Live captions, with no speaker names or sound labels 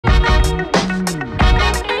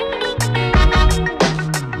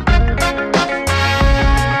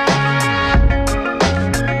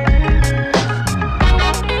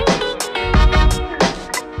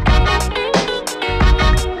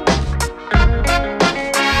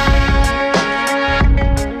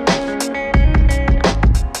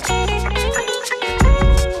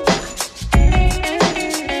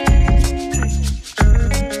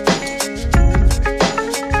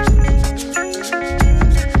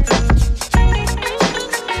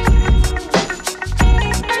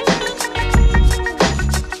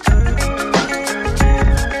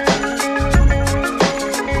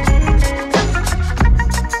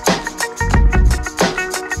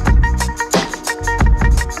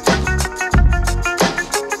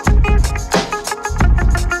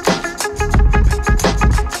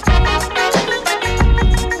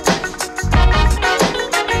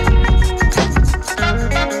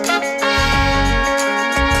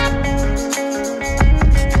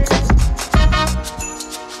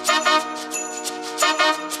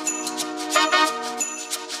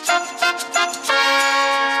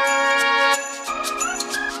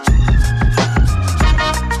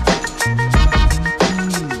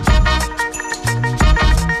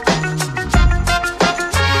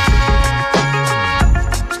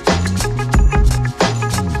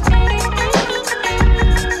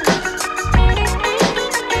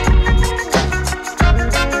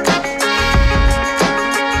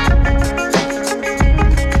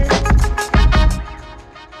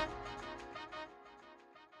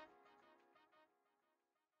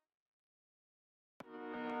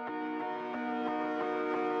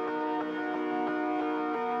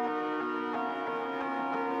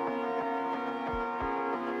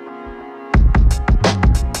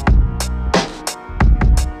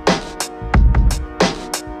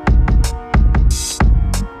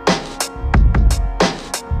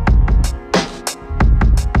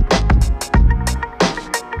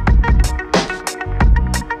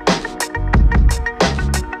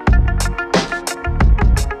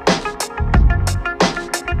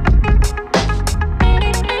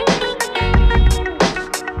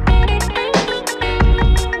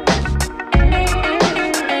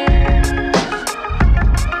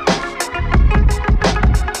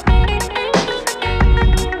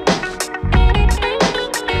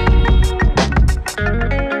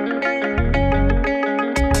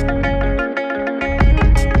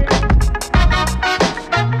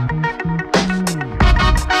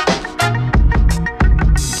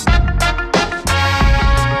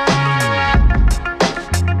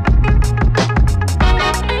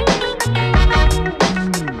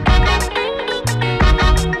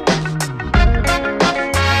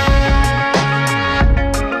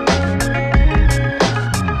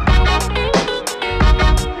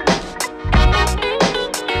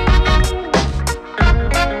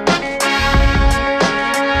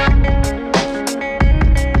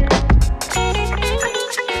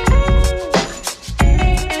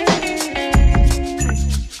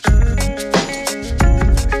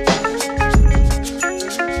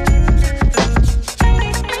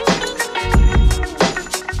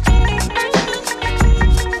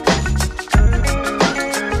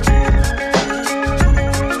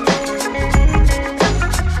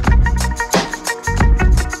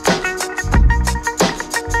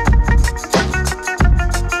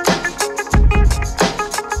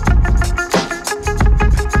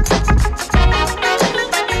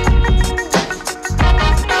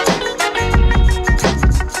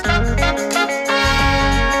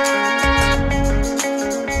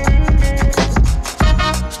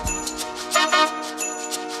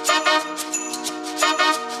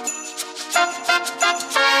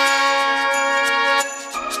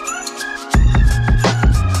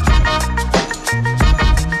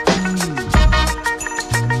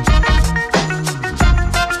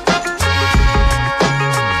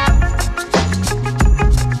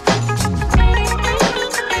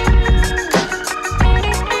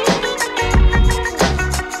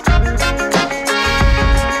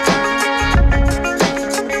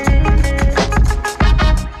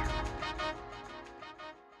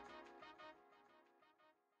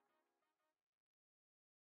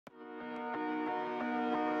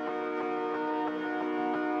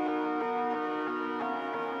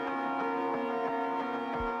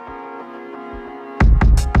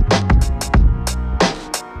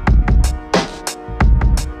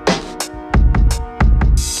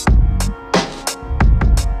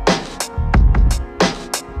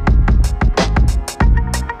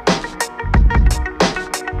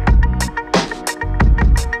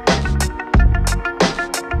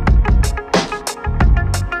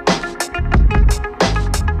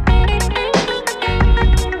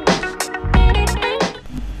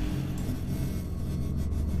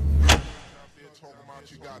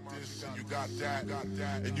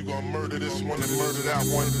and you gonna murder this one and murder that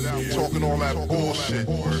one. Talking all that bullshit.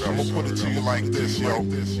 I'm gonna put it to you like this, yo.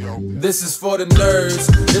 This is for the nerds,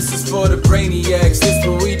 this is for the brainiacs, this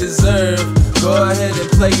what we deserve. Go ahead and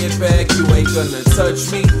play it back, you ain't gonna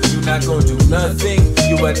touch me, you not gonna do nothing,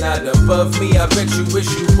 you are not above me. I bet you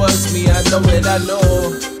wish you was me, I know it, I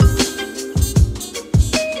know.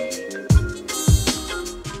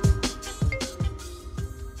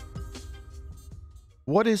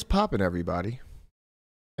 What is poppin', everybody?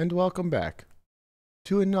 And welcome back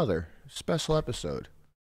to another special episode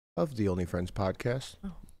of the Only Friends podcast,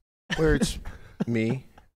 where it's me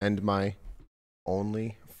and my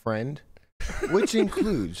only friend, which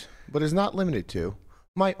includes, but is not limited to,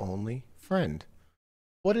 my only friend.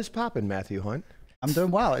 What is poppin', Matthew Hunt? I'm doing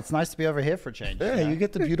well. It's nice to be over here for a change. Yeah, you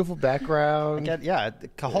get the beautiful background. A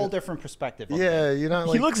whole different perspective. Yeah, you're not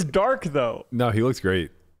like... He looks dark though. No, he looks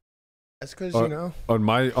great. That's because, you know... On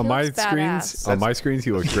my screens,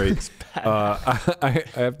 he looks great. I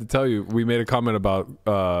have to tell you, we made a comment about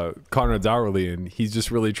Conrad's hourly, and he's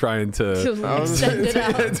just really trying to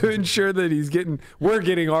ensure that we're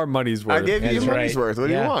getting our money's worth. I gave you your money's worth. What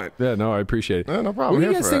do you want? Yeah, no, I appreciate it. No problem. What do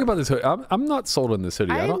you guys think about this hoodie? I'm not sold on this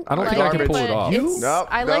hoodie. I don't think I can pull it off.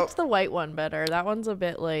 I liked the white one better. That one's a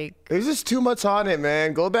bit like... There's just too much on it,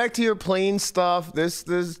 man. Go back to your plain stuff. There's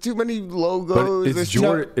too many logos. But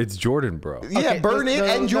it's Jordan, bro. Yeah, okay, burn it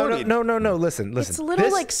and Jordan. No. Listen. It's a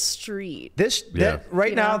little like street.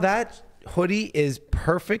 Right now, that hoodie is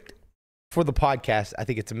perfect for the podcast. I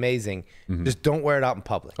think it's amazing. Just don't wear it out in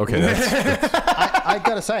public. Okay. I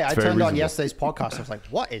gotta say, I turned on yesterday's podcast. I was like,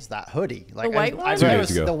 "What is that hoodie?" Like, the white one. I know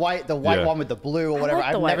it's the white one with the blue or whatever.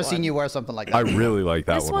 I've never seen you wear something like that. I really like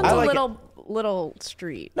that one. This one's a little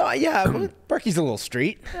street. No, yeah, Berkey's a little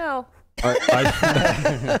street. Well. He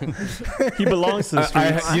belongs to the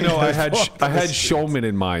streets. I had Shulman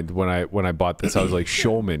in mind when I bought this. I was like,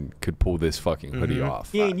 Shulman could pull this fucking hoodie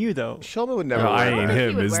off. He ain't you though. Shulman would never. No, I ain't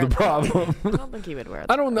him. Is the problem? I don't think he would wear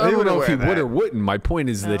that. I don't know if he would or wouldn't. My point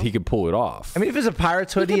is that he could pull it off. I mean, if it's a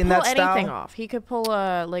Pirates hoodie in that style, he could pull anything off. He could pull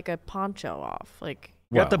a poncho off, like.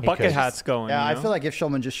 Got the bucket hats going. Yeah, you know? I feel like if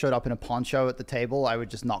Shulman just showed up in a poncho at the table, I would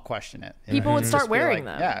just not question it. People would start wearing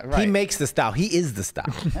them. Yeah, right. He makes the style. He is the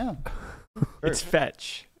style. Yeah. It's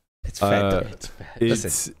fetch. It's fetch.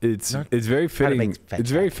 It's very fitting.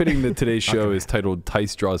 It's very fitting that today's show is titled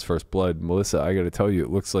 "Tice Draws First Blood." Melissa, I got to tell you, it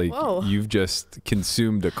looks like you've just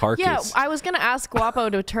consumed a carcass. Yeah, I was gonna ask Guapo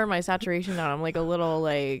to turn my saturation down. I'm like a little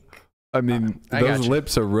like. I mean, those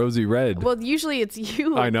lips are rosy red. Well, usually it's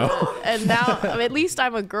you. I know. And now, at least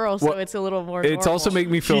I'm a girl, so it's a little more normal. It's also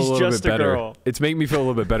making me feel a little bit better. It's making me feel a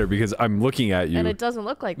little bit better because I'm looking at you. And it doesn't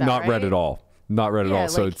look like that, Not red at all. Not red at all. Like,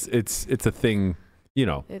 so it's a thing, you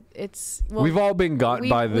know. Well, we've all been got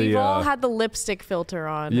by the... We've all had the lipstick filter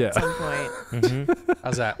on at some point.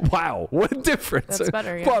 How's that? Wow, what a difference. That's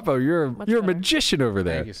better, yeah. Guapo, you're a magician over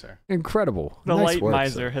there. Thank you, sir. Incredible. The nice light work,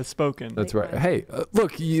 miser sir. has spoken. That's right. Hey,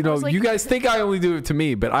 look, you guys think I only do it to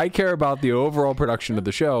me, but I care about the overall production of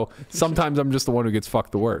the show. Sometimes I'm just the one who gets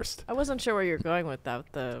fucked the worst. I wasn't sure where you were going with that.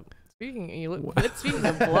 Speaking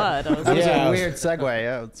of blood, I was that was a weird segue.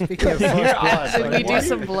 Yeah. Speaking of blood, should we do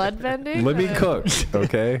some blood bending? Let me cook,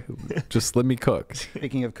 okay? Just let me cook.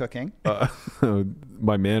 Speaking of cooking,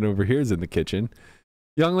 my man over here is in the kitchen.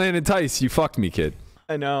 Young Landon Tice, you fucked me, kid.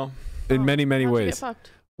 I know. In many How'd ways. You get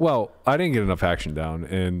fucked? Well, I didn't get enough action down,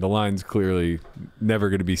 and the line's clearly never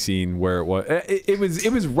going to be seen where it was. It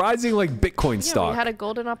was rising like Bitcoin stock. We had a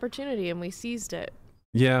golden opportunity and we seized it.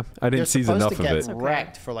 Yeah, I didn't seize enough of it. You're supposed to get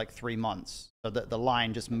wrecked for like 3 months, so that the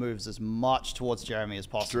line just moves as much towards Jeremy as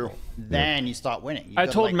possible. True. Then you start winning. I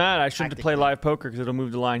told Matt I shouldn't play live poker because it'll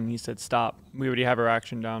move the line, and he said stop. We already have our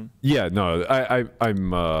action down. Yeah, no,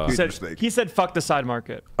 I'm. He said fuck the side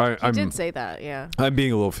market. He did say that, yeah. I'm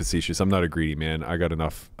being a little facetious. I'm not a greedy man. I got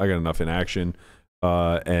enough in action.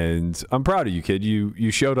 And I'm proud of you, kid.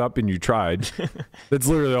 You showed up and you tried. That's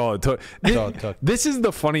literally all it took. This is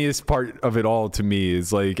the funniest part of it all to me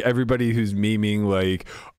is like everybody who's memeing like,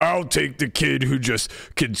 I'll take the kid who just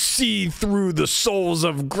can see through the souls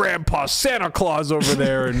of Grandpa Santa Claus over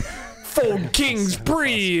there and fold kings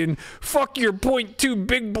pre and fuck your 0.2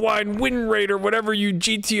 big blind win rate or whatever you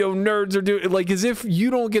GTO nerds are doing. Like as if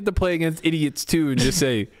you don't get to play against idiots too and just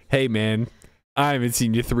say, hey man, I haven't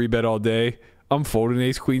seen you 3-bet all day. I'm folding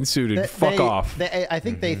ace queen suited. Fuck off. I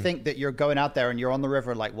think they think that you're going out there and you're on the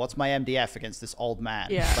river like, what's my MDF against this old man?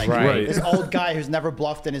 Yeah. Like Right. this old guy who's never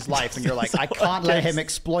bluffed in his life, and you're like, I can't let him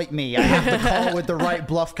exploit me. I have to call with the right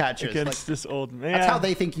bluff catchers. Against this old man. That's how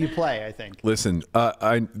they think you play, I think. Listen,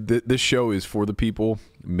 this show is for the people,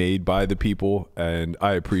 made by the people, and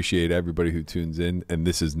I appreciate everybody who tunes in. And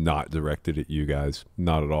this is not directed at you guys,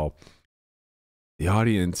 not at all. The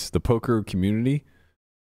audience, the poker community,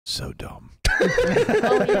 so dumb.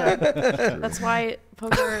 Oh, yeah. That's why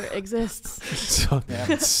poker exists.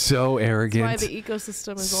 So arrogant. That's why the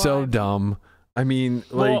ecosystem is so alive. dumb. I mean,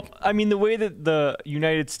 Well, I mean, the way that the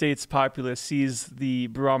United States populace sees the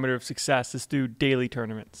barometer of success is through daily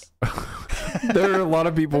tournaments. there are a lot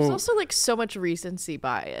of people. There's also like so much recency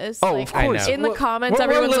bias. Oh, like, of course. In the Well, comments, we're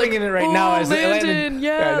everyone's living like, in it right oh, now as Landon,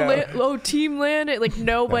 Landon. I know. Team Landon. Like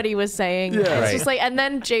nobody was saying. It's Right. just like, and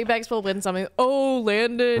then JBEX will win something. Oh,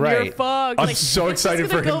 Landon, Right. you're fucked. I'm like, so it's just excited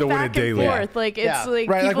gonna for him go to win back it and daily. forth. Like it's Yeah. like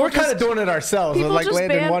Right, like people we're kind of just- doing it ourselves. People Like just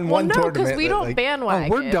Landon won one no, tournament. because we don't like, bandwagon.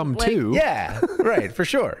 we're dumb Like, too. Yeah, right, for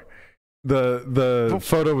sure. The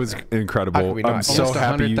photo was How incredible. could we not? I'm so Almost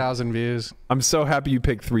happy. 100,000 views. I'm so happy you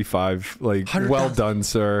picked 3-5. Like, 100,000. well done,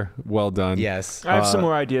 sir. Well done. Yes. I have some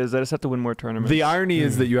more ideas. I just have to win more tournaments. The irony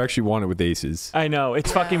is that you actually won it with aces. I know.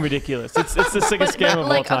 It's fucking ridiculous. It's the sickest scam of all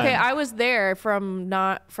like, time. okay, I was there from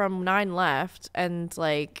 9 left, and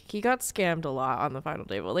like he got scammed a lot on the final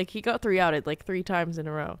table. Like he got 3-outed like 3 times in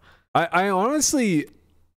a row. I honestly,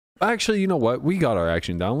 actually, you know what? We got our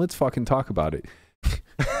action down. Let's fucking talk about it.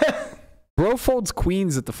 Bro folds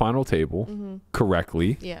queens at the final table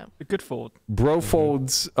correctly. Yeah. A good fold. Bro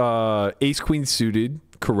folds ace queen suited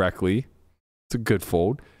correctly. It's a good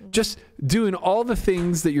fold. Just doing all the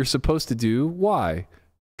things that you're supposed to do. Why?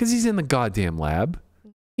 Because he's in the goddamn lab.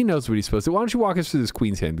 He knows what he's supposed to. Why don't you walk us through this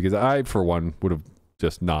queen's hand? Because I, for one, would have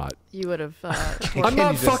just not. You would have. I'm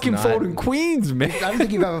not just fucking not? folding queens, man. I don't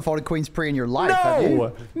think you've ever folded queens pre in your life, have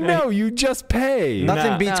you? No, you just pay.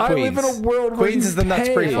 Nothing Nah. beats No. I queens. live in a world where Queens you is the nuts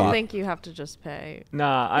pay. I pre don't flop. think you have to just pay.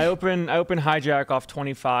 Nah, I open hijack off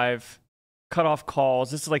 25, cut off calls.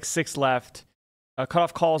 This is like 6 left. Cut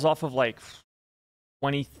off calls off of like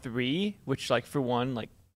 23, which like for one, like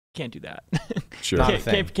can't do that. Sure. Not a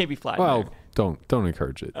can't thing. be flat. Well, don't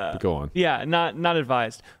encourage it. But go on. Yeah, not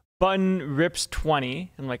advised. Button rips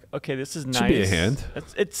 20. I'm like, okay, this is nice. Should be a hand.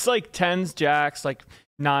 It's like 10s, jacks, like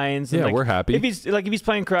 9s. And Yeah, like, we're happy. If he's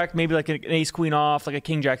playing correct, maybe like an ace queen off, like a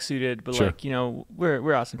king jack suited. But Sure. like, you know,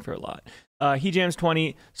 we're asking for a lot. He jams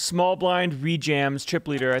 20. Small blind rejams chip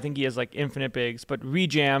leader. I think he has like infinite bigs, but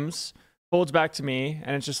rejams, folds back to me,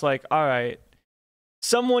 and it's just like, all right.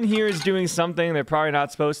 Someone here is doing something they're probably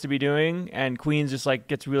not supposed to be doing, and queens just like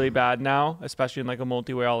gets really bad now, especially in like a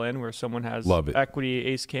multi-way all-in where someone has Love it. equity,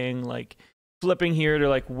 ace king. Like flipping here to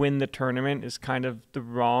like win the tournament is kind of the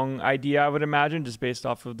wrong idea, I would imagine, just based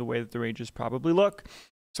off of the way that the ranges probably look.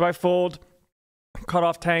 So I fold, cut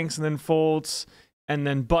off tanks, and then folds, and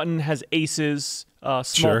then button has aces, small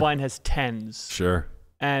Sure. blind has 10s, Sure.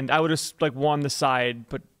 and I would have like won the side,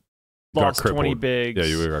 but Got lost 20 crippled. bigs. Yeah,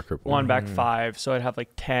 you would have got crippled. Won back 5, so I'd have like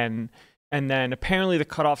 10. And then apparently the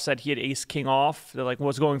cutoff said he had ace king off. That like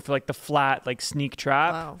was going for like the flat like sneak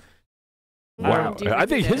trap. Wow. Wow. Do you I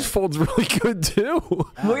think he his did? fold's really good too.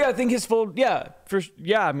 Well, yeah, I think his fold. Yeah,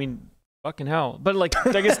 I mean, fucking hell. But like,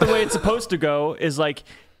 I guess the way it's supposed to go is like,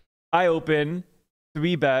 I open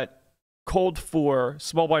 3-bet, cold 4,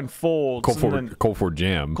 small blind folds, Cold and then for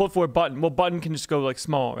jam. cold 4 button. Well, button can just go like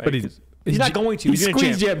small, right? But He's not going to. He He's gonna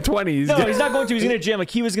squeezed jam. jam 20s. No, he's not going to. He's going to jam.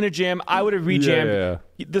 Like he was going to jam. I would have rejammed.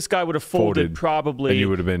 Yeah. This guy would have folded probably. And you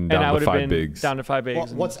would have been and down I to would have 5 been bigs. down to 5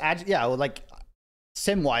 bigs. What's well, like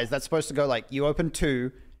sim wise, that's supposed to go like you open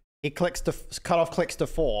 2, he clicks to cutoff clicks to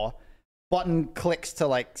 4, button clicks to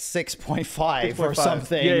like 6.5 or 6.5.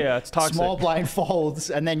 something. Yeah, it's toxic. Small blind folds,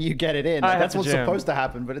 and then you get it in. I Like, have that's to what's jam. supposed to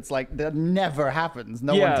happen, but it's like that never happens.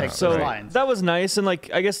 No one takes so those lines. that was nice, and like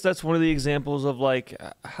I guess that's one of the examples of like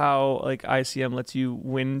how like ICM lets you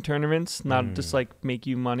win tournaments, not just like make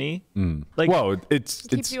you money. Like, well, it's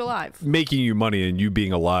Keeps you alive. making you money, and you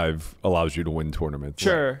being alive allows you to win tournaments.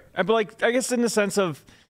 sure, but like I guess in the sense of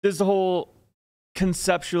there's the whole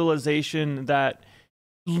conceptualization that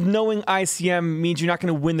knowing ICM means you're not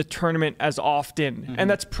going to win the tournament as often. And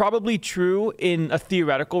that's probably true in a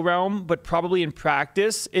theoretical realm, but probably in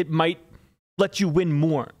practice, it might let you win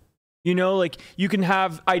more. You know, like you can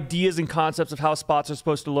have ideas and concepts of how spots are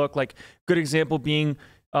supposed to look. Like good example being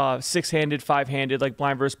 6-handed, 5-handed, like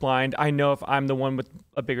blind versus blind. I know if I'm the one with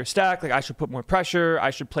a bigger stack, like I should put more pressure,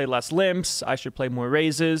 I should play less limps, I should play more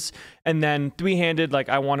raises. And then 3-handed, like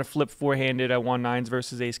I want to flip 4-handed, I want 9s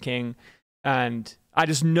versus ace king. And I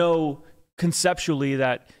just know conceptually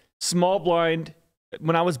that small blind,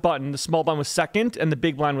 when I was button, the small blind was second and the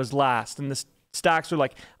big blind was last. And the stacks were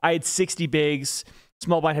like, I had 60 bigs,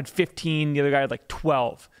 small blind had 15, the other guy had like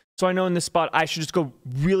 12. So I know in this spot, I should just go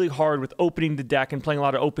really hard with opening the deck and playing a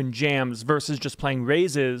lot of open jams versus just playing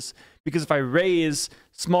raises. Because if I raise,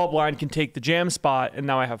 small blind can take the jam spot and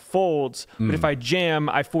now I have folds. But if I jam,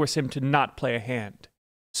 I force him to not play a hand.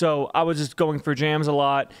 So I was just going for jams a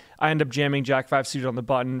lot. I end up jamming Jack 5 suited on the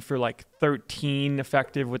button for like 13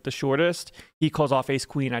 effective with the shortest. He calls off ace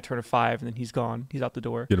queen, I turn a 5, and then he's gone. He's out the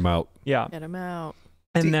door. Get him out. Get him out.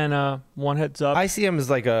 And then one heads up. ICM is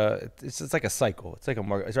like it's like a cycle. It's like a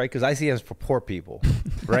market, right? Because ICM is for poor people,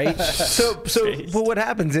 right? But what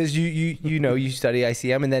happens is you study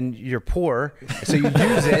ICM and then you're poor, so you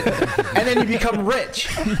use it, and then you become rich,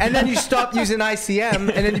 and then you stop using ICM,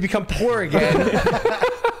 and then you become poor again.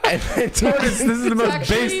 This is the most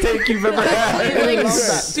base take you've ever had. Like,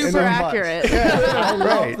 super accurate. I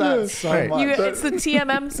love that so much. It's the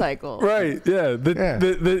TMM cycle. Right, yeah.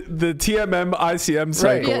 The TMM ICM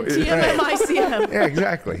cycle. Yeah, TMM ICM. Yeah,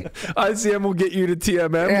 exactly. ICM will get you to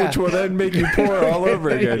TMM, which will then make you poor all over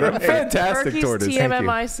again. Fantastic, Berkey's Tortoise. TMM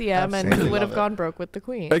ICM, and he would have gone broke with the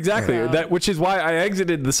queen. Exactly. So. Which is why I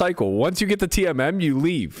exited the cycle. Once you get to TMM, you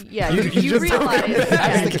leave. Yeah, you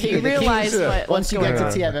realize. You realize what. Once you get to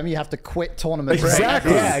TMM, you have to quit tournaments.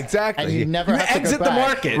 Exactly. Yeah, exactly. And you never have to exit go the back.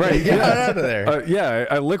 market. Right. Get out of there. Yeah,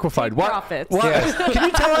 I liquefied. Profits. Can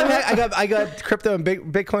you tell him I got crypto and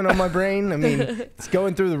Bitcoin on my brain? I mean, it's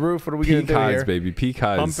going through the roof. What are we going to do here? Baby. Peak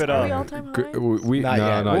highs. Pump it Are we up. all-time high? Not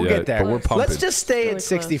yet. We'll get there. But we're pumping. Let's just stay Really at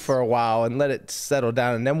 60 close. for a while and let it settle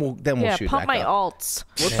down, and then we'll shoot pump back my up. alts.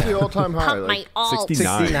 What's the all-time high? Pump my alts.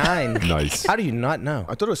 69. 69. Nice. How do you not know?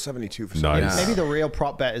 I thought it was 72 for some Nice. reason. Maybe the real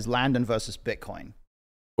prop bet is Landon versus Bitcoin.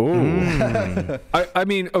 Ooh. I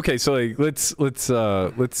mean, okay, so like let's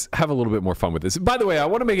have a little bit more fun with this. By the way, I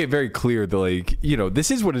want to make it very clear that this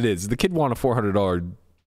is what it is. The kid won a $400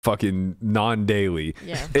 fucking non-daily.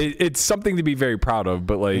 Yeah. It's something to be very proud of,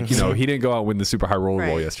 but he didn't go out and win the super high roller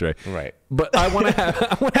ball yesterday. Right. But I want to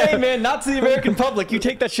have Hey man, not to the American public. You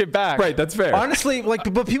take that shit back. Right, that's fair. Honestly,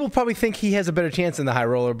 but people probably think he has a better chance in the high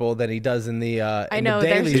roller bowl than he does in the know,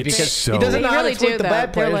 dailies there's- because They he doesn't know how to really exploit do, the though. bad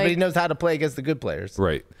They're players, like- but he knows how to play against the good players.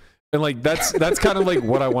 Right. And that's kind of like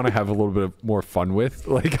what I want to have a little bit more fun with.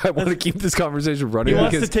 Like I want to keep this conversation running. He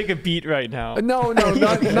wants because to take a beat right now. No, not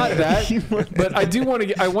that. But I do want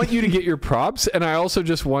to I want you to get your props, and I also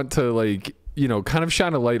just want to kind of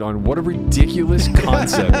shine a light on what a ridiculous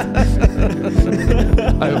concept.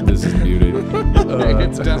 I hope this is muted.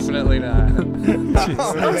 It's definitely not.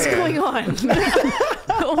 What's going on?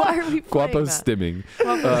 Why are we playing Guapo's that? stimming.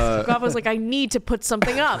 Guapo's like, I need to put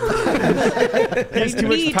something up. I too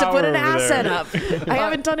much need to power put an over asset there. up. I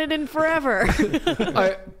haven't done it in forever.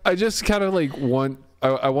 I just kind of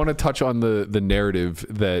I want to touch on the narrative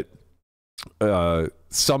that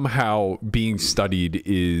somehow being studied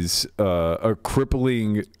is a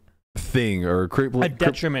crippling thing or A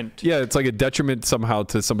detriment. Yeah, it's like a detriment somehow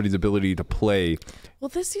to somebody's ability to play. Well,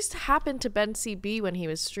 this used to happen to Ben CB when he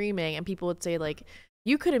was streaming, and people would say, like,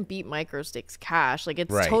 you couldn't beat microsticks cash. Like,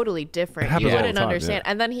 it's Right. totally different. You happens all wouldn't the time, understand. yeah.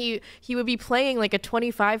 And then he would be playing like a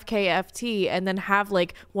 25K FT and then have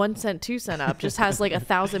like 1 cent, 2 cent up. Just has like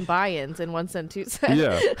 1,000 buy-ins in 1 cent, 2 cent.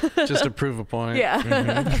 Yeah. Just to prove a point.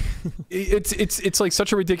 Yeah. It's like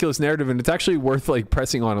such a ridiculous narrative, and it's actually worth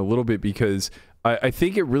pressing on a little bit because I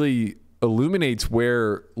think it really illuminates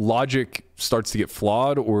where logic starts to get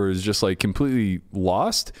flawed or is just completely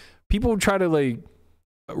lost. People try to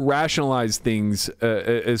rationalize things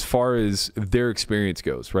as far as their experience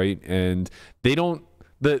goes, right? And they don't.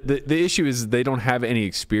 The issue is they don't have any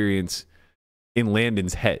experience in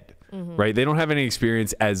Landon's head. Right? They don't have any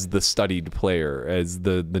experience as the studied player, as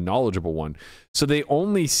the knowledgeable one. So they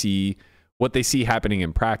only see what they see happening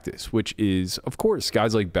in practice, which is, of course,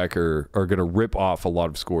 guys like Becker are going to rip off a lot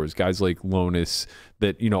of scores. Guys like Lonis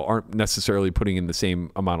that, aren't necessarily putting in the same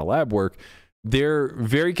amount of lab work. They're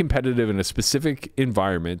very competitive in a specific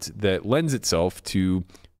environment that lends itself to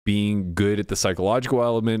being good at the psychological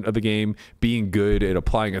element of the game, being good at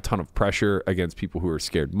applying a ton of pressure against people who are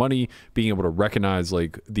scared money, being able to recognize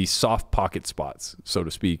these soft pocket spots, so to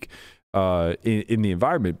speak, in the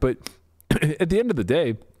environment. But at the end of the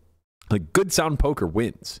day, good sound poker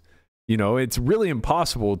wins. It's really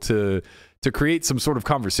impossible to create some sort of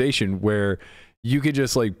conversation where you could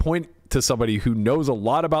just point to somebody who knows a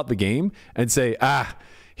lot about the game and say,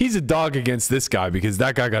 he's a dog against this guy because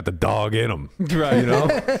that guy got the dog in him. Right. You know?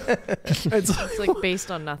 It's like based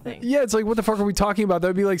on nothing. Yeah, it's like, what the fuck are we talking about? That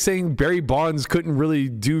would be like saying Barry Bonds couldn't really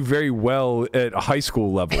do very well at a high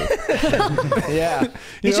school level. Yeah.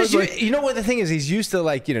 You know, Just, like, you know what the thing is? He's used to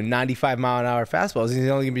like, 95-mile-an-hour fastballs. He's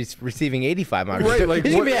only going to be receiving 85 miles. Right, like,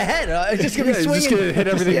 he's going to be ahead. It's just going to be swinging. He's just going to hit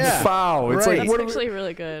everything foul. It's Right. like, That's what actually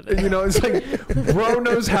really good. you know, it's like, bro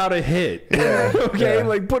knows how to hit. Yeah. Okay, Yeah.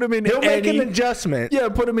 like put him in He'll make any an adjustment. Yeah,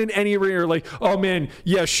 put him in any arena. Like, oh man,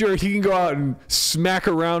 yeah, sure, he can go out and smack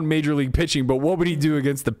around major league pitching, but what would he do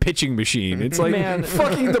against the pitching machine? It's like, Man.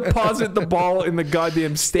 fucking deposit the ball in the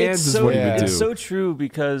goddamn stands is what he would do. It's so true,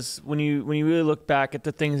 because when you really look back at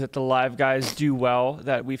the things that the live guys do well,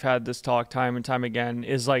 that we've had this talk time and time again,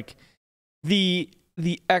 is like the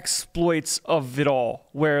exploits of it all,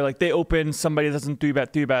 where like they open, somebody doesn't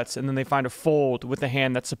 3-bet 3-bets, and then they find a fold with a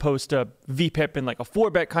hand that's supposed to VPIP in like a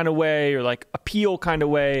 4-bet kind of way or like a peel kind of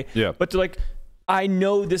way. Yeah. But they're like, I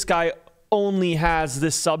know this guy only has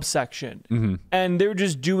this subsection, and they're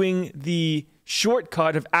just doing the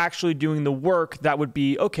shortcut of actually doing the work that would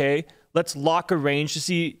be, okay, let's lock a range to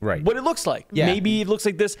see what it looks like. Yeah. Maybe it looks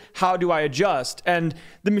like this. How do I adjust? And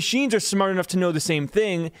the machines are smart enough to know the same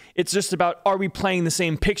thing. It's just about, are we playing the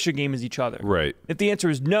same picture game as each other? Right. If the answer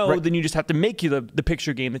is no, then you just have to make you the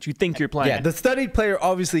picture game that you think you're playing. Yeah, the studied player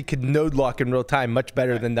obviously could node lock in real time much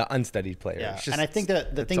better than the unstudied player. Yeah, It's just- and I think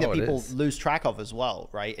that the thing that's that all it people is. lose track of as well,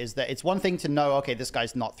 right, is that it's one thing to know, okay, this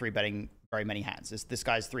guy's not 3-betting very many hands. This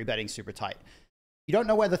guy's 3-betting super tight. You don't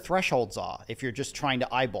know where the thresholds are if you're just trying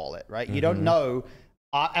to eyeball it, right? You don't know,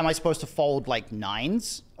 am I supposed to fold like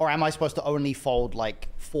 9s, or am I supposed to only fold like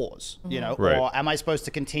 4s, you know? Right. Or am I supposed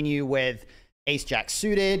to continue with ace-jack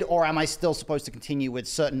suited, or am I still supposed to continue with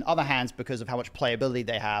certain other hands because of how much playability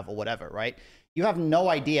they have or whatever, right? You have no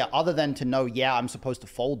idea other than to know, yeah, I'm supposed to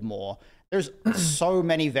fold more. There's so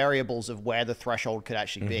many variables of where the threshold could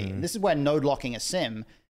actually be. And this is where node locking a sim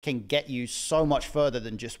can get you so much further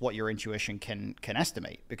than just what your intuition can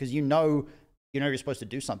estimate, because you know you're supposed to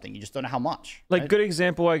do something, you just don't know how much. Like, right? good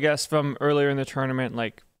example, I guess, from earlier in the tournament,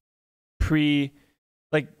 like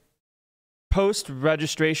post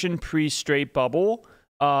registration, pre straight bubble,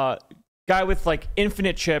 guy with like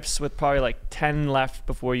infinite chips with probably like 10 left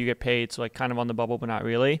before you get paid, so like kind of on the bubble but not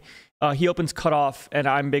really. He opens cutoff, and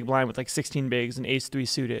I'm big blind with like 16 bigs and ace-3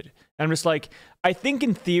 suited. And I'm just like, I think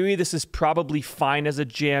in theory this is probably fine as a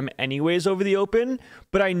jam anyways over the open,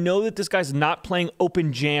 but I know that this guy's not playing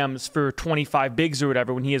open jams for 25 bigs or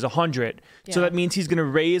whatever when he has 100. So Yeah. that means he's going to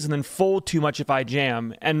raise and then fold too much if I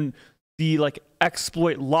jam. And the like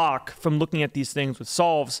exploit lock from looking at these things with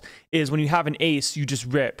solves is when you have an ace, you just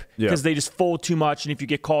rip because they just fold too much, and if you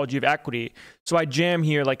get called, you have equity. So I jam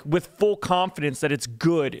here like with full confidence that it's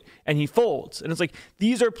good, and he folds. And it's like,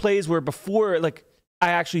 these are plays where before like I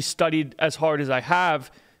actually studied as hard as I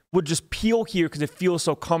have, would just peel here because it feels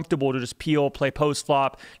so comfortable to just peel, play post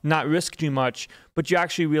flop, not risk too much. But you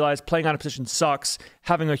actually realize playing out of position sucks.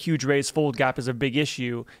 Having a huge raise fold gap is a big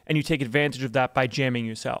issue, and you take advantage of that by jamming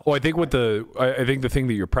yourself. Well, I think I think the thing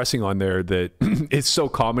that you're pressing on there that is so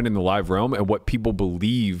common in the live realm, and what people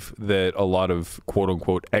believe that a lot of quote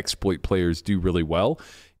unquote exploit players do really well,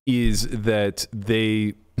 is that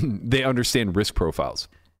they understand risk profiles.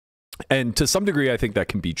 And to some degree, I think that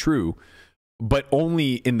can be true, but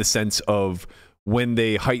only in the sense of when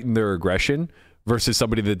they heighten their aggression versus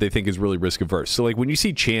somebody that they think is really risk averse. So like when you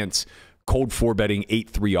see Chance cold 4-betting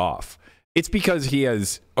 8-3 off, it's because he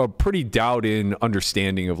has a pretty dialed in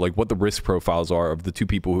understanding of like what the risk profiles are of the two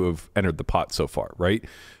people who have entered the pot so far, right?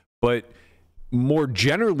 But more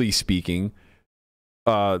generally speaking,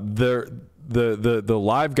 the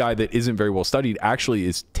live guy that isn't very well studied actually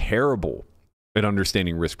is terrible at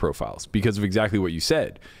understanding risk profiles because of exactly what you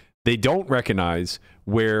said. They don't recognize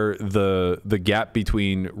where the gap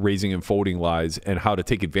between raising and folding lies and how to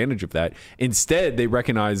take advantage of that. Instead, they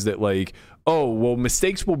recognize that like, oh, well,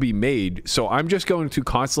 mistakes will be made, so I'm just going to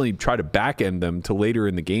constantly try to back end them to later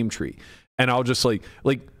in the game tree. And I'll just like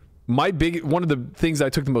one of the things I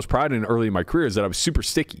took the most pride in early in my career is that I was super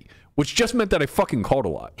sticky, which just meant that I fucking called a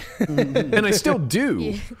lot. And I still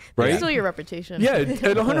do, right? It's still your reputation. Yeah, and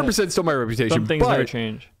 100% still my reputation. Some things never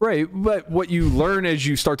change. Right, but what you learn as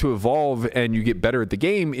you start to evolve and you get better at the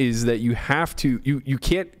game is that you have to, you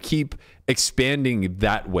can't keep expanding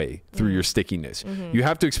that way through your stickiness. You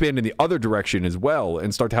have to expand in the other direction as well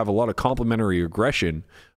and start to have a lot of complementary aggression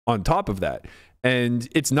on top of that. And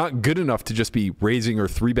it's not good enough to just be raising or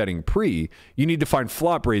 3-betting pre. You need to find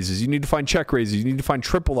flop raises. You need to find check raises. You need to find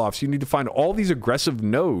triple offs. You need to find all these aggressive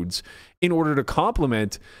nodes in order to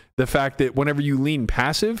complement the fact that whenever you lean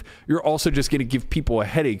passive, you're also just going to give people a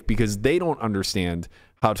headache because they don't understand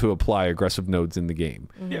how to apply aggressive nodes in the game.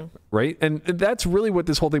 Yeah. Right? And that's really what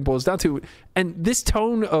this whole thing boils down to. And this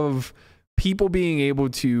tone of people being able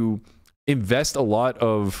to invest a lot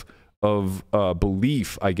of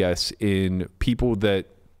belief, I guess, in people that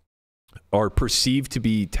are perceived to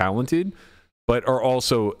be talented, but are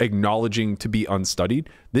also acknowledging to be unstudied.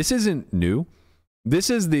 This isn't new.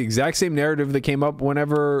 This is the exact same narrative that came up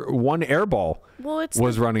whenever one Airball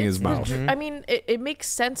was running his mouth. I mean, it makes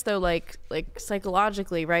sense though, like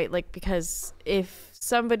psychologically, right? Like, because if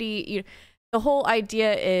somebody, the whole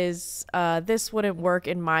idea is this wouldn't work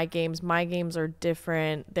in my games. My games are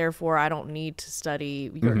different. Therefore, I don't need to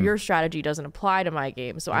study. Your strategy doesn't apply to my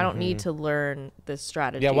game. So I don't need to learn this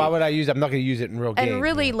strategy. Yeah, why would I use it? I'm not going to use it in real games. And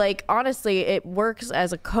really, like, honestly, it works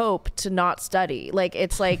as a cope to not study. Like,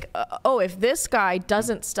 it's like, oh, if this guy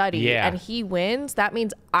doesn't study and he wins, that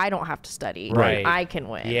means I don't have to study. Right. I can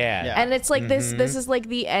win. Yeah. And it's like this is like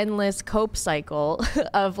the endless cope cycle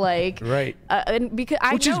of like, and because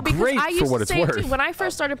I Which know is because great I for used what to it's say it worth. too. When I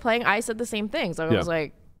first started playing, I said the same things. I was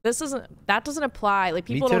like, that doesn't apply. Like,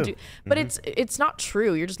 people don't do, but it's not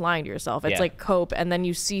true. You're just lying to yourself. It's like cope, and then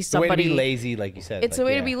you see somebody It's a way to be lazy, like you said. It's a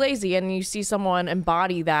way to be lazy, and you see someone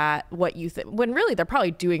embody that, what you think, when really they're probably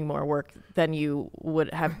doing more work than you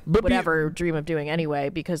would have ever dream of doing anyway,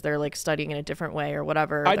 because they're like studying in a different way or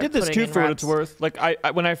whatever. I did this too for what it's worth. Like, I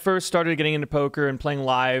when I first started getting into poker and playing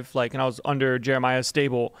live, like, and I was under Jeremiah's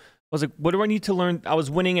stable, I was like, what do I need to learn? I was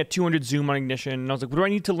winning at 200 Zoom on Ignition, and I was like, what do I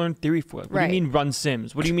need to learn theory for? What do you mean run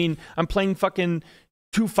sims? What do you mean I'm playing fucking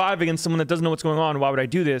 2-5 against someone that doesn't know what's going on? Why would I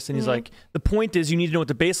do this? And he's like, the point is you need to know what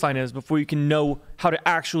the baseline is before you can know how to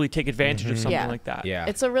actually take advantage of something like that. Yeah.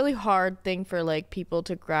 It's a really hard thing for like people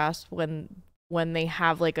to grasp when they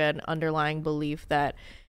have like an underlying belief that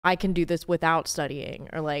I can do this without studying,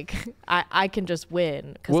 or like I can just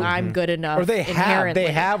win because I'm good enough. Or they inherently.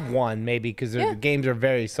 have won maybe because the games are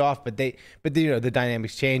very soft, but the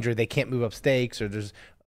dynamics change, or they can't move up stakes, or there's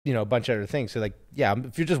a bunch of other things. So like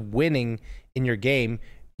if you're just winning in your game,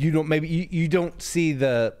 you don't see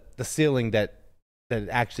the ceiling that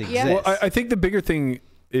actually exists. Well, I think the bigger thing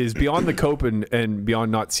is beyond the cope and beyond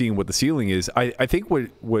not seeing what the ceiling is. I think what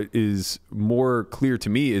is more clear to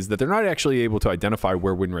me is that they're not actually able to identify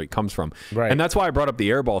where win rate comes from. Right. And that's why I brought up the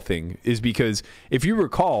Airball thing, is because if you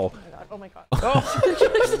recall, oh my god.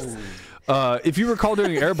 if you recall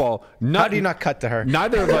during Airball, how do you not cut to her?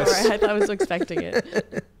 Neither of us. Right, I was expecting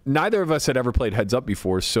it. Neither of us had ever played heads up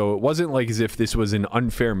before, so it wasn't like as if this was an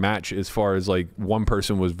unfair match as far as like one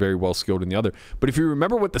person was very well skilled in the other. But if you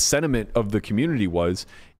remember what the sentiment of the community was,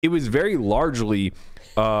 it was very largely,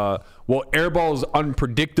 well, Airball's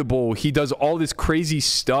unpredictable. He does all this crazy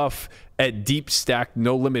stuff at deep stack,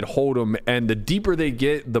 no limit hold'em, and the deeper they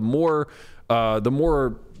get, the more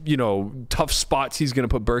tough spots he's going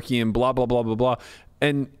to put Berkey in, blah, blah, blah, blah, blah.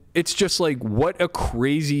 And it's just like, what a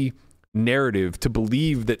crazy narrative to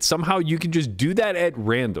believe that somehow you can just do that at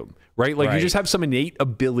random, right? Like you just have some innate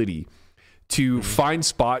ability to find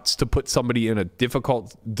spots to put somebody in a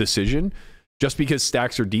difficult decision just because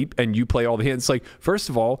stacks are deep and you play all the hands. Like, first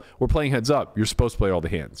of all, we're playing heads up. You're supposed to play all the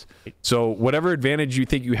hands. So whatever advantage you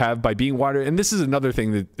think you have by being wider, and this is another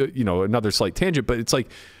thing that, another slight tangent, but it's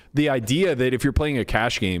like the idea that if you're playing a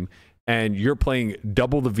cash game and you're playing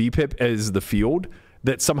double the VPIP as the field,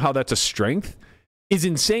 that somehow that's a strength is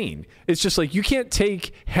insane. It's just like, you can't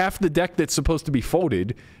take half the deck that's supposed to be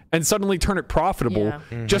folded and suddenly turn it profitable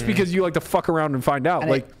just because you like to fuck around and find out.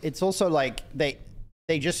 And it's also like they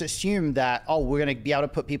just assume that, we're going to be able to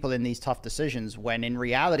put people in these tough decisions, when in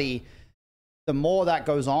reality, the more that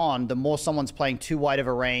goes on, the more someone's playing too wide of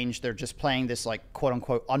a range. They're just playing this like quote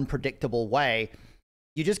unquote unpredictable way.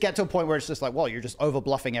 You just get to a point where it's just like, well, you're just over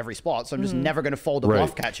bluffing every spot, so I'm just never going to fold a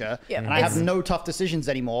bluff catcher. And I have no tough decisions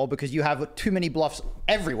anymore because you have too many bluffs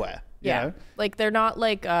everywhere. You know? Like, they're not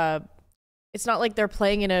like it's not like they're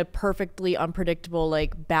playing in a perfectly unpredictable,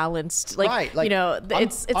 like balanced, like,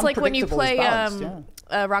 it's like when you play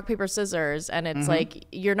rock, paper, scissors, and it's like,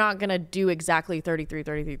 you're not going to do exactly 33,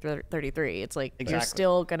 33, 33. It's like, you're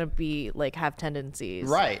still going to be like, have tendencies.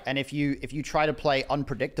 Right. And if you try to play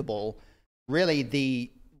unpredictable,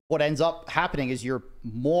 really what ends up happening is you're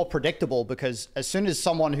more predictable, because as soon as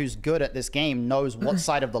someone who's good at this game knows what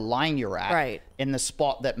side of the line you're at in the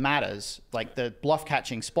spot that matters, like the bluff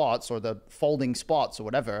catching spots or the folding spots or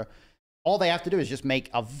whatever, all they have to do is just make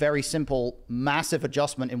a very simple, massive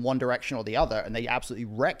adjustment in one direction or the other, and they absolutely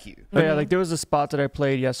wreck you. Yeah, like there was a spot that I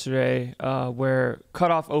played yesterday where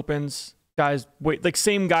cutoff opens, guys,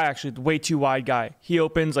 same guy actually, way too wide guy. He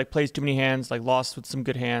opens, like plays too many hands, like lost with some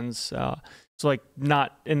good hands. So like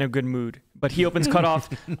not in a good mood, but he opens cutoff.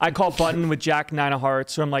 I call button with Jack 9 of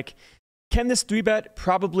hearts. So I'm like, Can this 3-bet?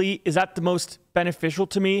 Probably. Is that the most beneficial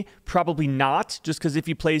to me? Probably not, just because if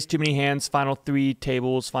he plays too many hands, final 3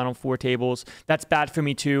 tables, final 4 tables, that's bad for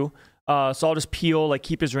me too. So I'll just peel, like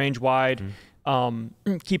keep his range wide,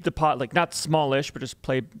 keep the pot like not smallish, but just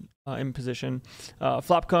play in position.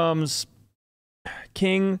 Flop comes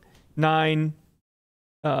king, 9,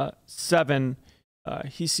 7.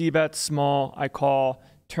 He c-bets small, I call.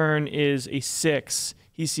 Turn is a 6.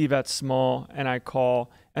 He c-bets small, and I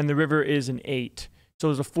call. And the river is an 8. So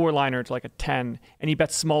there's a 4-liner to like a 10, and he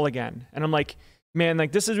bets small again. And I'm like, man,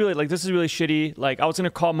 like this is really shitty. Like I was gonna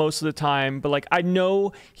call most of the time, but like I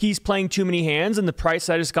know he's playing too many hands, and the price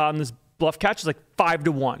I just got on this bluff catch is like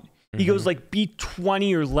 5-1. He goes like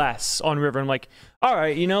B20 or less on river. I'm like, all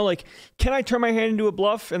right, you know, like can I turn my hand into a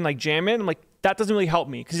bluff and like jam in? I'm like, that doesn't really help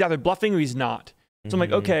me because he's either bluffing or he's not. So I'm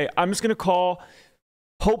like, okay, I'm just gonna call.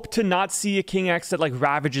 Hope to not see a king X that like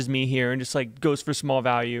ravages me here and just like goes for small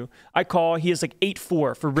value. I call. He has like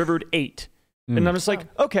 8-4 for rivered 8. And I'm just like,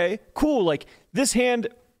 okay, cool. Like this hand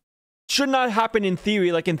should not happen in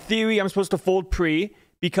theory. Like in theory, I'm supposed to fold pre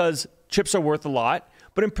because chips are worth a lot.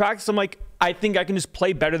 But in practice, I'm like, I think I can just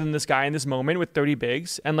play better than this guy in this moment with 30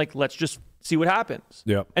 bigs. And like, let's just see what happens.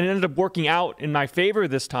 Yeah. And it ended up working out in my favor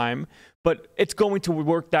this time. But it's going to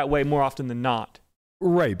work that way more often than not.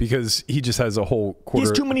 Right, because he just has a whole quarter.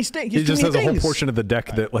 He's too many things. He just has a whole portion of the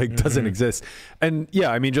deck that like doesn't exist. And yeah,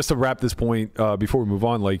 I mean, just to wrap this point before we move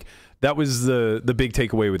on, like that was the big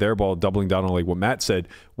takeaway with Airball, doubling down on like what Matt said,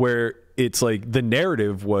 where it's like the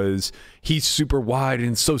narrative was he's super wide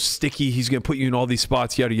and so sticky, he's gonna put you in all these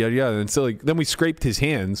spots, yada yada yada. And so like then we scraped his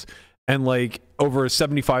hands, and like over a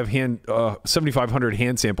 7,500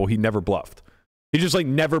 hand sample, he never bluffed. He just like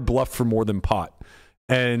never bluffed for more than pot.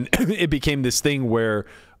 And it became this thing where,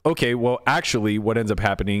 okay, well, actually what ends up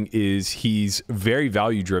happening is he's very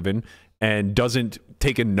value driven and doesn't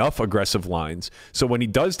take enough aggressive lines. So when he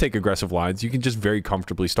does take aggressive lines, you can just very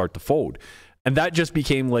comfortably start to fold. And that just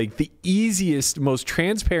became like the easiest, most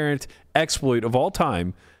transparent exploit of all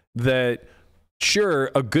time that,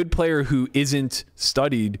 sure, a good player who isn't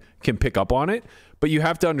studied can pick up on it, but you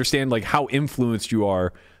have to understand like how influenced you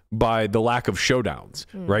are by the lack of showdowns,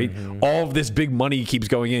 right? All of this big money keeps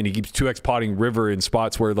going in. He keeps 2x potting river in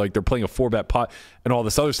spots where like they're playing a 4-bet pot and all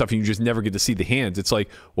this other stuff, and you just never get to see the hands. It's like,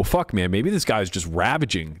 well, fuck, man, maybe this guy's just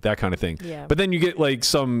ravaging, that kind of thing. Yeah. But then you get like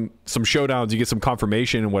some showdowns, you get some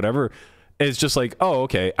confirmation and whatever. And it's just like, oh,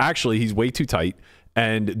 okay, actually he's way too tight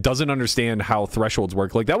and doesn't understand how thresholds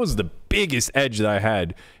work. Like that was the biggest edge that I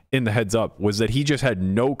had in the heads up, was that he just had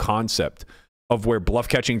no concept of where bluff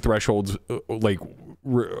catching thresholds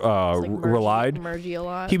relied. Mergy a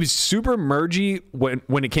lot. He was super mergy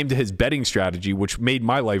when it came to his betting strategy, which made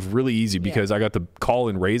my life really easy because I got to call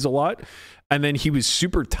and raise a lot. And then he was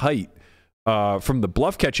super tight from the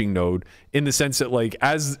bluff catching node, in the sense that like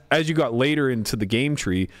as you got later into the game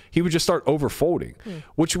tree, he would just start over folding,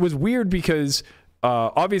 which was weird because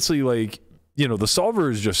obviously like, you know, the solver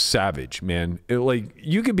is just savage, man. Like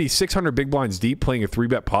you could be 600 big blinds deep playing a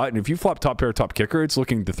 3-bet pot, and if you flop top pair, top kicker, it's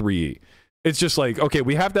looking to 3E. It's just like, okay,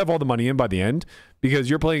 we have to have all the money in by the end because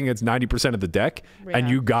you're playing against 90% of the deck and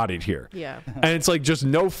you got it here. Yeah. And it's like just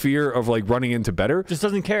no fear of like running into better. Just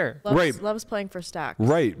doesn't care. Loves playing for stacks.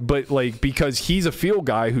 Right. But like, because he's a field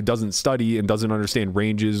guy who doesn't study and doesn't understand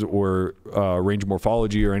ranges or range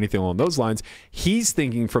morphology or anything along those lines, he's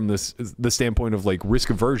thinking from the standpoint of like risk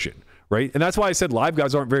aversion, right? And that's why I said live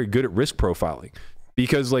guys aren't very good at risk profiling.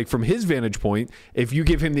 Because like from his vantage point, if you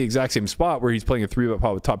give him the exact same spot where he's playing a 3-bet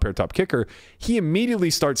pot with top pair, top kicker, he immediately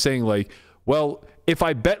starts saying like, well, if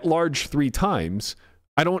I bet large 3 times,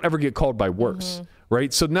 I don't ever get called by worse,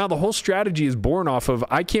 right? So now the whole strategy is born off of,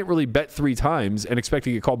 I can't really bet 3 times and expect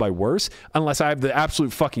to get called by worse unless I have the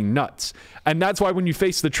absolute fucking nuts. And that's why when you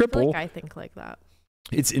face the triple, I think like that.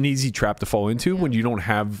 It's an easy trap to fall into when you don't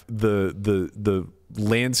have the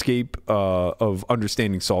landscape of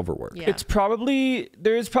understanding solver work. Yeah.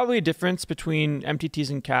 There is probably a difference between MTTs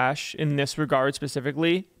and cash in this regard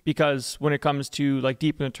specifically, because when it comes to like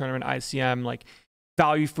deep in the tournament ICM, like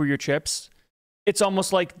value for your chips, it's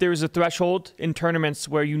almost like there's a threshold in tournaments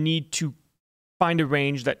where you need to find a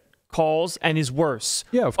range that calls and is worse.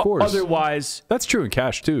 Yeah, of course. Otherwise, that's true in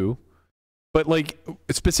cash too. But like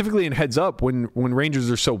specifically in heads up, when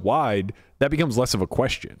ranges are so wide, that becomes less of a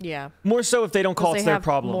question. Yeah, more so if they don't call, it's their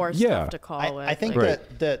problem. More stuff to call. I think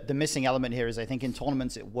that the missing element here is, I think in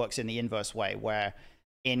tournaments it works in the inverse way, where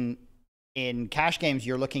in cash games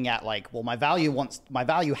you're looking at like, well, my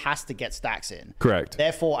value has to get stacks in. Correct.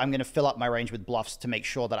 Therefore, I'm going to fill up my range with bluffs to make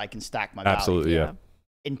sure that I can stack my value. Absolutely, yeah.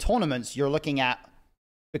 In tournaments, you're looking at,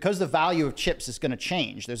 because the value of chips is going to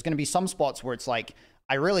change. There's going to be some spots where it's like,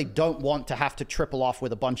 I really don't want to have to triple off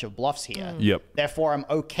with a bunch of bluffs here. Yep. Therefore, I'm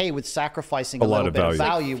okay with sacrificing a little bit of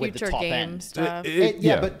value with the top end.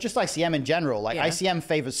 But just ICM in general, like ICM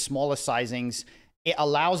favors smaller sizings. It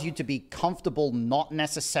allows you to be comfortable not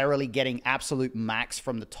necessarily getting absolute max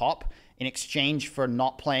from the top in exchange for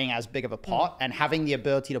not playing as big of a pot and having the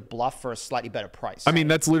ability to bluff for a slightly better price. I mean,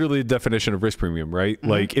 that's literally the definition of risk premium, right?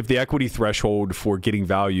 Like if the equity threshold for getting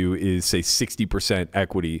value is, say, 60%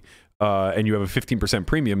 equity, and you have a 15%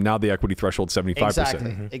 premium, now the equity threshold is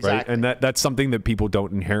 75%. Exactly. Right? And that's something that people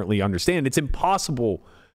don't inherently understand. It's impossible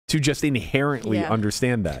to just inherently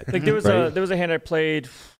understand that. Like there was a hand I played, I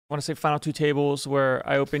want to say final 2 tables, where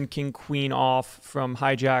I opened king queen off from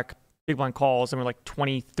hijack, big blind calls, and we're like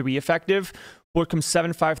 23 effective. Board comes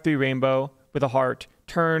 7-5-3 rainbow with a heart.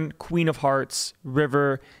 Turn queen of hearts.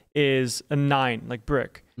 River is a 9, like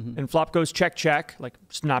brick. And flop goes check check. Like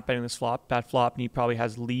just not betting this flop, bad flop, and he probably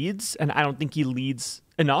has leads, and I don't think he leads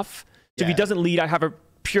enough. So if he doesn't lead, I have a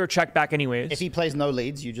pure check back anyways. If he plays no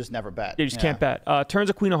leads, you just never bet. You just can't bet. Turns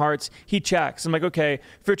a queen of hearts. He checks. I'm like, okay,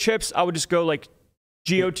 for chips, I would just go like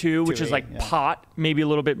GO2, which is like pot, maybe a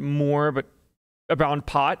little bit more, but around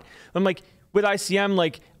pot. I'm like, with ICM,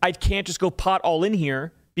 like I can't just go pot all in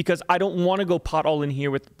here because I don't want to go pot all in here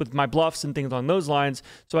with my bluffs and things along those lines.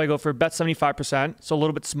 So I go for bet 75%, so a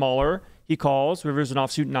little bit smaller. He calls, river's an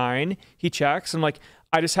offsuit 9. He checks. I'm like,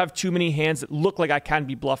 I just have too many hands that look like I can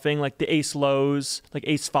be bluffing, like the ace lows, like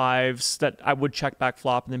ace 5s that I would check back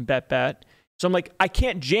flop and then bet. So I'm like, I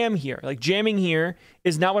can't jam here. Like jamming here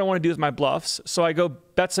is not what I want to do with my bluffs. So I go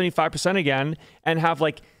bet 75% again and have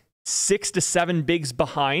like 6 to 7 bigs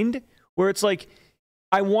behind, where it's like,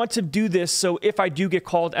 I want to do this so if I do get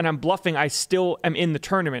called and I'm bluffing, I still am in the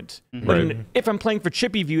tournament. But if I'm playing for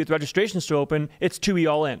chippy view with registration still open, it's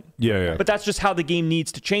 2E all in. But that's just how the game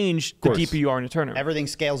needs to change the deeper you are in the tournament. Everything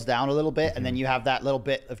scales down a little bit, and then you have that little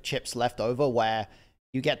bit of chips left over where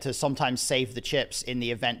you get to sometimes save the chips in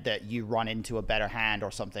the event that you run into a better hand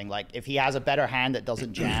or something. Like if he has a better hand that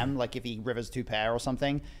doesn't jam, like if he rivers 2 pair or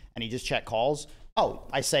something, and he just check calls, oh,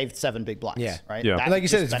 I saved 7 big blinds, right? And like you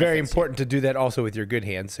said, it's very important to do that also with your good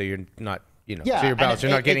hands, so you're not, you know, so you're balanced.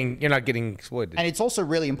 You're not getting exploited. And it's also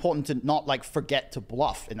really important to not like forget to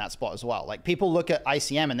bluff in that spot as well. Like people look at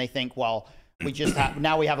ICM and they think, well, we just have,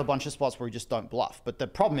 now we have a bunch of spots where we just don't bluff. But the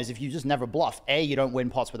problem is if you just never bluff, A, you don't win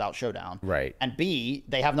pots without showdown. And B,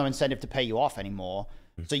 they have no incentive to pay you off anymore.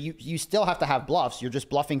 So you still have to have bluffs. You're just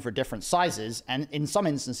bluffing for different sizes. And in some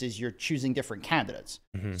instances, you're choosing different candidates.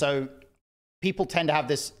 So people tend to have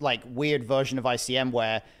this like weird version of ICM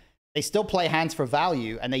where they still play hands for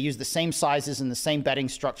value and they use the same sizes and the same betting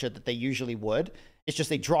structure that they usually would. It's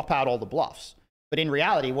just they drop out all the bluffs. But in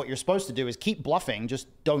reality, what you're supposed to do is keep bluffing, just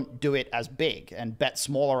don't do it as big and bet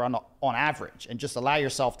smaller on average and just allow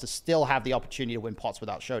yourself to still have the opportunity to win pots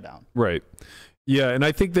without showdown. Yeah, and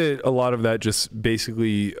I think that a lot of that just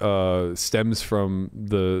basically stems from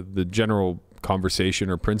the general conversation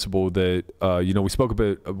or principle that, you know, we spoke a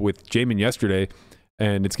bit with Jamin yesterday,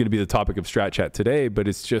 and it's going to be the topic of Strat Chat today, but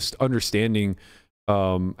it's just understanding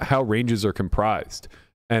how ranges are comprised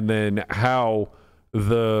and then how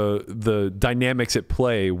the dynamics at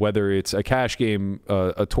play, whether it's a cash game,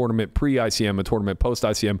 a tournament pre-ICM, a tournament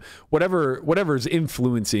post-ICM, whatever is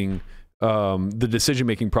influencing the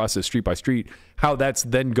decision-making process street by street, how that's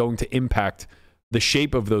then going to impact the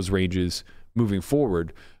shape of those ranges moving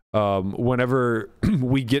forward. Whenever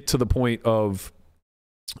we get to the point of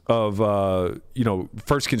you know,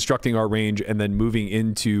 first constructing our range and then moving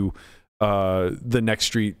into the next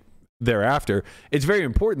street thereafter, it's very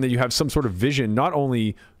important that you have some sort of vision, not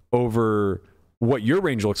only over what your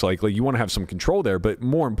range looks like you want to have some control there, but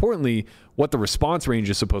more importantly, what the response range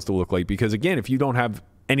is supposed to look like. Because again, if you don't have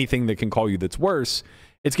anything that can call you that's worse,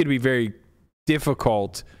 it's going to be very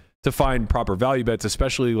difficult to find proper value bets,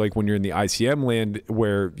 especially like when you're in the ICM land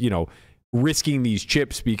where, you know, risking these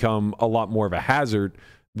chips become a lot more of a hazard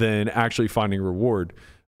than actually finding reward.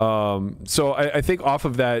 So I think off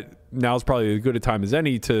of that, now's probably as good a time as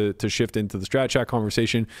any to shift into the Strat Chat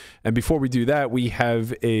conversation. And before we do that, we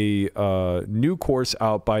have a new course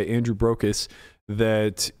out by Andrew Brokos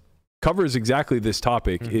that covers exactly this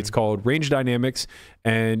topic. It's called Range Dynamics,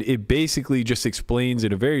 and it basically just explains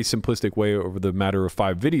in a very simplistic way over the matter of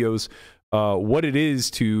 5 videos what it is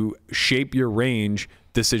to shape your range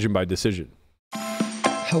decision by decision.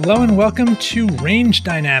 Hello and welcome to Range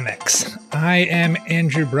Dynamics. I am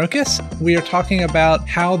Andrew Brokos. We are talking about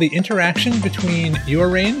how the interaction between your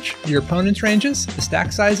range, your opponent's ranges, the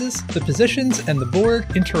stack sizes, the positions, and the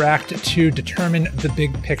board interact to determine the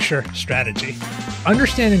big picture strategy.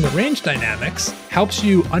 Understanding the range dynamics helps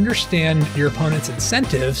you understand your opponent's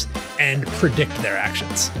incentives and predict their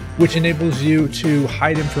actions, which enables you to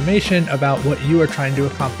hide information about what you are trying to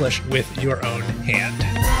accomplish with your own hand.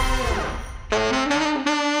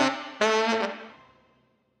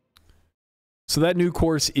 So that new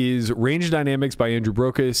course is Range Dynamics by Andrew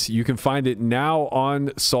Brokos. You can find it now on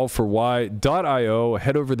solvefory.io.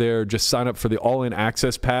 Head over there, just sign up for the all-in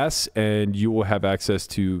access pass, and you will have access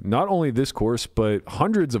to not only this course, but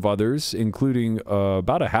hundreds of others, including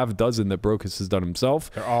about a half dozen that Brokos has done himself.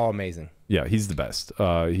 They're all amazing. Yeah, he's the best.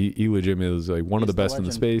 He legitimately is like one of the best in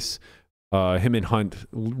the space. Him and Hunt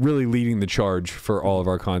really leading the charge for all of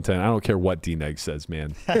our content. I don't care what D-Neg says,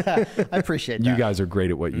 man. I appreciate that. You guys are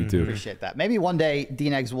great at what you do. Appreciate that. Maybe one day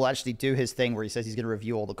D-Negs will actually do his thing where he says he's going to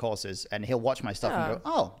review all the courses and he'll watch my stuff and go,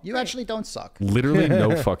 oh, you actually don't suck. Literally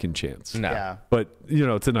no fucking chance. No. Yeah. But, you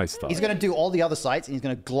know, it's a nice thought. He's going to do all the other sites and he's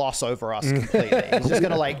going to gloss over us completely. He's just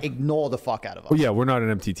going to like ignore the fuck out of us. Well, yeah, we're not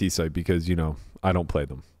an MTT site because, you know, I don't play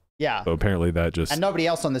them. Yeah. So apparently that just... And nobody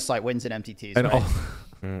else on this site wins in MTTs, and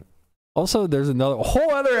right? Also, there's a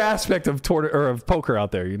whole other aspect of poker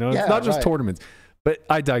out there. You know, Yeah, it's not just right. tournaments. But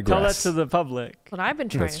I digress. Tell that to the public. What I've been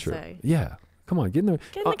trying That's to true. say. Yeah, come on, get in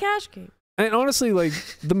the cash game. And honestly, like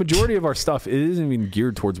the majority of our stuff isn't even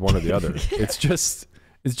geared towards one or the other. It's just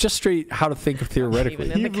straight how to think theoretically.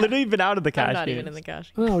 You've literally been out of the cash I'm not games. even in the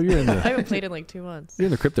cash game. Oh, you're in I the haven't played in like 2 months. you're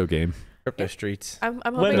in the crypto game. Crypto streets. I'm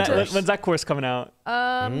hoping When's that course coming out?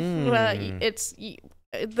 Well,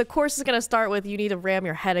 the course is gonna start with you need to ram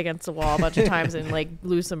your head against the wall a bunch of times and like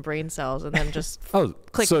lose some brain cells and then just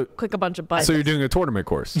click a bunch of buttons. So you're doing a tournament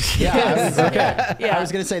course. Yeah. Yeah. I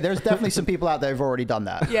was going to say, there's definitely some people out there who've already done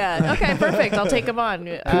that. Yeah. Okay. Perfect. I'll take them on.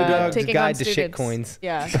 Dog's Taking guide on to students. shitcoins.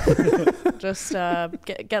 Yeah. Just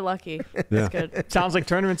get lucky. Yeah. It's good. Sounds like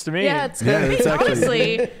tournaments to me. Yeah, it's Yeah, good. it's actually-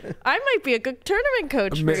 Honestly, I might be a good tournament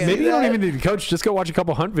coach for you. Maybe you don't even need to coach. Just go watch a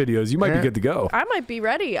couple Hunt videos. You might be good to go. I might be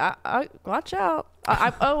ready. I watch out.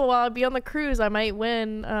 While I'll be on the cruise, I might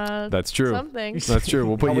win. That's true. Something. That's true.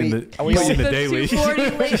 We'll put you in the daily. The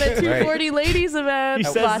 240 ladies event.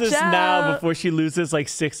 She says Watch this out. now before she loses like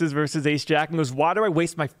sixes versus ace jack and goes, why do I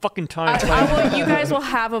waste my fucking time You guys will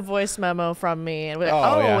have a voice memo from me and be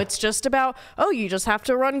like, it's just about, you just have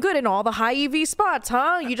to run good in all the high EV spots,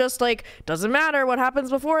 huh? You just like, doesn't matter what happens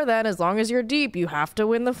before then, as long as you're deep, you have to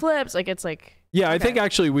win the flips. Like, it's like, Yeah, I think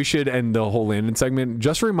actually we should end the whole Landon segment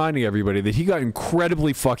just reminding everybody that he got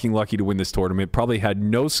incredibly fucking lucky to win this tournament. Probably had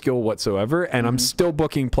no skill whatsoever, and I'm still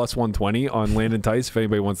booking plus 120 on Landon Tice if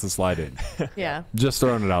anybody wants to slide in. yeah. Just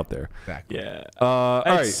throwing it out there. Exactly. Yeah. All I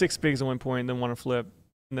had right. 6 bigs at one point, then won a flip,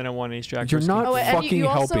 and then I won ace jack. You're versus not king. And fucking you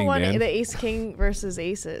also helping, won man. the ace king versus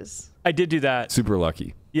aces. I did do that. Super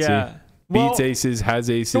lucky. Yeah. See? Well, Beats aces, has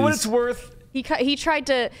aces. For what it's worth, He tried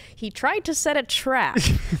to set a trap.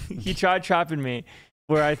 he tried trapping me.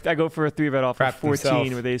 Where I go for a 3-bet off of Trapped 14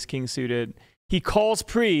 himself. with ace king suited. He calls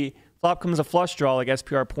pre, flop comes a flush draw like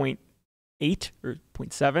SPR 0.8 or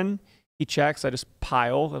 0.7. He checks, I just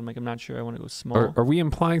pile. I'm like, I'm not sure I want to go small. Are we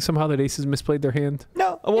implying somehow that aces misplayed their hand?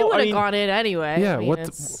 No, He well, would I have mean, gone in anyway. Yeah. I mean,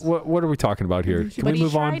 What are we talking about here? Can but we he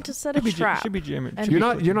move tried on? to set a should trap. be jamming. And-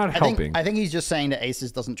 You're not helping. I think he's just saying that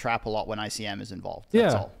aces doesn't trap a lot when ICM is involved.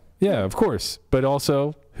 That's Yeah. all. Yeah, of course. But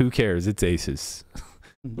also, who cares? It's aces.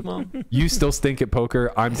 Well, You still stink at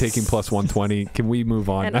poker. I'm taking plus 120. Can we move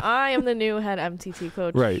on? And I am the new head MTT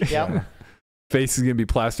coach. Right. Yep. Face is going to be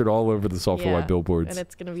plastered all over the Solve for Yeah. Why billboards. And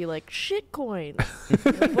it's gonna be like shit coins.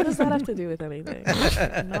 Like, what does that have to do with anything?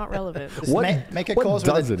 Not relevant. Just make a what course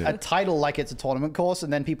does with it? a title like it's a tournament course,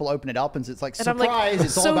 and then people open it up, and it's like, And I'm surprise, like,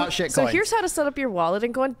 it's all about shit So coins. here's how to set up your wallet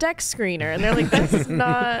and go on Deck Screener. And they're like, that's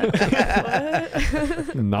not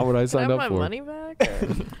what? Not what I Can I signed have up my for. money back?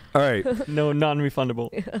 All right. no, non-refundable.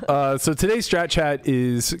 So today's Strat Chat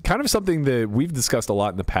is kind of something that we've discussed a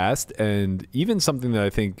lot in the past, and even something that I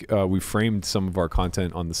think we framed some of our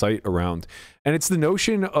content on the site around. And it's the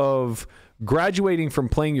notion of graduating from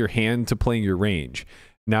playing your hand to playing your range.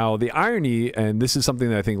 Now, the irony, and this is something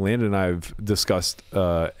that I think Landon and I have discussed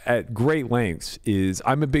at great lengths, is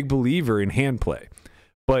I'm a big believer in hand play,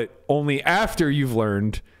 but only after you've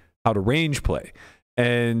learned how to range play.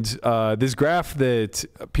 And this graph that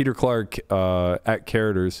Peter Clark at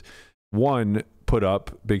Carroters 1 put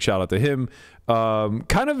up, big shout out to him,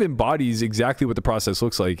 kind of embodies exactly what the process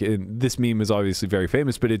looks like. And this meme is obviously very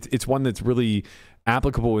famous, but it's one that's really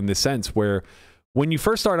applicable in this sense where when you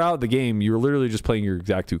first start out the game, you're literally just playing your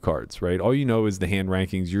exact 2 cards, right? All you know is the hand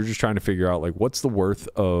rankings. You're just trying to figure out like what's the worth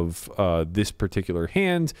of this particular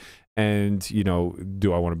hand, and you know,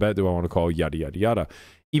 do I want to bet? Do I want to call? Yada yada yada.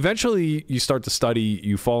 Eventually, you start to study.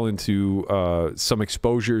 You fall into some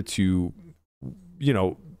exposure to, you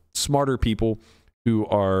know, smarter people who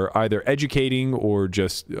are either educating or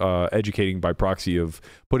just educating by proxy of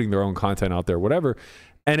putting their own content out there, whatever.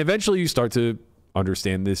 And eventually, you start to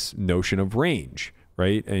understand this notion of range,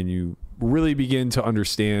 right? And you really begin to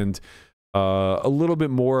understand a little bit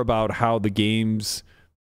more about how the game's,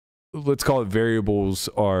 let's call it, variables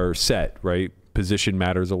are set, right? Position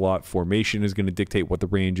matters a lot. Formation is going to dictate what the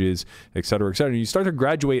range is, et cetera, et cetera. And you start to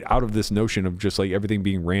graduate out of this notion of just like everything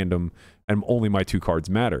being random and only my 2 cards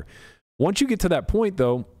matter. Once you get to that point,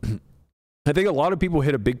 though, I think a lot of people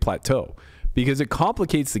hit a big plateau because it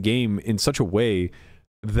complicates the game in such a way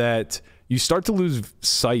that you start to lose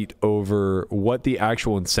sight over what the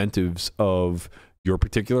actual incentives of your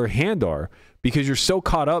particular hand are because you're so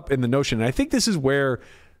caught up in the notion. And I think this is where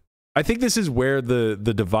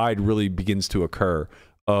the divide really begins to occur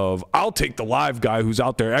of I'll take the live guy who's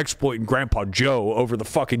out there exploiting Grandpa Joe over the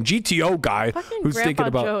fucking GTO guy who's Grandpa thinking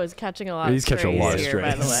about Joe is catching a lot of he's catching a lot of strays here,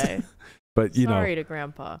 by the strays. way. But you sorry know, to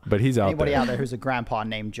Grandpa. But he's out Anybody there. out there who's a grandpa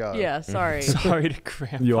named Joe? Yeah, sorry. Sorry to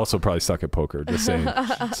Grandpa. You also probably suck at poker. Just saying.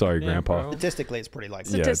 Sorry, Yeah, Grandpa. bro. Statistically, it's pretty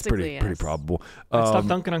likely. Yeah, it's Statistically, pretty yes. probable. Stop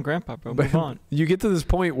dunking on Grandpa, bro. Move on. You get to this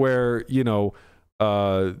point where you know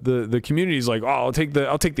the community is like, oh, I'll take the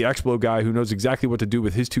Expo guy who knows exactly what to do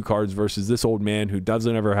with his 2 cards versus this old man who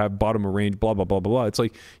doesn't ever have bottom of range. Blah blah blah blah blah. It's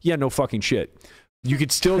like, yeah, no fucking shit. You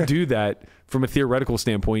could still do that from a theoretical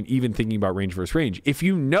standpoint, even thinking about range versus range. If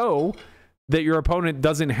you know that your opponent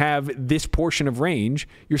doesn't have this portion of range,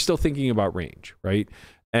 you're still thinking about range, right?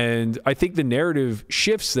 And I think the narrative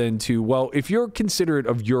shifts then to, well, if you're considerate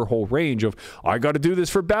of your whole range of, I got to do this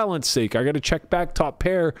for balance sake, I got to check back top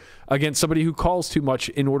pair against somebody who calls too much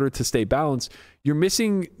in order to stay balanced, you're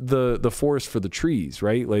missing the forest for the trees,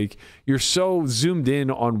 right? Like you're so zoomed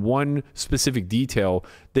in on one specific detail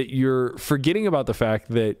that you're forgetting about the fact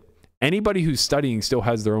that anybody who's studying still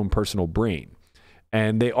has their own personal brain.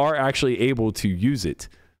 And they are actually able to use it.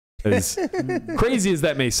 As crazy as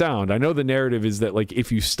that may sound, I know the narrative is that like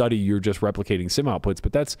if you study, you're just replicating sim outputs,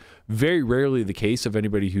 but that's very rarely the case of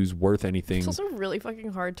anybody who's worth anything. It's also really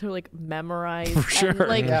fucking hard to like memorize. For sure.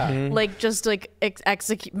 And, like, like just like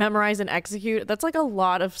execute, memorize and execute. That's like a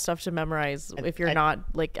lot of stuff to memorize if you're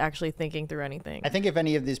not like actually thinking through anything. I think if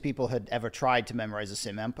any of these people had ever tried to memorize a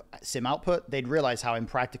sim output, they'd realize how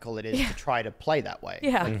impractical it is to try to play that way.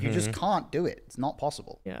 Yeah. Like, you just can't do it. It's not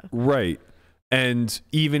possible. Yeah. Right. And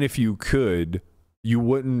even if you could, you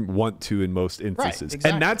wouldn't want to in most instances. Right,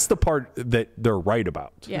 exactly. And that's the part that they're right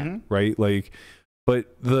about. Yeah. Right? Like, but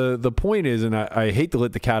the point is, and I hate to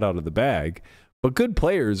let the cat out of the bag, but good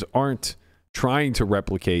players aren't trying to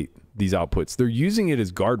replicate these outputs. They're using it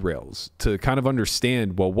as guardrails to kind of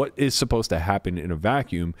understand, well, what is supposed to happen in a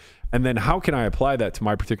vacuum? And then how can I apply that to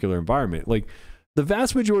my particular environment? Like the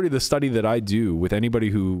vast majority of the study that I do with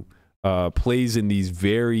anybody who plays in these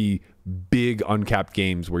very big uncapped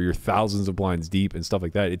games where you're thousands of blinds deep and stuff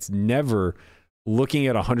like that, it's never looking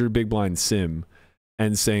at 100 big blind sim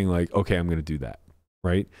and saying like, okay, I'm going to do that,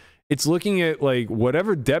 right? It's looking at like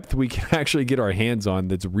whatever depth we can actually get our hands on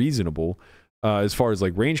that's reasonable as far as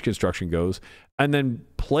like range construction goes, and then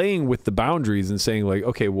playing with the boundaries and saying like,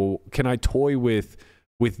 okay, well, can I toy with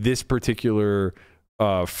this particular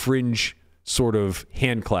fringe sort of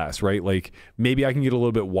hand class, right? Like maybe I can get a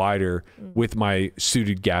little bit wider with my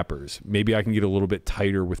suited gappers. Maybe I can get a little bit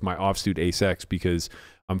tighter with my offsuit ace X because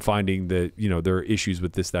I'm finding that, you know, there are issues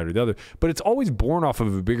with this, that, or the other. But it's always born off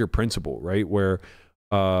of a bigger principle, right? Where,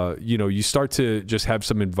 you know, you start to just have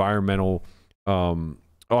some environmental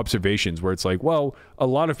observations where it's like, well, a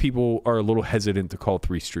lot of people are a little hesitant to call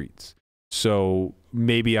 3 streets. So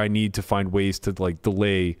maybe I need to find ways to like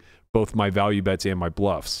delay both my value bets and my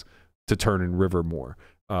bluffs to turn and river more.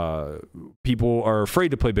 People are afraid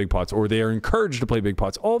to play big pots, or they are encouraged to play big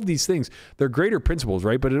pots. All of these things, they're greater principles,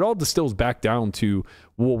 right? But it all distills back down to,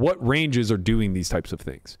 well, what ranges are doing these types of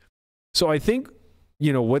things. So I think,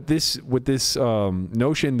 you know, what this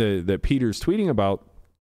notion that Peter's tweeting about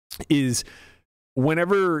is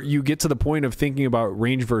whenever you get to the point of thinking about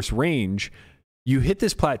range versus range, you hit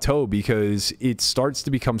this plateau because it starts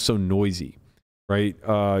to become so noisy, right?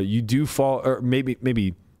 You do fall, or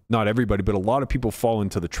maybe not everybody, but a lot of people fall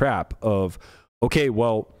into the trap of, okay,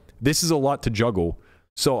 well, this is a lot to juggle,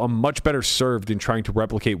 so I'm much better served in trying to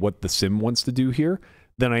replicate what the sim wants to do here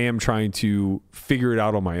than I am trying to figure it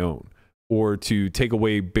out on my own or to take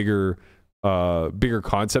away bigger bigger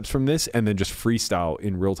concepts from this and then just freestyle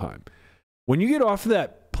in real time. When you get off of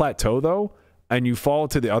that plateau though, and you fall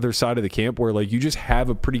to the other side of the camp where like you just have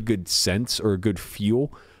a pretty good sense or a good feel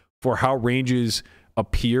for how ranges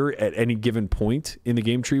appear at any given point in the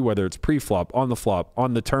game tree, whether it's pre-flop, on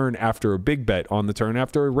the turn after a big bet, on the turn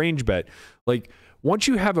after a range bet. Like once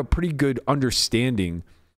you have a pretty good understanding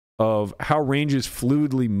of how ranges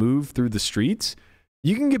fluidly move through the streets,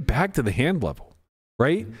 you can get back to the hand level,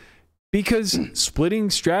 right? Because splitting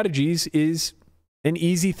strategies is an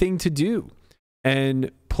easy thing to do.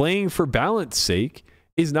 And playing for balance sake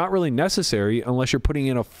is not really necessary unless you're putting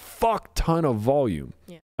in a fuck ton of volume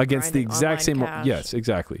against the exact same. Cash. Yes,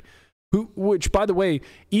 exactly. Which, by the way,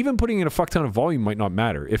 even putting in a fuck ton of volume might not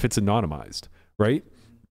matter if it's anonymized, right?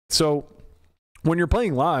 So when you're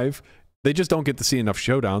playing live, they just don't get to see enough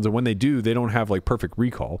showdowns. And when they do, they don't have like perfect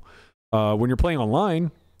recall. When you're playing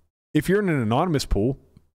online, if you're in an anonymous pool,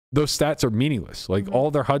 those stats are meaningless. Like all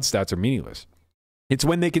their HUD stats are meaningless. It's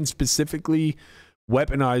when they can specifically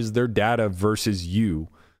weaponize their data versus you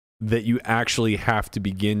that you actually have to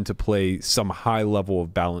begin to play some high level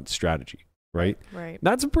of balanced strategy, right? Right.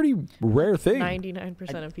 That's a pretty rare thing.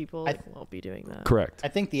 99% of people won't be doing that. Correct. I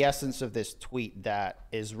think the essence of this tweet that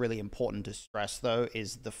is really important to stress, though,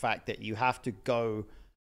 is the fact that you have to go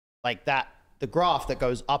like that, the graph that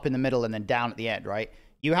goes up in the middle and then down at the end, right?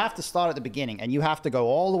 You have to start at the beginning and you have to go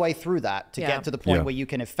all the way through that to get to the point where you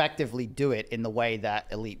can effectively do it in the way that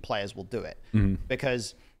elite players will do it.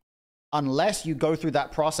 Because unless you go through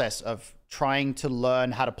that process of trying to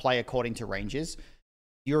learn how to play according to ranges,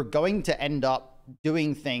 you're going to end up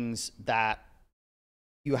doing things that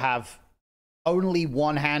you have only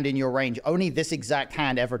one hand in your range. Only this exact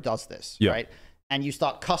hand ever does this, right? And you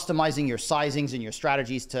start customizing your sizings and your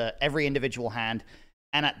strategies to every individual hand.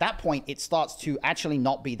 And at that point, it starts to actually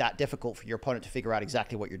not be that difficult for your opponent to figure out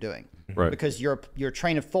exactly what you're doing. Right. Because your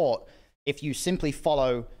train of thought, if you simply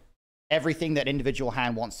follow everything that individual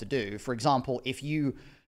hand wants to do, for example, if you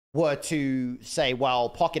were to say, well,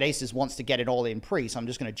 pocket aces wants to get it all in pre, so I'm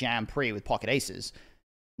just going to jam pre with pocket aces.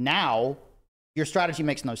 Now, your strategy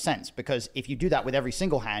makes no sense, because if you do that with every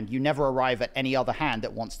single hand, you never arrive at any other hand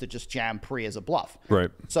that wants to just jam pre as a bluff.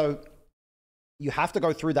 Right. So you have to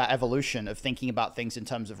go through that evolution of thinking about things in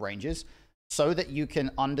terms of ranges so that you can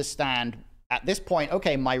understand at this point,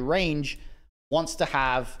 okay, my range wants to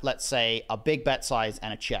have, let's say, a big bet size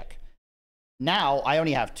and a check. Now I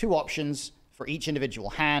only have two options for each individual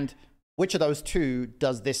hand. Which of those two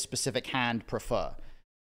does this specific hand prefer?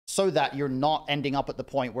 So that you're not ending up at the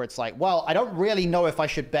point where it's like, well, I don't really know if I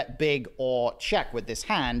should bet big or check with this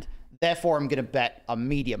hand. Therefore, I'm going to bet a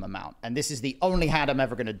medium amount. And this is the only hand I'm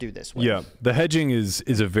ever going to do this with. Yeah, the hedging is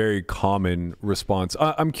a very common response.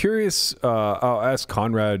 I'm curious, I'll ask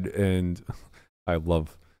Conrad, and I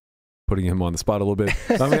love putting him on the spot a little bit.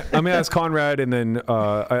 I'm going to ask Conrad, and then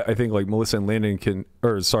I think like Melissa and Landon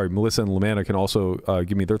Melissa and Lamanna can also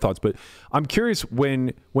give me their thoughts. But I'm curious,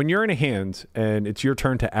 when you're in a hand and it's your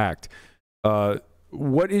turn to act,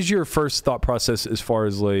 what is your first thought process as far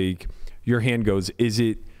as like your hand goes? Is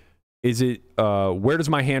it where does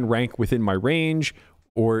my hand rank within my range,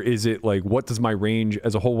 or is it like what does my range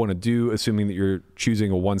as a whole want to do, assuming that you're choosing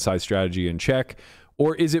a one-side strategy and check?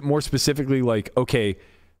 Or is it more specifically like, okay,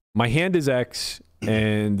 my hand is X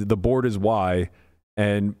and the board is Y,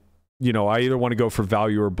 and you know I either want to go for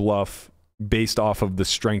value or bluff based off of the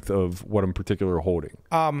strength of what I'm particularly holding?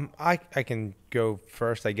 I can go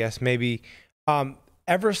first, I guess. Maybe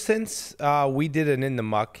ever since we did an in the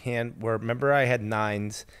muck hand where, remember, I had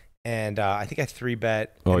nines. And I think I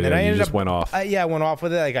 3-bet. Oh, and yeah, then I you ended just up, went off. I went off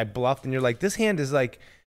with it. Like, I bluffed, and you're like, this hand is, like,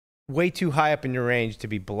 way too high up in your range to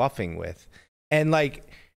be bluffing with. And, like,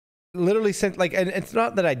 literally, since, like, and it's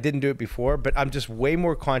not that I didn't do it before, but I'm just way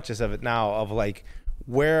more conscious of it now, of, like,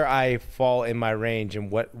 where I fall in my range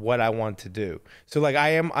and what I want to do. So, like, I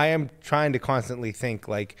am trying to constantly think,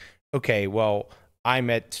 like, okay, well,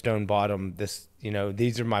 I'm at stone bottom. This, you know,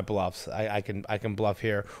 these are my bluffs. I can bluff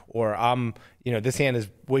here, or you know, this hand is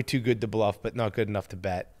way too good to bluff, but not good enough to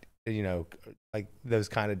bet. You know, like those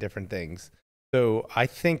kind of different things. So I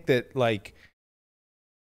think that like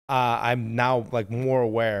I'm now like more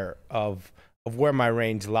aware of where my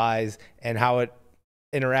range lies and how it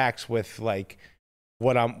interacts with like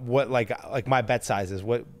what my bet sizes.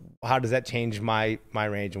 How does that change my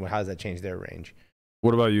range, and how does that change their range?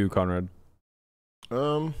 What about you, Conrad?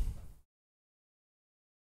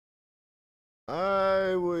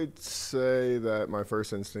 I would say that my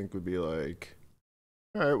first instinct would be like,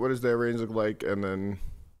 all right, what does their range look like? And then,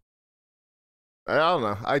 I don't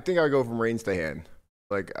know. I think I go from range to hand.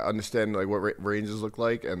 Like, understand like what ranges look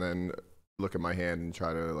like, and then look at my hand and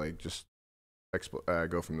try to like just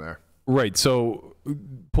go from there. Right. So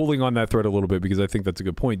pulling on that thread a little bit, because I think that's a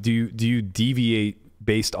good point. Do you deviate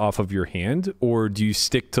based off of your hand, or do you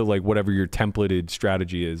stick to like whatever your templated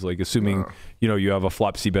strategy is? Like assuming, you have a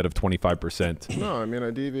flop C bet of 25%. No, I mean, I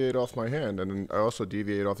deviate off my hand, and then I also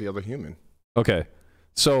deviate off the other human. Okay.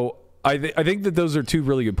 So I think that those are two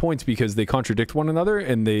really good points because they contradict one another,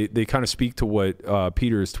 and they kind of speak to what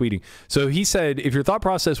Peter is tweeting. So he said, if your thought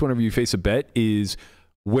process whenever you face a bet is,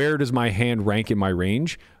 where does my hand rank in my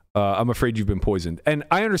range? I'm afraid you've been poisoned. And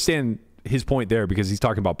I understand his point there because he's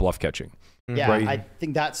talking about bluff catching. Yeah, right? I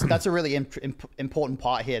think that's a really important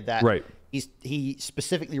part here that he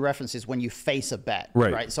specifically references when you face a bet.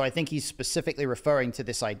 Right. So I think he's specifically referring to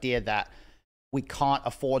this idea that we can't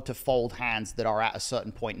afford to fold hands that are at a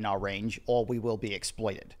certain point in our range, or we will be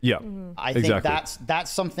exploited. Yeah, I think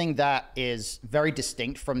that's something that is very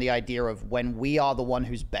distinct from the idea of when we are the one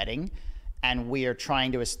who's betting and we are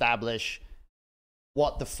trying to establish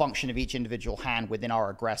what the function of each individual hand within our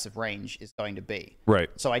aggressive range is going to be. Right.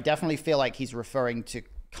 So I definitely feel like he's referring to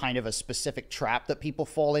kind of a specific trap that people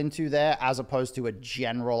fall into there, as opposed to a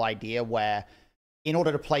general idea where in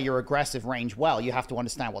order to play your aggressive range well, you have to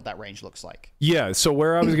understand what that range looks like. Yeah, so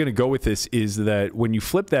where I was going to go with this is that when you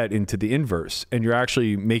flip that into the inverse and you're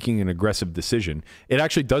actually making an aggressive decision, it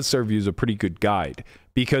actually does serve you as a pretty good guide,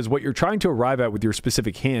 because what you're trying to arrive at with your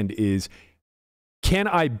specific hand is, can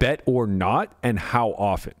I bet or not, and how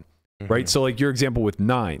often, right? So like your example with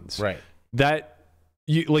nines, right? That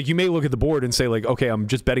you may look at the board and say like, okay, I'm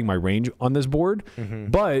just betting my range on this board.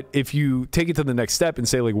 But if you take it to the next step and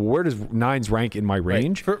say like, well, where does nines rank in my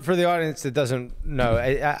range? Right. For the audience that doesn't know,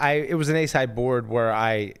 it was an ace high board where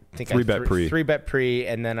I think three bet pre,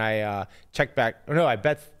 and then I checked back. No, I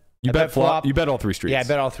bet. You bet flop. You bet all three streets. Yeah, I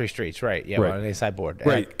bet all three streets. Right. Yeah, right. On an ace high board.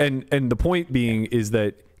 Right. And the point being is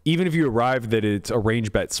that even if you arrive that it's a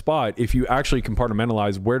range bet spot, if you actually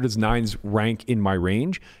compartmentalize where does nines rank in my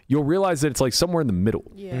range, you'll realize that it's like somewhere in the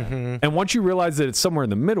middle. Yeah. And once you realize that it's somewhere in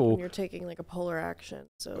the middle, and you're taking like a polar action,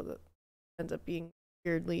 so that ends up being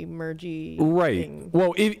weirdly mergy. Right. Thing.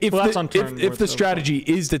 Well, if the strategy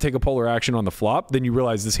is to take a polar action on the flop, then you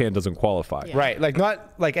realize this hand doesn't qualify. Yeah. Right. Like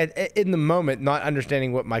not like in the moment, not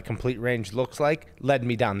understanding what my complete range looks like led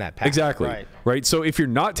me down that path. Exactly. Right. So if you're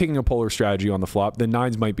not taking a polar strategy on the flop, then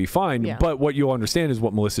nines might be fine. Yeah. But what you'll understand is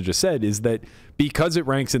what Melissa just said, is that because it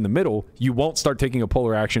ranks in the middle, you won't start taking a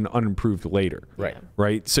polar action unimproved later. Right.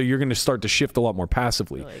 Right. So you're going to start to shift a lot more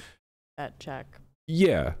passively. Like at check.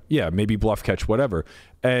 Yeah, maybe bluff catch, whatever.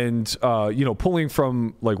 And, pulling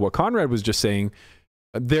from like what Conrad was just saying,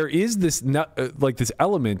 there is this this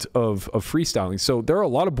element of freestyling. So there are a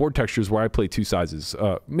lot of board textures where I play two sizes.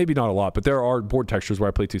 Maybe not a lot, but there are board textures where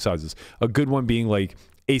I play two sizes. A good one being like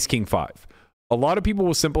ace, king, five. A lot of people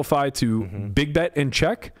will simplify to big bet and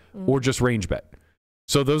check or just range bet.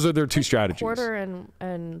 So those are their two strategies. Quarter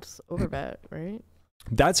and overbet, right?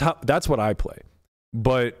 That's what I play.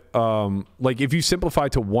 But like if you simplify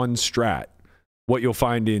to one strat, what you'll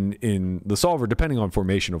find in the solver, depending on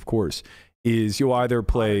formation, of course, is you'll either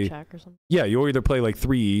play check or something. Yeah, you'll either play like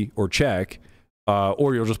 3 or check,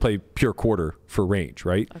 or you'll just play pure quarter for range,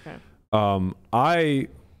 right? Okay. I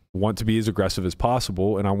want to be as aggressive as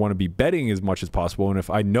possible, and I want to be betting as much as possible. And if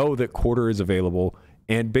I know that quarter is available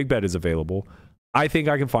and big bet is available, I think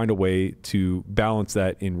I can find a way to balance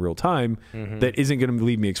that in real time that isn't going to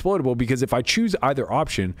leave me exploitable, because if I choose either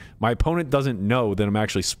option, my opponent doesn't know that I'm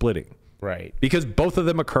actually splitting. Right. Because both of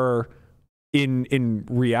them occur in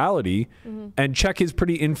reality, and check is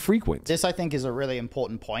pretty infrequent. This, I think, is a really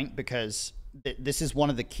important point, because this is one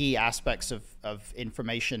of the key aspects of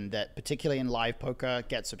information that, particularly in live poker,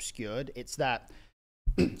 gets obscured. It's that,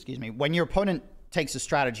 excuse me, when your opponent takes a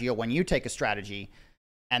strategy, or when you take a strategy,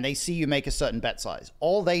 and they see you make a certain bet size,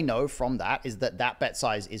 all they know from that is that bet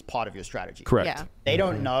size is part of your strategy. Correct. Yeah. They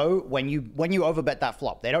don't know when you overbet that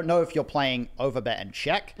flop. They don't know if you're playing overbet and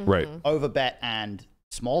check, right? Overbet and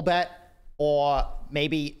small bet, or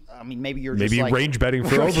maybe you're just like range betting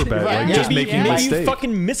for overbet, right, like just making mistakes. Maybe you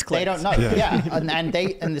fucking misclicked. They don't know. Yeah, and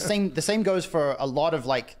the same goes for a lot of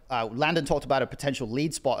like Landon talked about a potential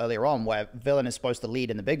lead spot earlier on where villain is supposed to lead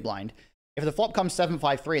in the big blind. If the flop comes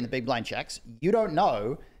 7-5-3 and the big blind checks, you don't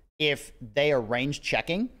know if they are range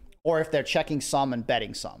checking or if they're checking some and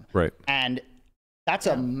betting some. Right. And that's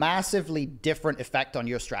a massively different effect on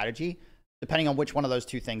your strategy, depending on which one of those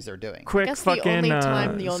two things they're doing. I guess the only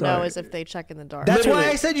time you'll know is if they check in the dark. That's why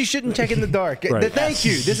I said you shouldn't check in the dark. Right. Thank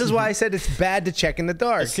you. This is why I said it's bad to check in the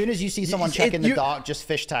dark. As soon as you see someone check in the dark, just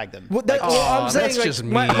fish tag them. Well, I'm saying, that's like, just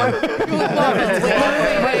mean. wait.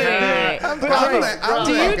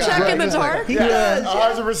 Do you check in the dark? He does.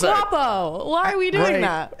 100%. Guapo, why are we doing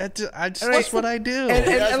that? That's what I do.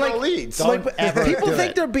 And like, no leads. People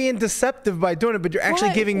think they're being deceptive by doing it, but you're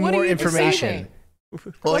actually giving more information.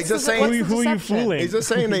 Well, he's just saying who are you fooling? He's just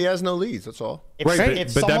saying that he has no leads. That's all. But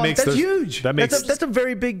that makes That's huge. That makes that's a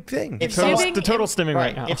very big thing. If the total stimming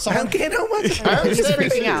right now. If I someone don't care how much. He's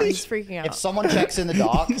freaking out. He's freaking out. If someone checks in the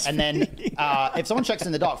dark, and then if someone checks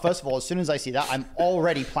in the dark, first of all, as soon as I see that, I'm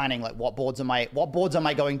already planning like what boards am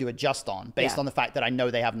I going to adjust on based on the fact that I know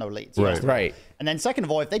they have no leads. Right. And then second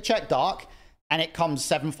of all, if they check dark and it comes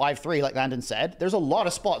 7-5-3, like Landon said, there's a lot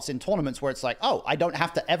of spots in tournaments where it's like, oh, I don't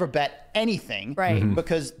have to ever bet anything, Right.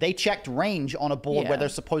 Because they checked range on a board where they're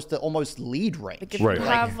supposed to almost lead range. Like if you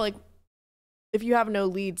have if you have no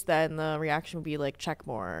leads, then the reaction would be like check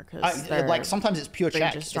more. Like sometimes it's pure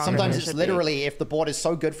check. is stronger Sometimes than it it's should literally if the board is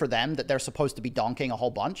so good for them that they're supposed to be donking a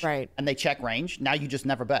whole bunch, Right. and they check range. Now you just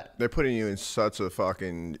never bet. They're putting you in such a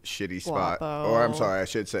fucking shitty spot. Guapo. Or I'm sorry, I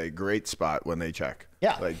should say great spot when they check.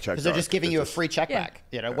 Yeah, Like check because they're just giving you a free check Yeah. back.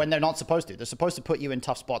 You know, when they're not supposed to. They're supposed to put you in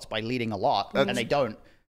tough spots by leading a lot, and they don't.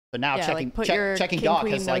 So now Yeah, checking like put your checking king, dark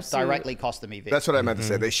queen, has no like suit. directly cost them EV. That's what I meant to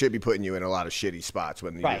say. They should be putting you in a lot of shitty spots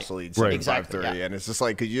when you Right. just lead Right. 7-5-3. Exactly, yeah. And it's just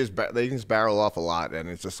like, cause you just they can just barrel off a lot, and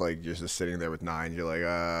it's just like you're just sitting there with 9. You're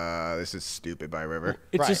like, this is stupid by river.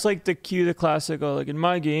 It's just like the classic. Like in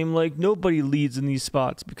my game, like nobody leads in these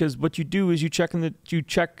spots because what you do is you check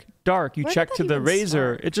dark. You Where check did to that the even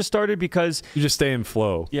razor. start? It just started because You just stay in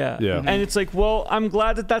flow. yeah. Yeah. And it's like, well, I'm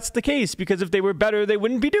glad that that's the case because if they were better, they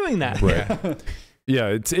wouldn't be doing that. Right.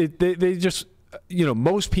 Yeah, they just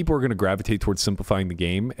most people are going to gravitate towards simplifying the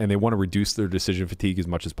game and they want to reduce their decision fatigue as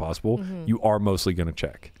much as possible. You are mostly going to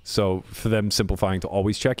check. So for them simplifying to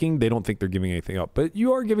always checking, they don't think they're giving anything up. But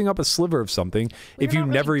you are giving up a sliver of something if you You're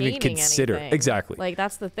not never really even gaining consider. anything. Exactly. Like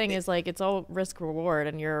that's the thing is like it's all risk reward,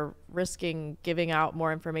 and you're risking giving out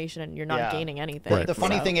more information, and you're not gaining anything. Right. The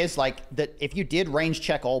funny thing is like that if you did range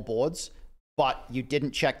check all boards, but you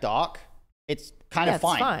didn't check dark, it's kind of it's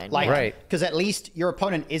fine. fine, Like, Right. because at least your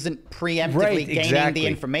opponent isn't preemptively Right, gaining exactly. the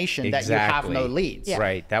information that you have no leads. Yeah.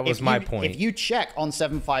 Right. That was If my you- point. If you check on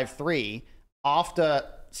 7-5-3 after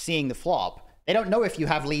seeing the flop, they don't know if you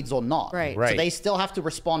have leads or not. Right. So Right. they still have to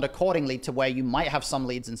respond accordingly to where you might have some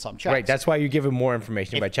leads and some checks. Right. That's why you're giving more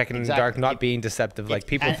information by checking in the dark, not being deceptive like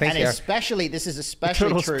people think and they are. especially, this is especially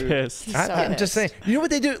Turtle's true. pissed. I'm just saying. You know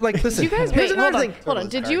what they do? Like, listen. You guys here's wait, another hold on, thing. hold on.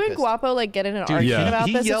 Did you and Guapo like get in an argument yeah. about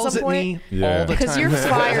He this yells at some at point? me Yeah. all the Because time. you're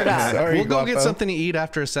fired up. Sorry, We'll go get Guapo. something to eat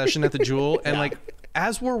after a session at the Jewel, and like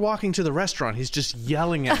as we're walking to the restaurant, he's just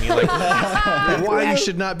yelling at me like, "Why you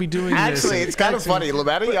should not be doing this?" Actually, it's kind of funny.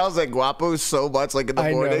 Lametta yells at Guapo so much, like in the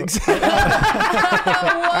I know. mornings.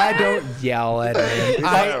 I don't yell at him.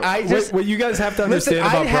 I just. what you guys have to Listen, understand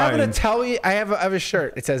about I have Brian. an Italian. I have a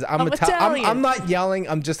shirt. It says I'm Italian. I'm not yelling.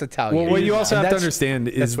 I'm just Italian. Well, what you also And have to that's- understand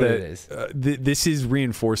is that's what that it is. this is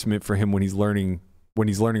reinforcement for him when he's learning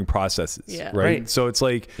processes, Yeah. right? Right. So it's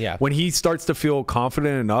like Yeah. when he starts to feel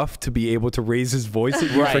confident enough to be able to raise his voice at you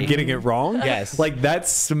for Right. getting it wrong, Yes. like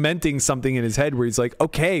that's cementing something in his head where he's like,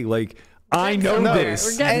 okay, like I know somewhere. this.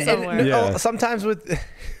 We're getting somewhere. Yeah. Sometimes with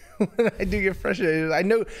when I do get frustrated, I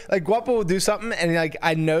know like Guapo will do something, and like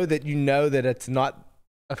I know that it's not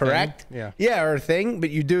correct, or a thing, but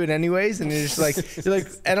you do it anyways, and you're just like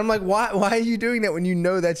and I'm like, why are you doing that when you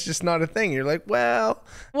know that's just not a thing? You're like, well,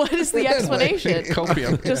 What is the explanation?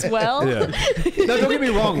 Copium. Just well? Yeah. No, don't get me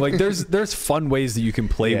wrong. Like, there's fun ways that you can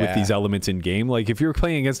play with Yeah. these elements in game. Like, if you're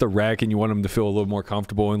playing against a wreck and you want them to feel a little more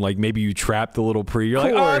comfortable, and like maybe you trapped a little pre, you're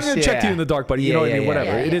like, oh, I'm course, gonna check yeah. you in the dark, buddy. You Yeah, know what I yeah, mean?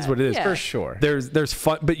 Whatever. yeah, It is what it is. yeah. for sure. There's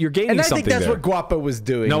fun, but you're gaining And I something think that's there. what Guapo was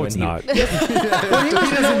doing. No, when it's he- not. When he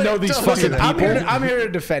doesn't know these fucking I'm people. I'm here to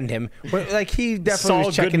defend him. But, like he definitely Saul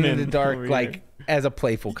was checking in Goodman the dark, over like here. as a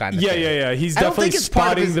playful kind of Yeah, thing. yeah. He's I don't definitely think it's part of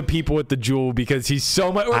spotting his- the people at the Jewel because he's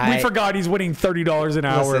so much. We I- forgot he's winning $30 an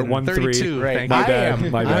hour Listen, at 1-3. 32, Right. thank My you.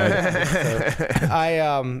 bad. My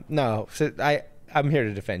bad. No. So I'm here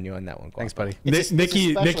to defend you on that one. Guapo. Thanks, buddy.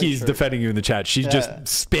 especially Nikki's true. defending you in the chat. She's just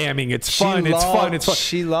spamming. It's She fun. It's fun. It's fun.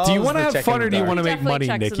 she loves Do you want to the have check fun in or the do you want to dark. make money,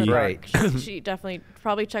 Definitely checks in Nikki? the Right. dark. She definitely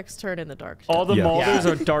probably checks turn in the dark. All the Yeah. Malders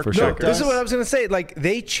Yeah. are dark For sure. checkers. This is what I was gonna say. Like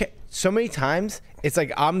they check so many times. It's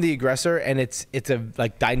like I'm the aggressor, and it's a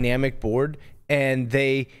like dynamic board, and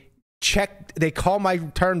they check. They call my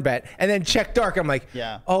turn bet, and then check dark. I'm like,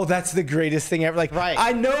 Yeah. oh, that's the greatest thing ever. Like, Right.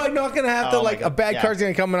 I know I'm not gonna have to Oh my like a God. bad Yeah. card's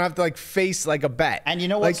gonna come, and I have to like face like a bet. And you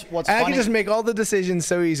know like, what's I funny? can just make all the decisions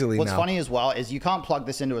so easily. What's now. funny as well is you can't plug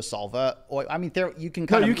this into a solver, or I mean, you can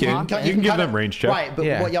kind of you can. mark You it. can give kind them of- range check. right? But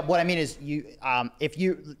Yeah. what I mean is if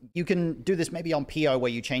you can do this maybe on PO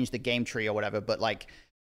where you change the game tree or whatever, but like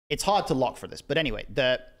it's hard to lock for this. But anyway,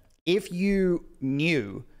 if you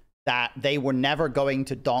knew that they were never going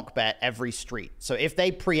to donk bet every street. So if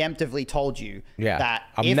they preemptively told you that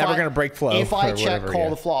I'm never going to break flow. If I check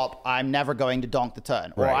call the flop, I'm never going to donk the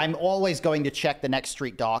turn. Or I'm always going to check the next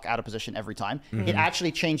street dark out of position every time. It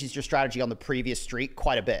actually changes your strategy on the previous street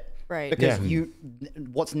quite a bit. Right. Because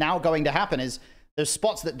what's now going to happen is there's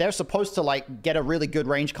spots that they're supposed to like get a really good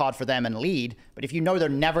range card for them and lead. But if you know they're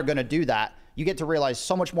never going to do that, you get to realize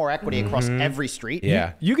so much more equity across every street.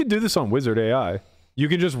 Yeah. You can do this on Wizard AI. You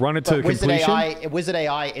can just run it to completion. Wizard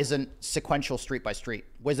AI isn't sequential street by street.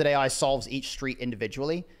 Wizard AI solves each street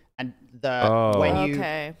individually, and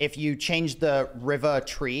if you change the river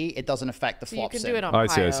tree, it doesn't affect the flop. You can sim. do it on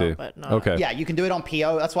PIO, I see. but not. Okay. Yeah, you can do it on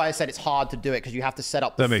PO. That's why I said it's hard to do it because you have to set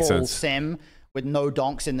up the full sim with no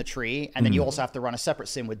donks in the tree, and then you also have to run a separate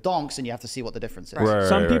sim with donks, and you have to see what the difference is.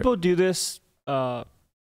 Some people do this by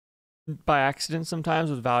accident sometimes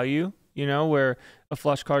with value. You know, where a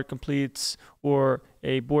flush card completes or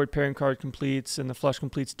a board pairing card completes and the flush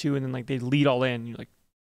completes too, and then like they lead all in. You're like,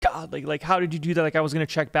 God, like how did you do that? Like I was gonna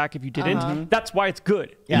check back if you didn't. That's why it's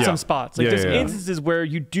good in some spots. Like there's instances where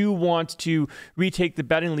you do want to retake the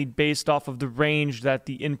betting lead based off of the range that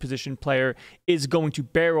the in position player is going to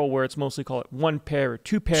barrel, where it's mostly call it one pair or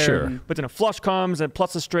two pair. But then a flush comes and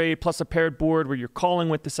plus a straight plus a paired board where you're calling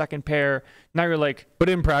with the second pair. Now you're like, but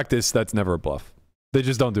in practice, that's never a bluff. They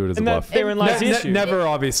just don't do it as a bluff. Therein lies the issue. Never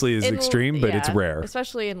obviously is extreme, but it's rare.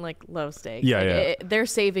 Especially in like low stakes. They're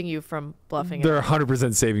saving you from bluffing. They're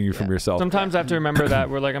 100% saving you from yourself. Sometimes I have to remember that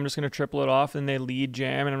we're like, I'm just going to triple it off, and they lead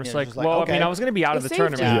jam, and I'm just like, well, I mean, I was going to be out of the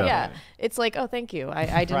tournament. Yeah. It's like, oh, thank you.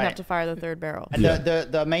 I didn't have to fire the third barrel. And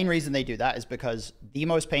the main reason they do that is because the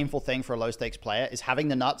most painful thing for a low stakes player is having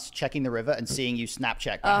the nuts, checking the river, and seeing you snap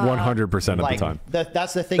check. 100% of the time.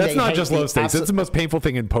 That's the thing. That's not just low stakes. It's the most painful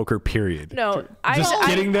thing in poker, period. No, just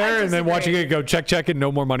getting there and then watching it go check and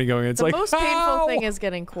no more money going in. It's like, the most painful thing is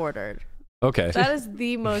getting quartered. Okay. That is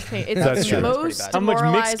the most painful. It's That's the true. most How much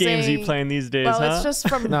mixed games are you playing these days, Well, it's just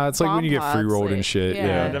from No, it's like when you get free rolled and shit.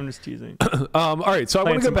 Yeah. I'm just teasing. All right, so I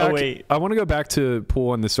want to go back. 08. I want to go back to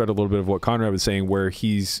pull on this thread a little bit of what Conrad was saying, where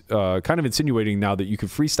he's kind of insinuating now that you can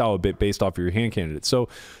freestyle a bit based off of your hand candidates. So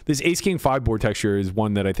this Ace King 5 board texture is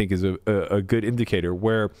one that I think is a good indicator.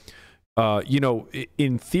 Where, you know,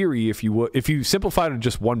 in theory, if you simplify to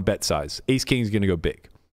just one bet size, Ace King is going to go big,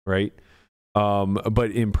 right?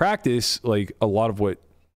 But in practice, like a lot of what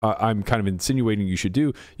I'm kind of insinuating you should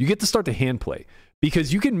do, you get to start to hand play,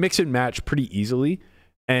 because you can mix and match pretty easily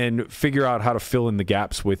and figure out how to fill in the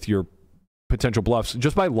gaps with your potential bluffs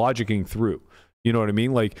just by logicking through. You know what I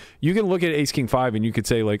mean? Like you can look at Ace King 5 and you could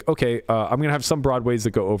say like, okay, I'm going to have some broadways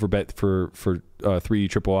that go over bet for 3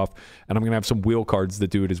 triple off, and I'm going to have some wheel cards that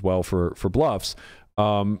do it as well for bluffs.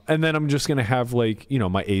 And then I'm just going to have like, you know,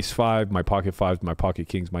 my Ace 5, my pocket 5s, my pocket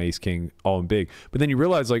kings, my Ace King all in big. But then you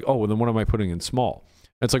realize like, oh, well then what am I putting in small?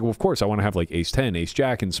 And it's like, well, of course I want to have like Ace 10, Ace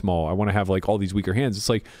Jack in small. I want to have like all these weaker hands. It's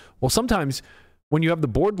like, well, sometimes when you have the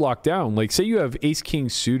board locked down, like say you have Ace King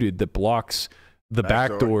suited that blocks the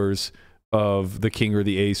back doors of the king or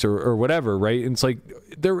the ace or whatever, right? And it's like,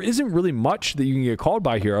 there isn't really much that you can get called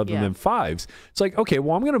by here other than 5s. It's like, okay,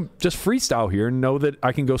 well, I'm going to just freestyle here and know that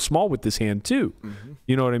I can go small with this hand too.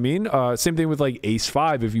 You know what I mean? Same thing with like Ace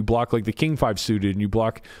 5. If you block like the King 5 suited and you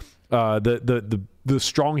block the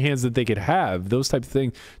strong hands that they could have, those type of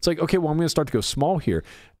things. It's like, okay, well, I'm going to start to go small here.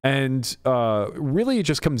 And really it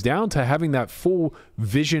just comes down to having that full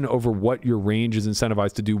vision over what your range is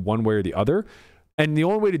incentivized to do one way or the other. And the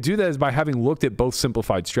only way to do that is by having looked at both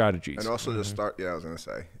simplified strategies. And also just start, I was going to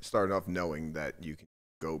say, starting off knowing that you can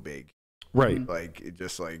go big. Right. Like, it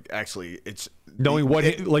just like, actually, it's knowing what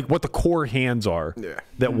the core hands are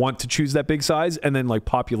that want to choose that big size and then like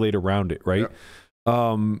populate around it, right?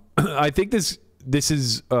 I think this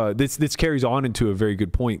carries on into a very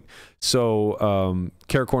good point. So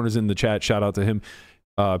Carrot Corner's in the chat, shout out to him.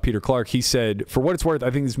 Peter Clark, he said, for what it's worth,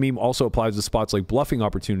 I think this meme also applies to spots like bluffing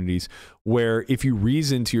opportunities, where if you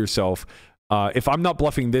reason to yourself, if I'm not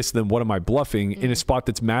bluffing this, then what am I bluffing in a spot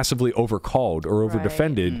that's massively overcalled or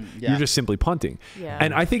overdefended? You're just simply punting.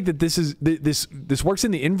 And I think that this works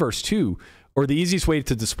in the inverse too, or the easiest way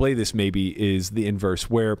to display this maybe is the inverse,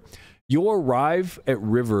 where you'll arrive at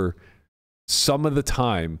river some of the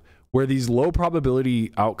time where these low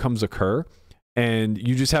probability outcomes occur, and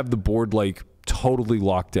you just have the board like totally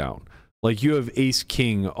locked down. Like you have Ace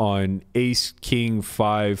King on Ace King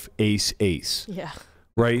 5 Ace Ace. Yeah.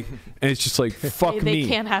 Right? And it's just like, fuck me. They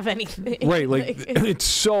can't have anything. Right. Like it's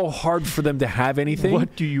so hard for them to have anything.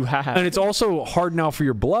 What do you have? And it's also hard now for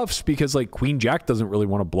your bluffs because like Queen Jack doesn't really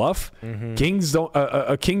want to bluff. Kings don't,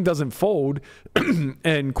 a king doesn't fold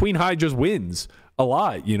and Queen High just wins. a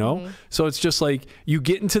lot, you know? So it's just like you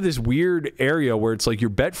get into this weird area where it's like your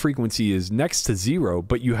bet frequency is next to zero,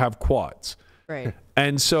 but you have quads. Right.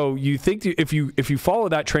 And so you think if you follow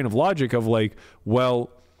that train of logic of like, well,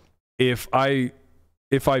 if I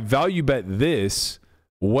value bet this,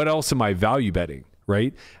 what else am I value betting,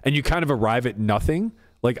 right? And you kind of arrive at nothing.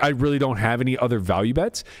 Like, I really don't have any other value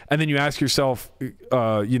bets. And then you ask yourself,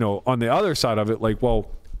 you know, on the other side of it, like,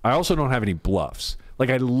 well, I also don't have any bluffs.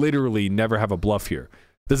 Like, I literally never have a bluff here.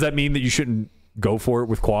 Does that mean that you shouldn't go for it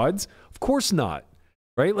with quads? Of course not.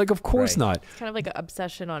 Right? Like, of course not. It's kind of like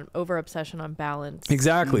an over obsession on balance.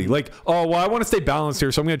 Exactly. Like, oh, well, I want to stay balanced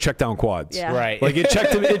here, so I'm going to check down quads. Yeah. Right. Like, it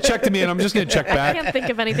checked to me, and I'm just going to check back. I can't think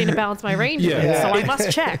of anything to balance my range with, so I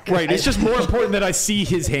must check. Right. It's just more important that I see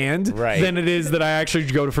his hand than it is that I actually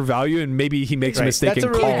go to for value, and maybe he makes a mistake and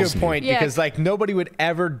calls me. That's a really good point, because like nobody would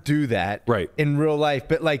ever do that in real life,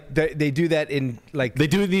 but like they do that in like they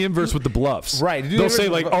do the inverse with the bluffs. Right. They'll say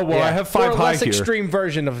like, oh, well, I have 5 high less here. Extreme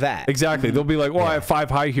version of that. Exactly. They'll be like, well, I have 5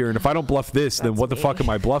 high here, and if I don't bluff this, then what the fuck am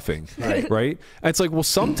I bluffing? Right? And it's like, well,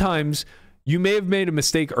 sometimes you may have made a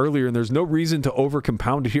mistake earlier and there's no reason to over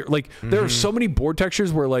compound it here. Like, there are so many board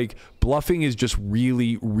textures where like bluffing is just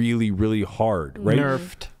really, really, really hard, right?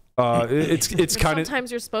 Nerfed. It's kind of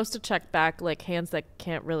sometimes you're supposed to check back like hands that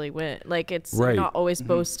can't really win. Like, it's not always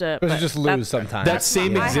supposed to, but just lose sometimes. That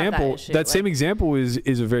same example, same example is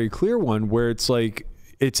a very clear one where it's like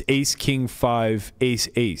it's ace king 5 ace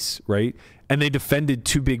ace, right? And they defended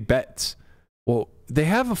 2 big bets. Well, they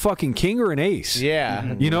have a fucking king or an ace.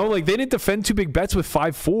 Yeah. You know, like they didn't defend 2 big bets with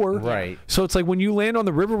 5-4. Right. So it's like when you land on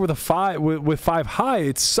the river with a 5 with 5 high,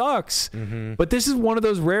 it sucks. But this is one of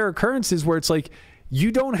those rare occurrences where it's like you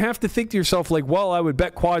don't have to think to yourself like, well, I would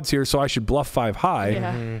bet quads here, so I should bluff 5 high.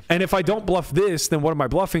 And if I don't bluff this, then what am I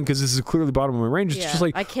bluffing? Because this is clearly bottom of my range. It's just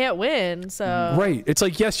like I can't win. So right. It's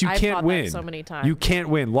like, yes, you can't win. So many times. You can't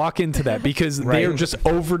win. Lock into that because they are just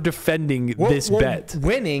over defending this bet.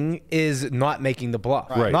 Winning is not making the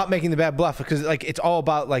bluff. Right. Not making the bad bluff, because like it's all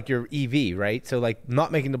about like your EV, right? So like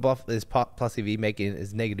not making the bluff is plus EV, making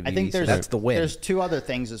is negative EV. I think so that's the win. There's 2 other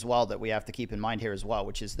things as well that we have to keep in mind here as well,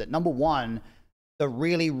 which is that number one, the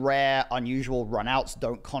really rare, unusual runouts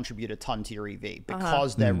don't contribute a ton to your EV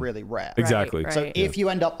because they're really rare. Exactly. Right. So if you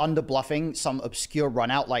end up under bluffing some obscure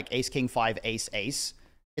runout like ace king 5 ace ace,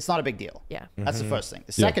 it's not a big deal. Yeah. That's the first thing.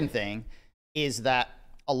 The second thing is that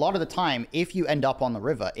a lot of the time, if you end up on the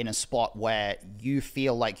river in a spot where you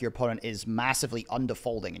feel like your opponent is massively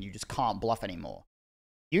underfolding and you just can't bluff anymore,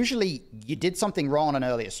 usually you did something wrong on an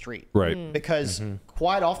earlier street. Right. Because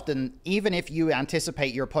quite often, even if you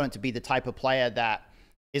anticipate your opponent to be the type of player that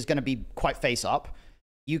is going to be quite face up,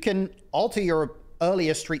 you can alter your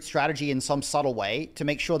earlier street strategy in some subtle way to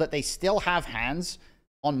make sure that they still have hands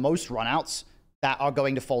on most runouts that are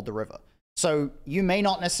going to fold the river. So you may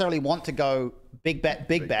not necessarily want to go big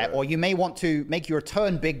bet, or you may want to make your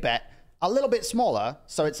turn big bet a little bit smaller.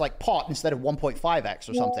 So it's like pot instead of 1.5x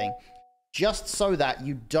or something. Just so that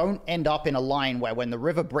you don't end up in a line where when the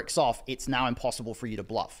river bricks off, it's now impossible for you to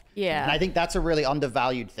bluff. Yeah. And I think that's a really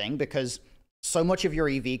undervalued thing because so much of your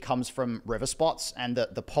EV comes from river spots and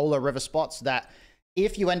the polar river spots that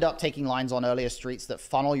if you end up taking lines on earlier streets that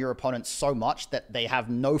funnel your opponents so much that they have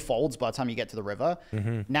no folds by the time you get to the river,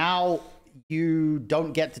 now you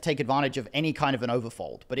don't get to take advantage of any kind of an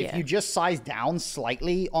overfold. But if you just size down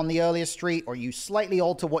slightly on the earlier street or you slightly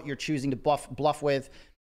alter what you're choosing to bluff with,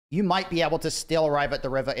 you might be able to still arrive at the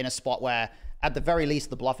river in a spot where, at the very least,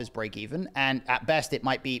 the bluff is break even. And at best, it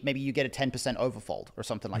might be maybe you get a 10% overfold or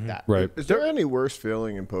something like that. Right. Is there any worse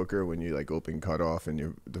feeling in poker when you like open cutoff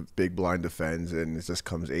and the big blind defends and it just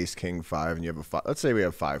comes ace king 5 and you have a 5? Let's say we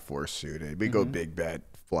have 5-4 suited. We go big bet,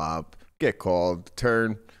 flop, get called,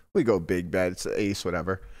 turn. We go big bet, it's ace,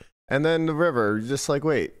 whatever. And then the river, you're just like,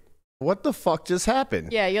 wait. What the fuck just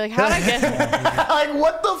happened? Yeah, you're like, how'd I get? Like,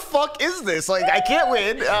 what the fuck is this? Like, I can't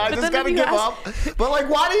win. I just gotta give up. But like,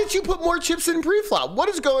 why didn't you put more chips in pre-flop? What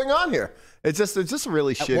is going on here? It's just a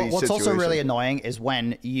really shitty What's situation. also really annoying is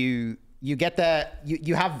when you get there,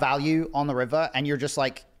 you have value on the river, and you're just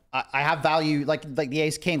like, I have value, like the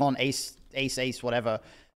ace king on ace whatever.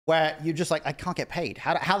 Where you're just like, I can't get paid.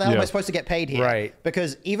 How the hell am I supposed to get paid here? Right.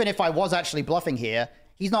 Because even if I was actually bluffing here,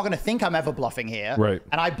 he's not going to think I'm ever bluffing here. Right.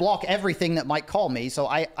 And I block everything that might call me. So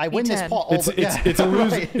I win this pot. It's a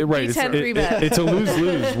lose. Right. It's a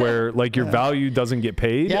lose-lose where like your value doesn't get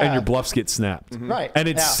paid and your bluffs get snapped. Right. And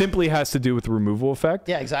it simply has to do with the removal effect.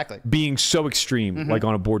 Yeah, exactly. Being so extreme, like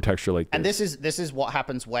on a board texture like this. And this is what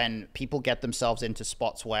happens when people get themselves into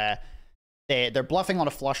spots where they're bluffing on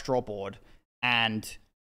a flush draw board and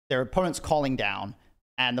their opponent's calling down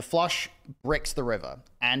and the flush bricks the river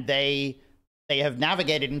and they they have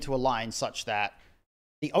navigated into a line such that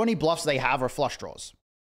the only bluffs they have are flush draws.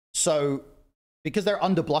 So because they're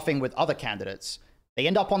under bluffing with other candidates, they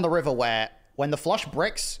end up on the river where when the flush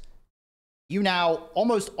bricks, you now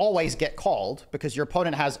almost always get called because your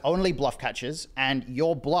opponent has only bluff catches and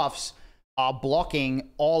your bluffs are blocking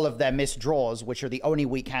all of their missed draws, which are the only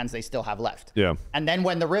weak hands they still have left. Yeah. And then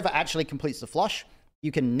when the river actually completes the flush,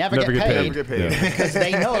 you can never get paid because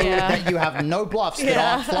they know that you have no bluffs that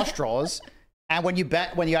aren't flush draws. And when you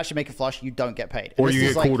bet, when you actually make a flush, you don't get paid. Or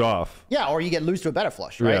you get cooled off. Yeah, or you get lose to a better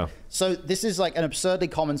flush, right? Yeah. So this is like an absurdly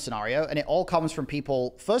common scenario, and it all comes from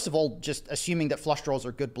people, first of all, just assuming that flush draws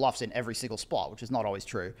are good bluffs in every single spot, which is not always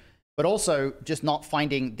true, but also just not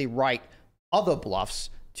finding the right other bluffs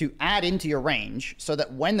to add into your range so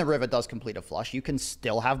that when the river does complete a flush, you can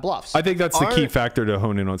still have bluffs. I think that's the key factor to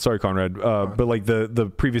hone in on. Sorry, Conrad. But like the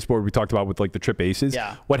previous board we talked about with like the trip aces,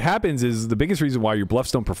 what happens is the biggest reason why your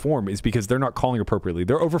bluffs don't perform is because they're not calling appropriately.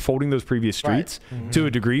 They're overfolding those previous streets to a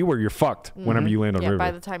degree where you're fucked whenever you land on river.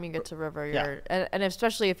 By the time you get to river, you're and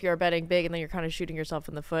especially if you're betting big and then you're kind of shooting yourself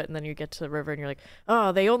in the foot and then you get to the river and you're like,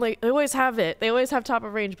 oh, they always have it. They always have top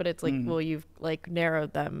of range, but it's like, well, you've like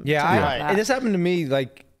narrowed them. Yeah, and this happened to me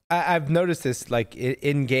like I've noticed this like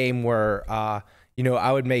in game where you know,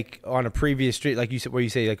 I would make on a previous street, like you said, where you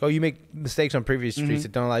say like, oh, you make mistakes on previous streets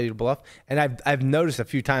that don't allow you to bluff. And I've noticed a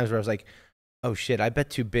few times where I was like, oh shit, I bet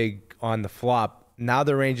too big on the flop. Now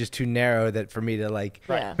the range is too narrow that for me to like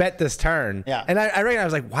bet this turn. Yeah. And I reckon I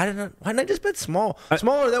was like, why didn't I just bet small?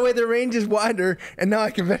 Smaller, that way the range is wider, and now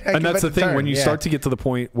I can bet. And that's the thing turn. When you start to get to the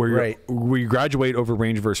point where where you graduate over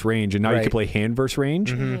range versus range, and now you can play hand versus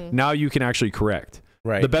range. Now you can actually correct.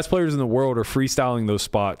 The best players in the world are freestyling those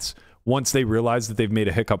spots once they realize that they've made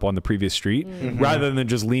a hiccup on the previous street, rather than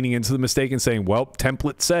just leaning into the mistake and saying, well,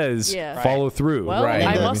 template says follow through. Well,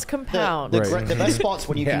 I must compound. The best spots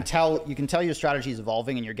when you can tell your strategy is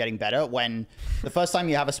evolving and you're getting better when the first time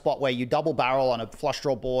you have a spot where you double barrel on a flush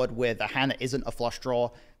draw board with a hand that isn't a flush draw,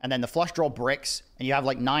 and then the flush draw bricks and you have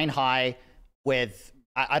like 9 high with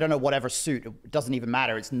I don't know, whatever suit, it doesn't even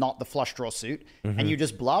matter. It's not the flush draw suit. And you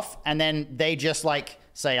just bluff, and then they just like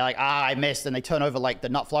say like, I missed, and they turn over like the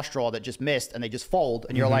nut flush draw that just missed, and they just fold,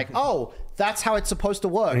 and you're like, oh, that's how it's supposed to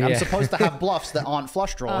work. I'm supposed to have bluffs that aren't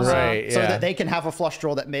flush draws, so that they can have a flush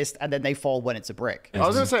draw that missed, and then they fold when it's a brick. I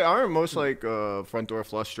was gonna say, aren't most like front door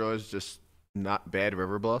flush draws just not bad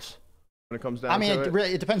river bluffs? When it comes down to it?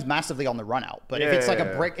 Really, it depends massively on the run out. But if it's like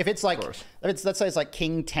a brick, if it's like, let's say it's like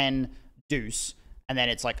king 10 deuce, and then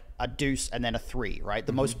it's like a deuce and then a 3, right?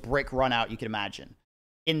 The most brick run out you can imagine.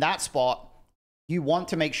 In that spot, you want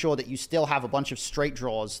to make sure that you still have a bunch of straight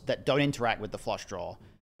draws that don't interact with the flush draw,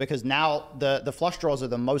 because now the flush draws are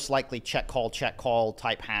the most likely check call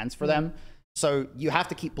type hands for them. So you have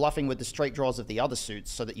to keep bluffing with the straight draws of the other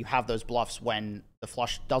suits so that you have those bluffs when the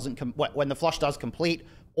flush doesn't when the flush does complete,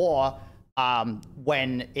 or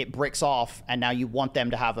when it bricks off and now you want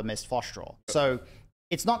them to have a missed flush draw. So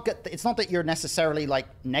it's not good. It's not that you're necessarily like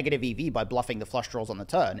negative EV by bluffing the flush draws on the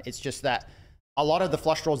turn. It's just that a lot of the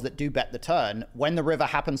flush draws that do bet the turn, when the river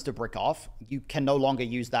happens to brick off, you can no longer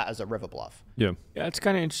use that as a river bluff. Yeah, it's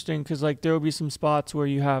kind of interesting because like there will be some spots where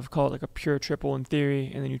you have called like a pure triple in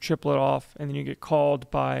theory, and then you triple it off, and then you get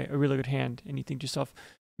called by a really good hand, and you think to yourself,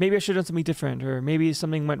 maybe I should have done something different, or maybe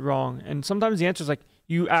something went wrong. And sometimes the answer is like,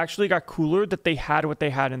 you actually got cooler that they had what they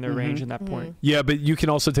had in their range in that point. Yeah, but you can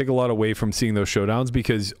also take a lot away from seeing those showdowns,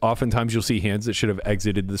 because oftentimes you'll see hands that should have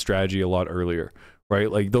exited the strategy a lot earlier,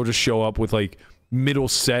 right? Like they'll just show up with like middle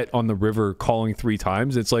set on the river calling 3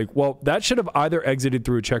 times. It's like, well, that should have either exited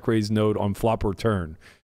through a check raise node on flop or turn.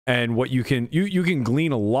 And what you can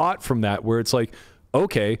glean a lot from that, where it's like,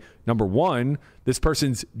 okay, number one, this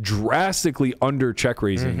person's drastically under check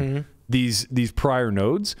raising these prior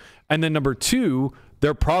nodes. And then number two,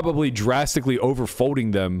 they're probably drastically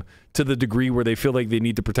overfolding them to the degree where they feel like they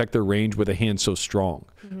need to protect their range with a hand so strong,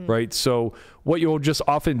 right? So what you'll just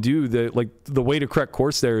often do, the way to correct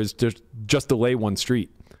course there is just delay one street,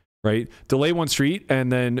 right? Delay one street,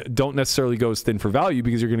 and then don't necessarily go as thin for value,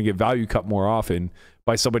 because you're going to get value cut more often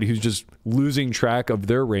by somebody who's just losing track of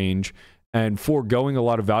their range and foregoing a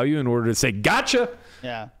lot of value in order to say, gotcha.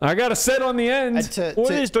 Yeah, I got a set on the end. Or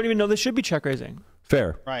they just don't even know they should be check raising.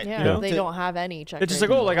 Fair. Right. Yeah, they don't have any check. It's just like,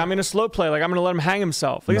 oh, like I'm in a slow play, like I'm gonna let him hang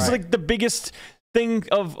himself. Like it's like the biggest thing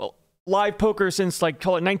of live poker since like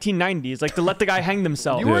call it 1990s, like to let the guy hang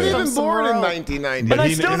themselves. You weren't even born in 1990. But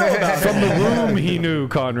I still know about it. From the room he knew,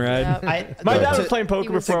 Conrad. My dad was playing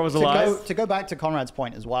poker before I was alive. To go back to Conrad's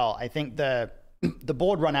point as well, I think the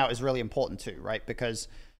board run out is really important too, right? Because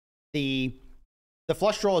the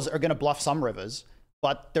flush draws are going to bluff some rivers,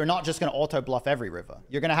 but they're not just going to auto bluff every river.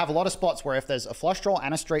 You're going to have a lot of spots where if there's a flush draw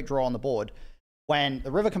and a straight draw on the board, when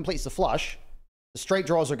the river completes the flush, the straight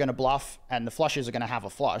draws are going to bluff and the flushes are going to have a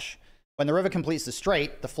flush. When the river completes the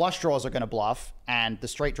straight, the flush draws are going to bluff and the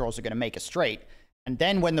straight draws are going to make a straight. And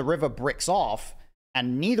then when the river bricks off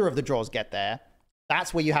and neither of the draws get there,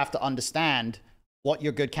 that's where you have to understand what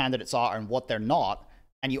your good candidates are and what they're not.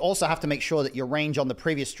 And you also have to make sure that your range on the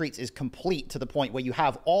previous streets is complete to the point where you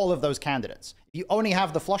have all of those candidates. If you only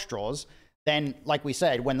have the flush draws, then like we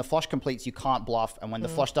said, when the flush completes, you can't bluff. And when the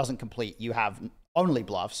flush doesn't complete, you have only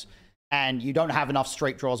bluffs. And you don't have enough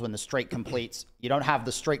straight draws when the straight completes. You don't have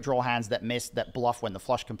the straight draw hands that miss, that bluff when the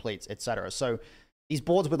flush completes, etc. So these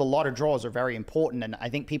boards with a lot of draws are very important. And I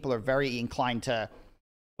think people are very inclined to,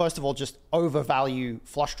 first of all, just overvalue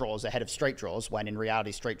flush draws ahead of straight draws, when in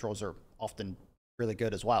reality, straight draws are often really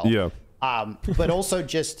good as well. Yeah. But also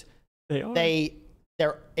just,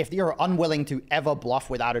 if you're unwilling to ever bluff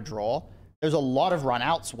without a draw, there's a lot of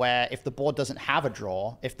runouts where if the board doesn't have a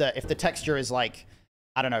draw, if the texture is like,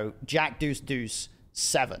 I don't know, Jack deuce deuce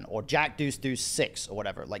 7 or Jack deuce deuce 6 or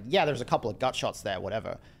whatever. Like, yeah, there's a couple of gut shots there,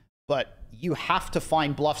 whatever. But you have to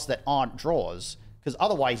find bluffs that aren't draws, because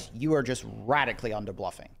otherwise you are just radically under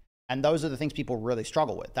bluffing. And those are the things people really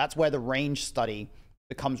struggle with. That's where the range study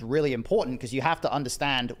becomes really important, because you have to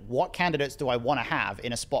understand what candidates do I want to have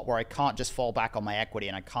in a spot where I can't just fall back on my equity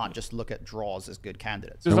and I can't just look at draws as good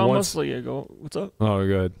candidates. There's almost like what's up? Oh,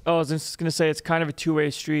 good. Oh, I was just gonna say it's kind of a two-way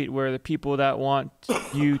street where the people that want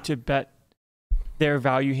you to bet their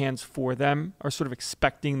value hands for them are sort of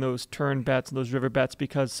expecting those turn bets and those river bets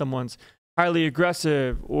because someone's highly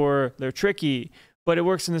aggressive or they're tricky. But it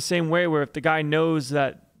works in the same way where if the guy knows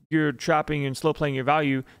that you're trapping and slow playing your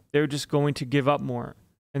value, they're just going to give up more.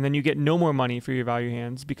 And then you get no more money for your value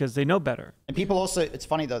hands because they know better. And people also, it's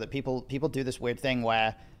funny though that people do this weird thing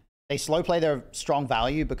where they slow play their strong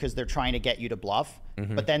value because they're trying to get you to bluff,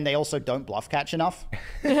 but then they also don't bluff catch enough.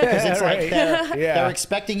 Because it's like they're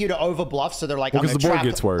expecting you to over bluff, so they're like, because the board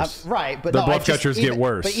gets worse. Right, but the bluff catchers get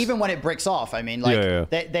worse. But even when it bricks off, I mean, like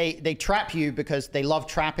they trap you because they love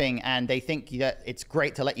trapping and they think that it's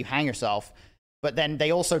great to let you hang yourself. But then they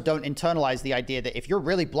also don't internalize the idea that if you're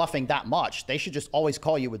really bluffing that much, they should just always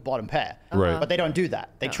call you with bottom pair. Right. But they don't do that.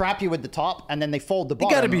 They trap you with the top, and then they fold the bottom.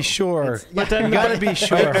 You got to be sure. But then you got to be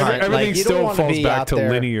sure. Everything still falls back to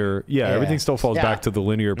linear. Yeah, everything still falls back to the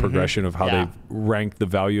linear progression of how they rank the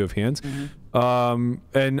value of hands.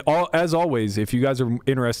 And as always, if you guys are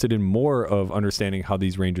interested in more of understanding how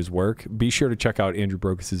these ranges work, be sure to check out Andrew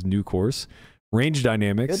Brokos' new course, Range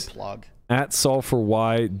Dynamics. Good plug. At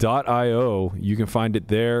S4Y.io. You can find it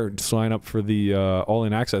there. Sign up for the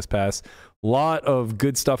all-in access pass. A lot of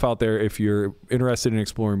good stuff out there if you're interested in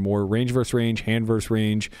exploring more range versus range, hand versus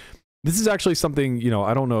range. This is actually something, you know,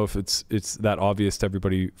 I don't know if it's that obvious to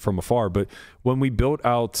everybody from afar, but when we built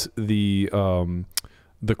out the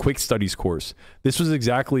quick studies course, this was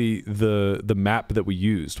exactly the map that we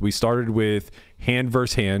used. We started with hand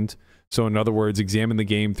versus hand. So in other words, examine the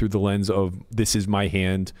game through the lens of, this is my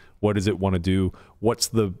hand. What does it want to do? What's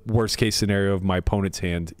the worst case scenario of my opponent's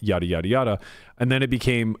hand? Yada, yada, yada. And then it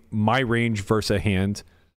became my range versus a hand.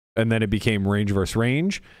 And then it became range versus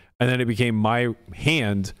range. And then it became my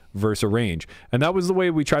hand versus a range. And that was the way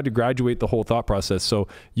we tried to graduate the whole thought process. So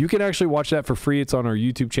you can actually watch that for free. It's on our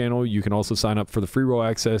YouTube channel. You can also sign up for the free roll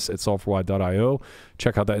access at S4Y.io.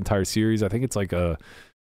 Check out that entire series. I think it's like a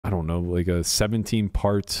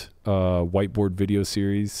 17-part whiteboard video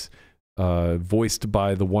series voiced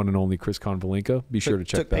by the one and only Chris Convalinka. Be sure to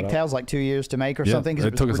check that out. Took Pigtails like 2 years to make or something,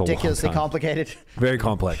 because it was ridiculously complicated. Very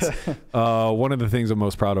complex. One of the things I'm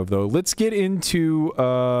most proud of, though. Let's get into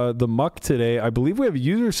the muck today. I believe we have a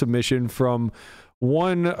user submission from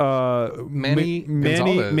one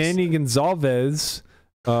Manny Gonzalez.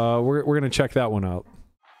 We're going to check that one out.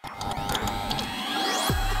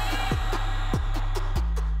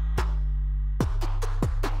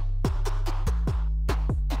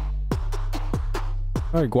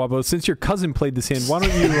 All right, Guapo, since your cousin played this hand, why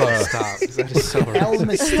don't you... Stop. That is so El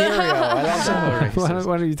Mysterio.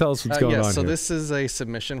 Why don't you tell us what's going on so here? This is a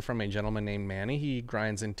submission from a gentleman named Manny. He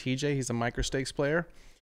grinds in TJ. He's a micro stakes player.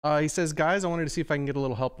 He says, guys, I wanted to see if I can get a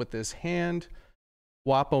little help with this hand.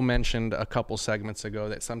 Guapo mentioned a couple segments ago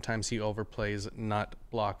that sometimes he overplays nut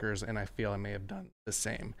blockers, and I feel I may have done the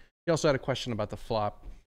same. He also had a question about the flop.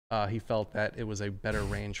 He felt that it was a better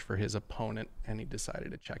range for his opponent, and he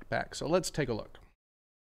decided to check back. So let's take a look.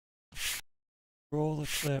 Roll the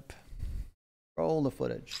clip. Roll the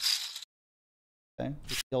footage. Okay.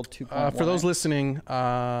 For those listening,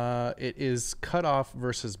 it is cutoff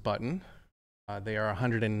versus button. They are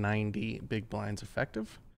 190 big blinds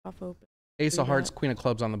effective. Ace of hearts, queen of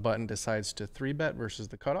clubs on the button decides to 3-bet versus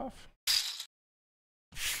the cutoff.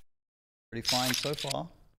 Pretty fine so far.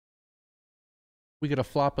 We get a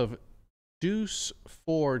flop of deuce,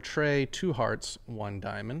 4, tray, 2 hearts, 1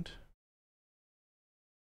 diamond.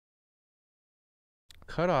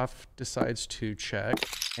 Cutoff decides to check,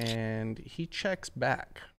 and he checks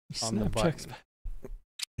back on the button.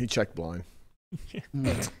 He checked blind.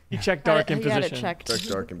 He checked dark in He had it position. checked. Checked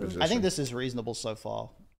dark in position. I think this is reasonable so far.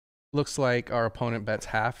 Looks like our opponent bets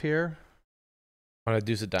half here On a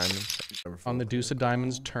deuce of diamonds. on the deuce of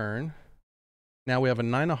diamonds turn. Now we have a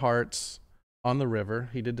 9 of hearts on the river.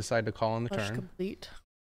 He did decide to call on the Flush turn. complete.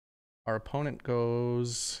 Our opponent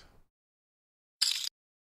goes,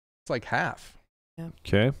 it's like half.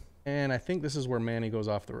 Okay. And I think this is where Manny goes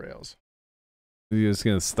off the rails. You just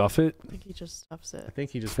gonna stuff it? I think he just stuffs I it.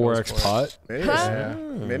 think he just goes 4x for it. pot.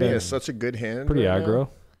 Manny has such a good hand. Pretty right now. aggro.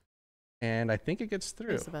 And I think it gets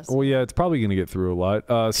through. That's the best. Well, yeah, it's probably gonna get through a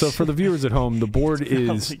lot. So for the viewers at home, the board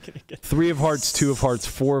is 3 of hearts, 2 of hearts,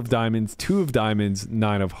 4 of diamonds, 2 of diamonds,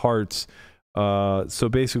 9 of hearts. So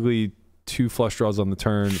basically 2 flush draws on the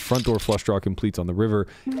turn. Front door flush draw completes on the river.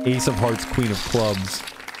 Ace of hearts, queen of clubs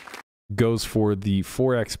goes for the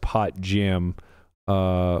 4x pot jam,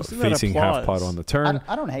 facing half pot on the turn.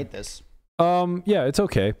 I don't hate this. Yeah, it's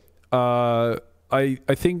okay. I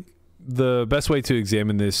think the best way to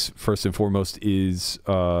examine this first and foremost is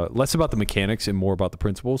less about the mechanics and more about the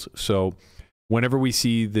principles. So whenever we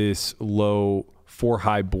see this low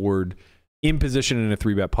 4-high board in position in a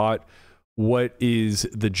 3-bet pot, what is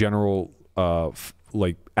the general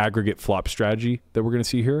like aggregate flop strategy that we're going to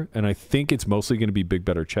see here? And I think it's mostly going to be big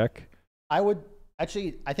bet or check. I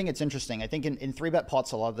think it's interesting. I think in 3-bet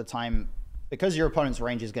pots a lot of the time, because your opponent's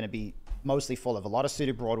range is going to be mostly full of a lot of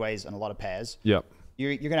suited broadways and a lot of pairs. Yep.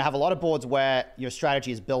 You're going to have a lot of boards where your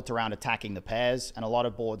strategy is built around attacking the pairs, and a lot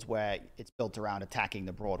of boards where it's built around attacking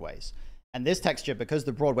the broadways. And this texture, because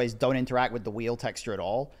the broadways don't interact with the wheel texture at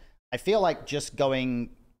all, I feel like just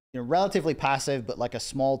going relatively passive, but like a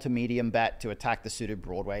small to medium bet to attack the suited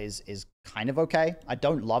broadways is kind of okay. I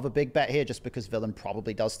don't love a big bet here just because villain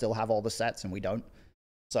probably does still have all the sets and we don't.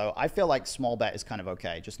 So I feel like small bet is kind of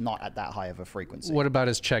okay, just not at that high of a frequency. What about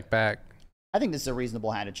his check back? I think this is a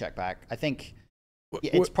reasonable hand to check back. I think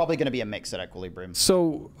it's probably going to be a mix at equilibrium.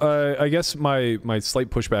 So I guess my slight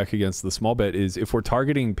pushback against the small bet is if we're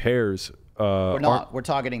targeting pairs. We're not. We're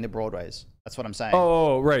targeting the broadways. That's what I'm saying.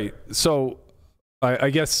 Oh, right. So I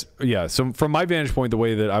guess, yeah. So from my vantage point, the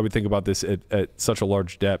way that I would think about this at such a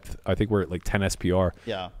large depth, I think we're at like 10 SPR.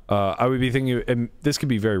 Yeah. I would be thinking, and this could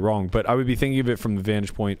be very wrong, but I would be thinking of it from the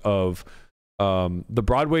vantage point of the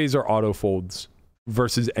broadways are auto folds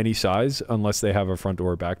versus any size unless they have a front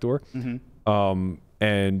door or back door. Mm-hmm.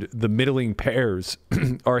 And the middling pairs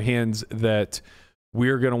are hands that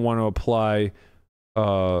we're going to want to apply.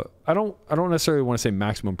 I don't necessarily want to say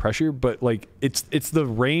maximum pressure, but like it's the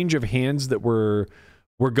range of hands that we're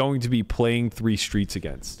going to be playing 3 streets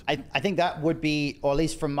against. I think that would be, or at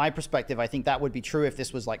least from my perspective, I think that would be true if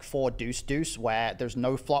this was like 4 deuce deuce, where there's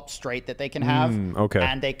no flop straight that they can have, okay,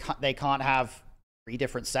 and they can't have 3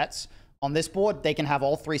 different sets on this board. They can have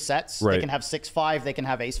all 3 sets. Right. They can have 6-5. They can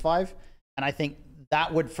have ace-5, and I think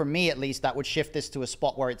that would, for me at least, that would shift this to a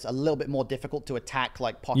spot where it's a little bit more difficult to attack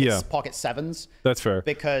like pocket sevens. That's fair.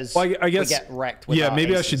 Because I guess, we get wrecked with our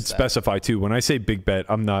maybe I aces should set. specify too. When I say big bet,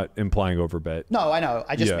 I'm not implying over bet. No, I know.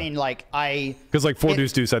 I just mean like because like 4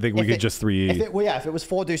 deuce deuce, I think we could just 3-8. If it was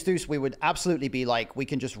 4 deuce deuce, we would absolutely be like, we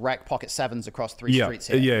can just wreck pocket sevens across 3 streets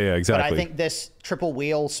here. Yeah, exactly. But I think this triple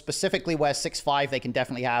wheel, specifically where 6-5, they can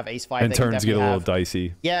definitely have ace-5. And they turns can get a little have.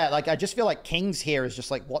 dicey. Yeah, like I just feel like kings here is just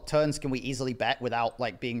like, what turns can we easily bet without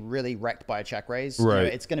like being really wrecked by a check raise? Right.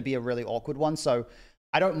 It's going to be a really awkward one. So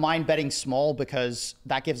I don't mind betting small because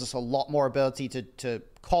that gives us a lot more ability to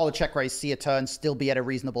call a check raise, see a turn, still be at a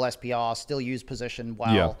reasonable SPR, still use position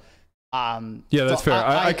well. Yeah, that's fair.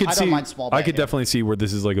 I could don't mind small bet I could here. definitely see where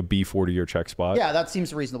this is like a B40 or check spot. Yeah, that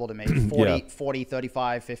seems reasonable to me. 40,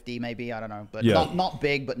 35, 50 maybe, I don't know. But not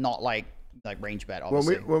big, but not like range bet,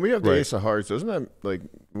 obviously. When we have the ace of hearts, doesn't that like,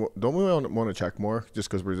 don't we want to check more just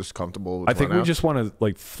because we're just comfortable with I think we runouts? just want to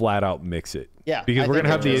like flat out mix it. Yeah, because I we're think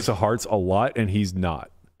gonna have the it ace of hearts a lot, and he's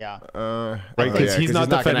not. Yeah. Right, because he's not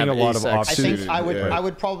defending a lot of I offsuit. think I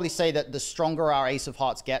would probably say that the stronger our ace of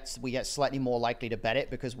hearts gets, we get slightly more likely to bet it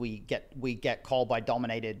because we get called by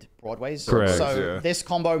dominated broadways. Correct. So this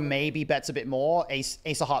combo maybe bets a bit more. Ace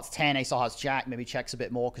of hearts 10, ace of hearts jack maybe checks a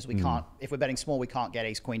bit more because we can't, if we're betting small, we can't get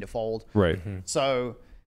ace queen to fold. Right. So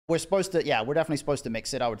we're supposed to, we're definitely supposed to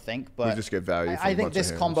mix it, I would think. But we just get value. I think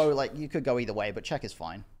this combo, like, you could go either way, but check is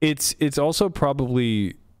fine. It's also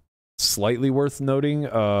probably slightly worth noting.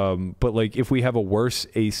 But like if we have a worse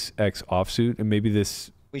ace X offsuit, and maybe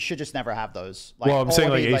this. We should just never have those. Like, Well, I'm saying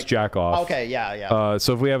like ace jack off. Okay, yeah.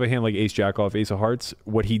 So if we have a hand like ace jack off, ace of hearts,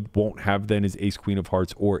 what he won't have then is ace queen of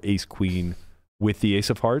hearts or ace queen with the ace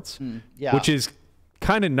of hearts, yeah. which is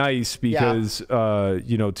kind of nice because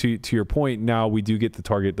you know, to your point, now we do get to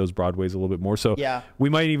target those broadways a little bit more. So we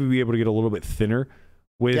might even be able to get a little bit thinner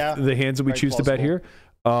with the hands that we choose to bet here.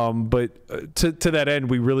 But to that end,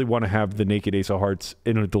 we really want to have the naked ace of hearts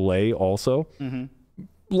in a delay also.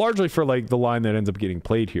 Largely for like the line that ends up getting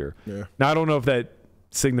played here. Now I don't know if that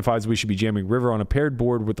signifies we should be jamming river on a paired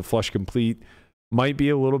board with the flush complete. Might be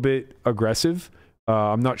a little bit aggressive.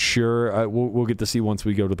 I'm not sure. We'll get to see once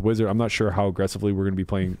we go to the wizard. I'm not sure how aggressively we're going to be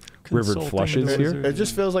playing rivered flushes here. It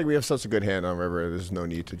just feels like we have such a good hand on river. There's no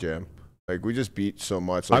need to jam. Like we just beat so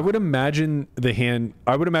much. Like, I would imagine the hand.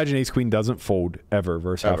 I would imagine ace queen doesn't fold ever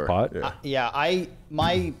versus half pot.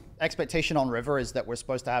 My expectation on river is that we're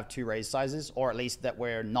supposed to have 2 raise sizes, or at least that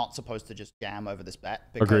we're not supposed to just jam over this bet.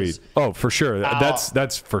 Agreed. Oh, for sure.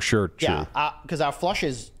 That's for sure true. Yeah, because our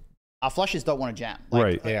flushes don't want to jam. Like,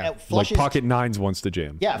 right. Yeah. Like pocket nines wants to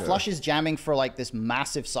jam. Yeah, flushes jamming for like this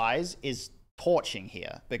massive size is torching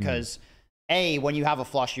here because when you have a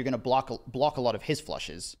flush, you're going to block a lot of his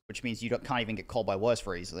flushes, which means you can't even get called by worse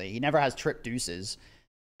very easily. He never has trip deuces,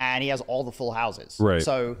 and he has all the full houses. Right.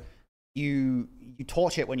 So you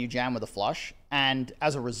torch it when you jam with a flush, and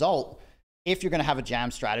as a result, if you're going to have a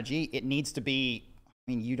jam strategy, it needs to be.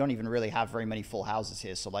 I mean, you don't even really have very many full houses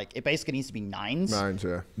here, so like it basically needs to be nines. Nines,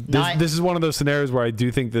 yeah. This is one of those scenarios where I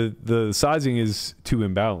do think the sizing is too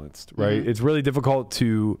imbalanced, right? It's really difficult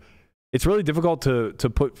to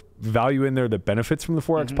put value in there that benefits from the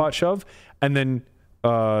 4x pot shove, and then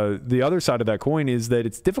the other side of that coin is that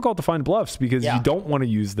it's difficult to find bluffs because you don't want to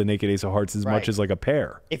use the naked ace of hearts as much as like a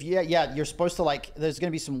pair. If you're supposed to like, there's going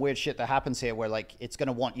to be some weird shit that happens here where like it's going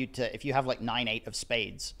to want you to, if you have like 9-8 of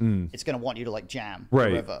spades, it's going to want you to like jam the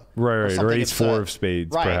river, or ace 4 of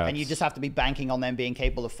spades, perhaps. And you just have to be banking on them being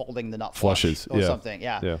capable of folding the nut flushes or something.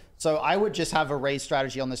 So I would just have a raise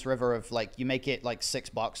strategy on this river of like you make it like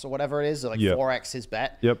 $6 or whatever it is, or like 4x his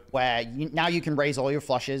bet, where now you can raise all your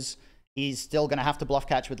flushes. He's still going to have to bluff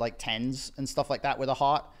catch with like 10s and stuff like that with a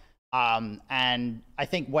heart. And I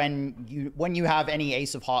think when you have any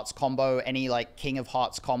ace of hearts combo, any like king of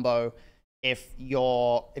hearts combo, if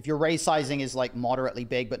your raise sizing is like moderately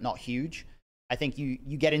big but not huge, I think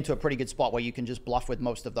you get into a pretty good spot where you can just bluff with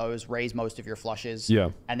most of those, raise most of your flushes.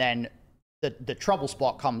 And then the trouble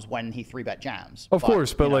spot comes when he 3-bet jams. Of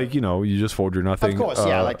course, but like, you just fold your nothing. Of course,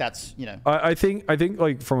 like that's, I think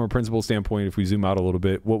like from a principle standpoint, if we zoom out a little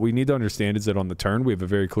bit, what we need to understand is that on the turn, we have a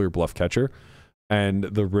very clear bluff catcher, and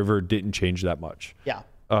the river didn't change that much.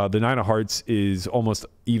 The 9 of hearts is almost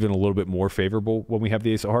even a little bit more favorable when we have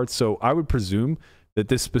the ace of hearts. So I would presume that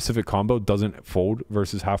this specific combo doesn't fold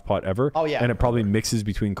versus half pot ever. And it probably mixes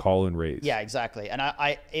between call and raise. Yeah, exactly. And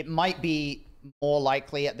it might be more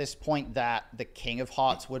likely at this point that the king of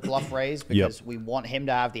hearts would bluff raise because we want him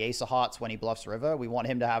to have the ace of hearts when he bluffs river. We want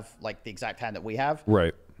him to have like the exact hand that we have.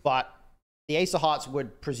 Right. But the ace of hearts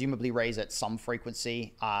would presumably raise at some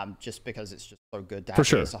frequency, just because it's just so good to have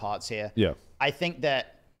the ace of hearts here. I think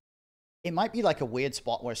that it might be like a weird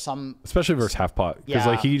spot where especially versus half pot, because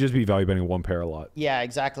like he could just be value betting one pair a lot. Yeah,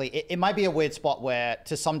 exactly. It might be a weird spot where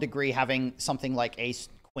to some degree having something like ace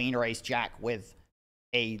queen or ace jack with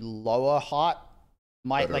a lower heart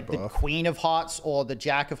might like the queen of hearts or the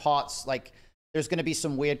jack of hearts, like there's going to be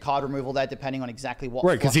some weird card removal there depending on exactly what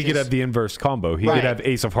because he could have the inverse combo. He could have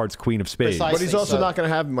ace of hearts, queen of spades. Precisely. But he's also not going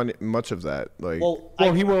to have much of that. Like,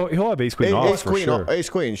 he'll have ace queen off for sure. Ace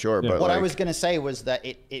queen, sure. But what I was going to say was that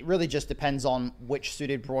it really just depends on which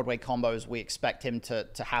suited Broadway combos we expect him to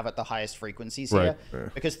have at the highest frequencies here.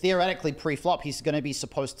 Because theoretically pre-flop he's going to be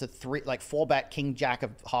supposed to 4-bet king jack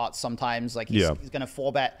of hearts sometimes. Like he's going to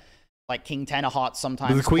 4-bet like king 10 of hearts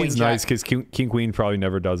sometimes. But the queen's nice because king queen probably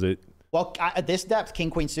never does it. Well, at this depth, king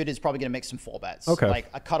queen suited is probably going to make some 4-bets. Like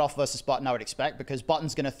a cutoff versus button, I would expect, because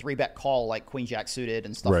button's going to 3-bet call like queen jack suited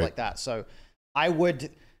and stuff like that. So I would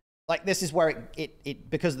like, this is where it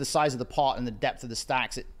because of the size of the pot and the depth of the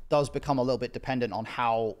stacks, it does become a little bit dependent on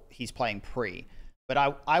how he's playing pre.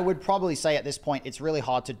 But I would probably say at this point it's really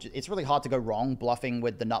hard to go wrong bluffing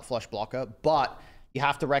with the nut flush blocker, but you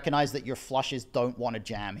have to recognize that your flushes don't want to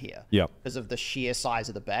jam here because of the sheer size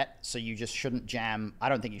of the bet. So you just shouldn't jam. I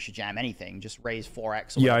don't think you should jam anything. Just raise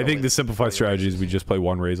 4x. Yeah, I think the simplified strategy is we just play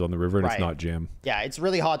one raise on the river and it's not jam. Yeah, it's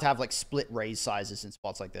really hard to have like split raise sizes in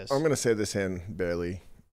spots like this. I'm going to say this hand barely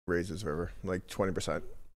raises river, like 20%.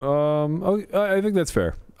 I think that's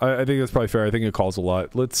fair. I think that's probably fair. I think it calls a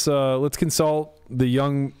lot. Let's consult the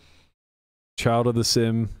young Child of the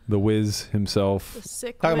sim, the Wiz himself. The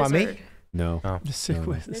sick Talking about wizard. me? No. Oh. The sick, No.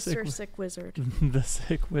 wizard. Mr. Sick Wizard. The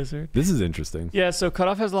sick wizard. This is interesting. Yeah, so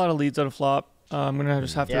cutoff has a lot of leads on a flop. I'm gonna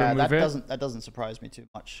just have to Yeah, remove that doesn't surprise me too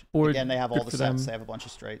much. Board Again, they have all good the for sets. them. They have a bunch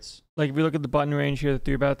of straights. Like if we look at the button range here, the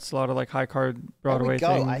 3-bets, a lot of like high card There Broadway we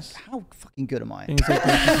go. things. How fucking good am I? Things like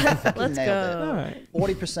that. Fucking Let's nailed go. All right.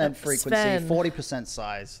 40% frequency, Sven. 40%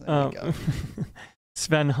 size. There we go.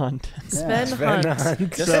 Sven Hunt. Sven Sven Hunt.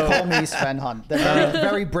 Hunt. Just call me Sven Hunt. They're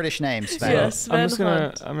very British names, Sven. Yeah, I'm Sven just gonna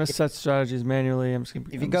Hunt. I'm gonna set strategies manually. I'm just gonna.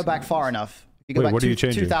 If you go back far enough, if you go Wait, back what are you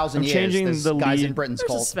changing? 2,000 I'm years, changing there's the guys in lead. Britain's There's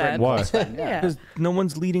a called Sven. Britain called Sven. Yeah. because no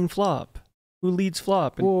one's leading flop. Who leads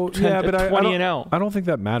flop? And Well, yeah, but 20 and out. I don't think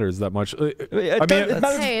that matters that much. I mean,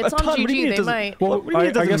 Hey, it's on GG, they might. well, What do you mean it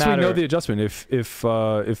I doesn't guess we know matter? the adjustment. If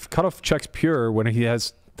cutoff checks pure when he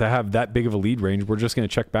has to have that big of a lead range, we're just going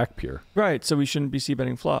to check back pure. Right, so we shouldn't be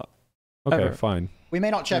c-betting flop. Okay, Ever. fine. We may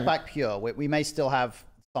not check back pure. We may still have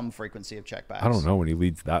some frequency of checkbacks. I don't know when he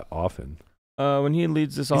leads that often. When he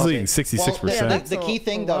leads this He's off, leading 66%. Well, that's the key a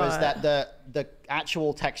thing though is lot. that the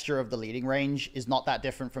actual texture of the leading range is not that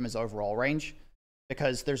different from his overall range,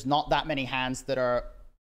 because there's not that many hands that are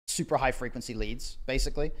super high frequency leads,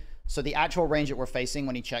 basically. So the actual range that we're facing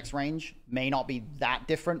when he checks range may not be that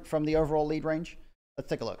different from the overall lead range. Let's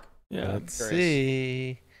take a look. yeah. Let's Curious.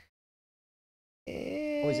 see.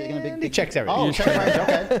 Or is it going to be? He checks everything. Oh, check range.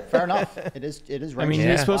 Okay, fair enough. It is range. I mean, he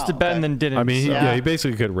Yeah. was supposed to Wow, bet okay. and then didn't. I mean, so- yeah, he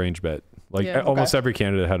basically could range bet. Like Yeah. almost every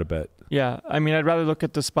candidate had a bet. Yeah, I mean, I'd rather look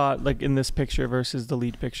at the spot like in this picture versus the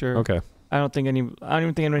lead picture. Okay. I don't even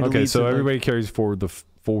think anyone Okay, leads so it, like- everybody carries forward the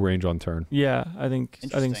full range on turn. Yeah, I think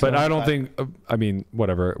Interesting. so. But I don't Okay. think. I mean,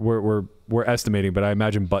 whatever. We're estimating, but I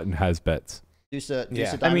imagine Button has bets. Deuce of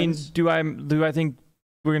Yeah. I mean, diamonds. do I think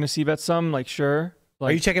we're gonna see bet some? Like, sure.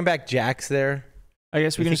 Like, Are you checking back jacks there? I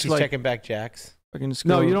guess we You can think just he's like. checking back jacks? I can just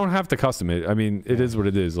No, go- you don't have to custom it. I mean, it is what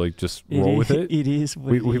it is. Like, just It roll is- with it. It is.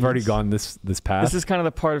 What it We've already is. gone this path. This is kind of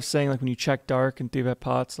the part of saying like when you check dark and 3-bet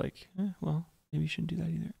pots, like, well, maybe you shouldn't do that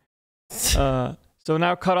either. So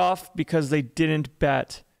now cut off because they didn't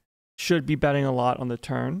bet. Should be betting a lot on the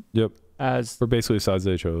turn. Yep. As For basically the size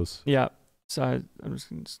they chose. yeah. So I'm just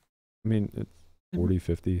gonna. I mean, it's 40,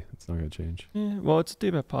 50. It's not going to change. Yeah, well, it's a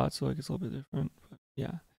 3-bet pot, so like it's a little bit different. But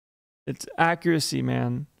yeah, it's accuracy,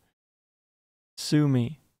 man. Sue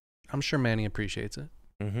me. I'm sure Manny appreciates it.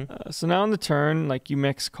 Mm-hmm. So now on the turn, like you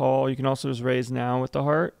mix call, you can also just raise now with the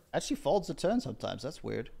heart. Actually folds the turn sometimes. That's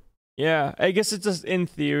weird. Yeah, I guess it's just in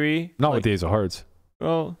theory. Not like, with the Ace of Hearts.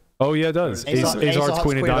 Well, Oh, yeah, it does. Ace of Hearts,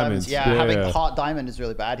 Queen of Diamonds. Yeah, having heart diamond is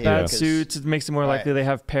really bad here. bad because- suits, it makes it more likely they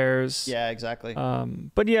have pairs. Yeah, exactly.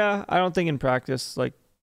 But yeah, I don't think in practice like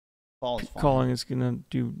Call's fine. calling is gonna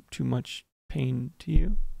do too much pain to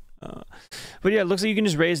you. But yeah, it looks like you can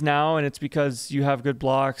just raise now, and it's because you have good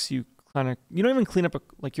blocks. You don't even clean up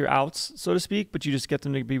like your outs, so to speak, but you just get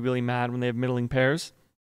them to be really mad when they have middling pairs,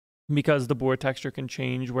 because the board texture can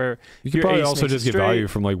change. Where You could your probably ace also makes just it get value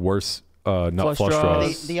straight. from like worse nut Flush flush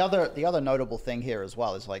draws. draws. The other notable thing here as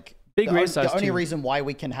well is like Big the, raise size the only too. reason why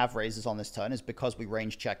we can have raises on this turn is because we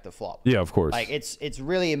range check the flop. Yeah, of course. Like it's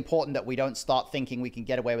really important that we don't start thinking we can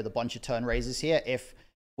get away with a bunch of turn raises here if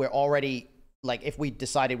we're already like if we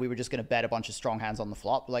decided we were just going to bet a bunch of strong hands on the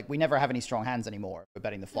flop. Like we never have any strong hands anymore. We're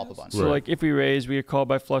betting the flop a bunch. So like if we raise, we get called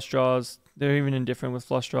by flush draws. They're even indifferent with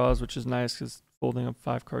flush draws, which is nice because folding a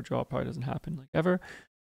 5-card draw probably doesn't happen like ever.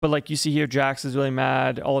 But like you see here, Jax is really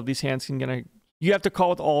mad. All of these hands you have to call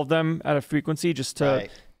with all of them at a frequency just to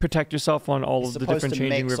protect yourself on all of the different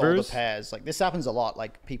changing mix all rivers. the pairs. Like this happens a lot.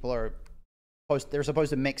 Like people they're supposed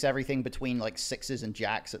to mix everything between like sixes and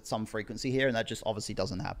jacks at some frequency here, and that just obviously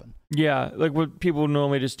doesn't happen. Yeah, like what people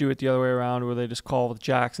normally just do it the other way around, where they just call with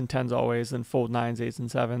jacks and 10s always, then fold 9s, 8s, and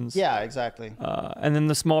 7s. Yeah, exactly. And then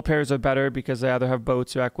the small pairs are better because they either have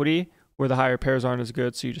boats or equity, where the higher pairs aren't as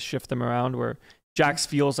good, so you just shift them around, where jacks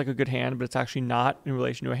feels like a good hand, but it's actually not in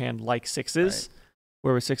relation to a hand like sixes,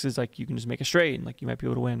 where with sixes, like you can just make a straight, and like you might be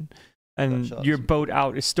able to win. And your boat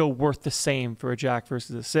out is still worth the same for a jack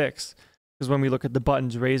versus a 6. Because when we look at the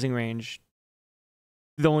button's raising range,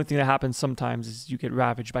 the only thing that happens sometimes is you get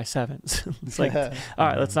ravaged by 7s. It's like, all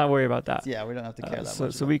right, let's not worry about that. Yeah, we don't have to care that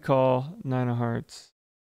much. So we call 9 of hearts.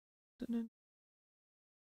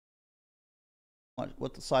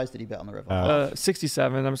 What size did he bet on the river?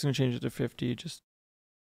 67. I'm just going to change it to 50 just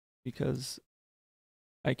because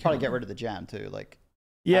I can. Probably get rid of the jam too. Like,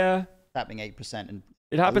 yeah. Tapping 8% and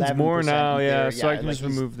it happens more now, yeah. So I can like just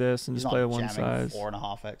remove this and just play one size.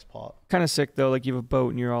 4.5x pot. Kind of sick though. Like you have a boat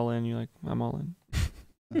and you're all in. You're like, I'm all in.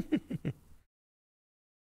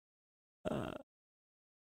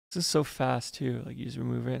 This is so fast too. Like you just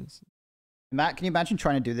remove it. Matt, can you imagine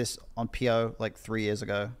trying to do this on PO like 3 years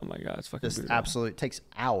ago? Oh my god, it's fucking Just brutal. absolute takes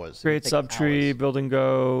hours. It Create takes subtree, hours. build and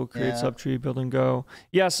go. Create subtree, build and go.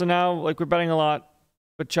 Yeah, so now like we're betting a lot,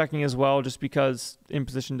 but checking as well, just because in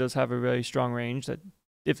position does have a really strong range that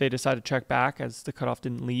if they decide to check back as the cutoff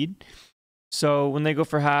didn't lead. So when they go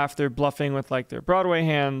for half, they're bluffing with like their Broadway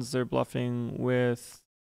hands. They're bluffing with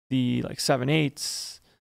the like 7/8.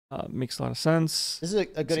 Makes a lot of sense. This is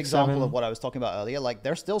a good example of what I was talking about earlier. Like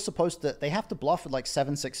they're still supposed to, they have to bluff with like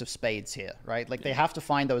 7/6 of spades here, right? Like they have to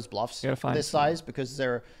find those bluffs this size because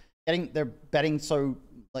they're betting so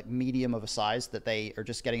like medium of a size that they are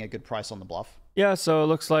just getting a good price on the bluff. Yeah, so it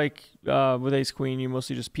looks like with ace queen, you're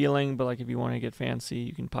mostly just peeling, but like if you want to get fancy,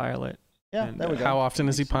 you can pile it. Yeah, and, there we go. How often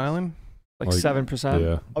is he piling? Like 7%.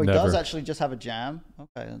 Yeah. Oh, he does actually just have a jam. Okay,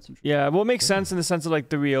 that's interesting. Yeah, well, it makes sense in the sense of like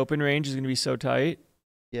the reopen range is going to be so tight.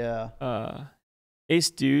 Yeah. Ace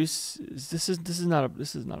deuce. This is not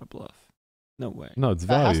a bluff. No way. No, it's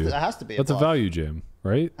value. That has to be. That's a value jam,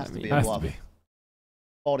 right? Has to be a a bluff.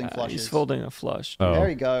 Folding flushes. He's folding a flush. Oh. There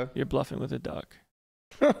you go. You're bluffing with a duck.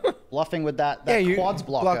 Bluffing with that quads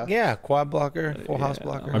blocker. Quad blocker, full house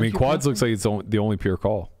blocker. I mean, quads looks like it's the only pure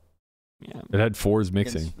call. Yeah. It had fours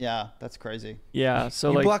mixing. Yeah, that's crazy. Yeah,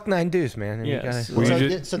 so you like block 9 deuce, man. And yeah,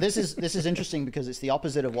 so this is interesting because it's the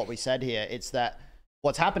opposite of what we said here. It's that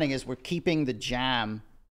what's happening is we're keeping the jam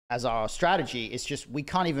as our strategy. It's just we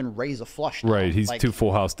can't even raise a flush now. Right, he's like, too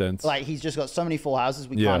full house dense. Like he's just got so many full houses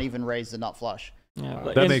we can't even raise the nut flush. yeah,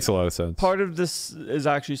 That makes a lot of sense. Part of this is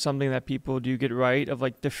actually something that people do get right of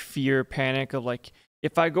like the fear panic of like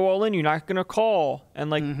if I go all in, you're not gonna call,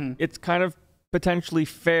 and like it's kind of potentially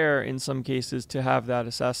fair in some cases to have that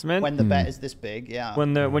assessment when the bet is this big. Yeah,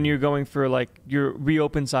 when you're going for like your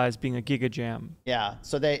reopen size being a giga jam. Yeah,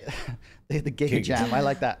 so the giga jam, I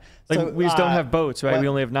like that. Like so, we just don't have boats, right? We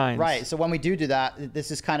only have 9s. Right. So when we do that, this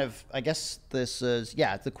is kind of, I guess this is,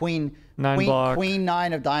 the queen 9 queen, block. queen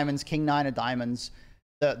 9 of diamonds, king 9 of diamonds.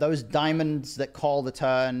 Those diamonds that call the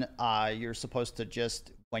turn, you're supposed to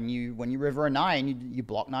just when you river a 9, you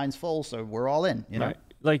block 9s full, so we're all in. You know. Right.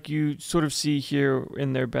 Like you sort of see here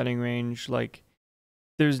in their betting range, like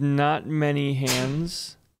there's not many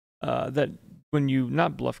hands that when you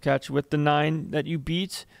not bluff catch with the 9 that you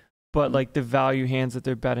beat, but like the value hands that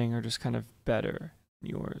they're betting are just kind of better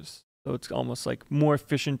than yours. So it's almost like more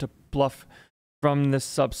efficient to bluff from this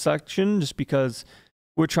subsection just because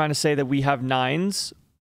we're trying to say that we have 9s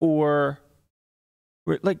or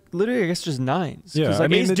we're like literally I guess just 9s. Yeah, like I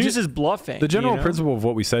mean, ace deuce is bluffing. The general you know? principle of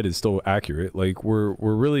what we said is still accurate. Like we're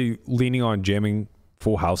really leaning on jamming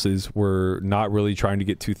full houses. We're not really trying to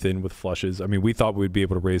get too thin with flushes. I mean, we thought we'd be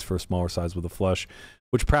able to raise for a smaller size with a flush,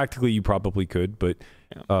 which practically you probably could, but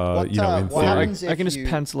in theory, I can just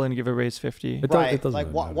pencil in and give a raise 50. Right. Like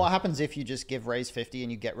what happens if you just give raise 50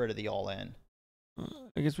 and you get rid of the all in?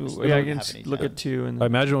 I guess I can just look at 2 and I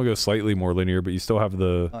imagine we'll go slightly more linear, but you still have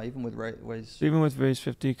the even with raise. Even with raise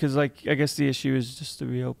 50, because like I guess the issue is just the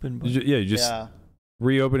reopen. But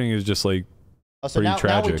reopening is just like pretty tragic.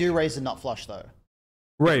 Now we do raise the nut flush though.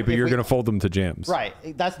 Right, but you're going to fold them to jams. Right.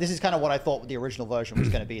 This is kind of what I thought the original version was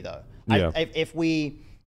going to be though. Yeah.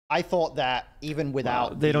 I thought that even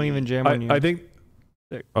without they don't even jam on you. I think.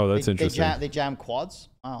 Oh, that's interesting. They jam quads.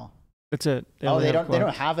 Oh. That's it. They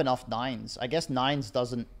don't have enough 9s. I guess 9s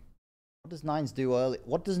doesn't. What does 9s do early?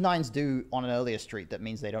 What does 9s do on an earlier street that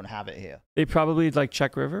means they don't have it here? They probably like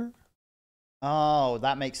check river. Oh,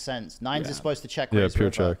 that makes sense. 9s is supposed to check raise pure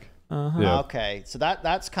river. check. Yeah. Okay, so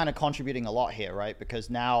that's kind of contributing a lot here, right? Because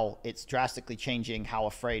now it's drastically changing how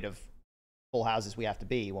afraid of full houses we have to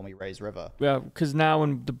be when we raise river. Yeah, because now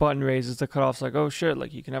when the button raises, the cutoff's like, oh shit,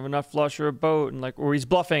 like you can have enough flush or a boat, and like, or he's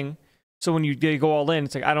bluffing. So when you go all in,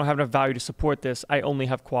 it's like I don't have enough value to support this. I only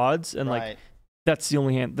have quads, and like that's the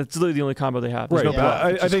only hand. That's literally the only combo they have. There's no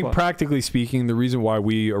bluff, I think practically speaking, the reason why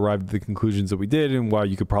we arrived at the conclusions that we did, and why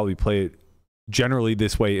you could probably play it generally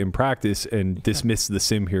this way in practice and dismiss the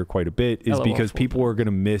sim here quite a bit, is because people are going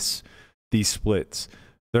to miss these splits.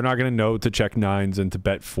 They're not going to know to check 9s and to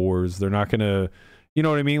bet 4s. They're not going to, you know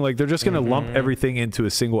what I mean? Like they're just going to lump everything into a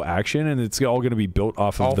single action, and it's all going to be built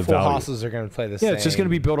off of the value. All full houses are going to play the same. Yeah, it's just going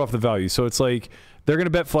to be built off the value. So it's like they're going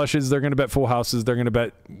to bet flushes, they're going to bet full houses, they're going to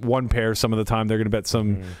bet one pair some of the time, they're going to bet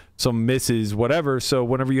some misses, whatever. So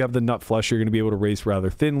whenever you have the nut flush, you're going to be able to raise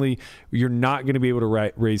rather thinly. You're not going to be able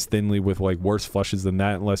to raise thinly with like worse flushes than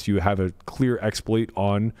that unless you have a clear exploit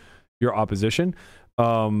on your opposition.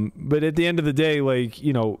 But at the end of the day, like,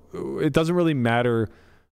 you know, it doesn't really matter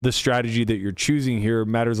the strategy that you're choosing here. It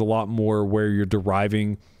matters a lot more where you're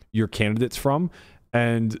deriving your candidates from.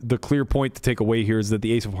 And the clear point to take away here is that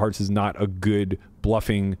the Ace of Hearts is not a good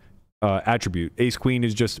bluffing attribute. Ace queen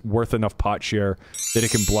is just worth enough pot share that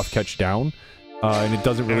it can bluff catch down, and it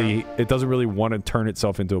doesn't really want to turn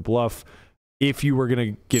itself into a bluff. If you were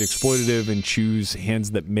going to get exploitative and choose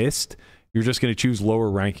hands that missed, you're just going to choose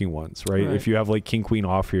lower ranking ones, right? If you have like king queen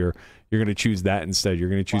off here, you're going to choose that instead. You're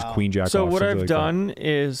going to choose queen jack so off. What I've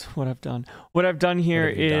done here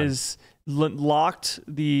is locked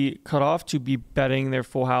the cutoff to be betting their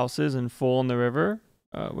full houses and full in the river.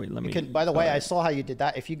 Wait, let me. By the way, I saw how you did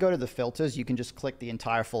that. If you go to the filters, you can just click the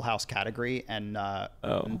entire full house category and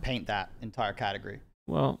paint that entire category.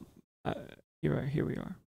 Well, here we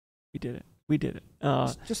are. We did it.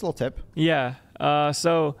 Just a little tip. Yeah.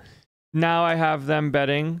 So now I have them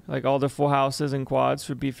betting like all the full houses and quads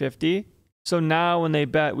for B50. So now when they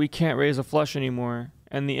bet, we can't raise a flush anymore.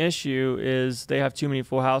 And the issue is they have too many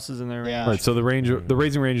full houses in their range. Right. So the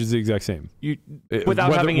raising range is the exact same.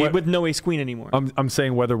 With no ace queen anymore. I'm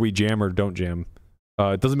saying whether we jam or don't jam.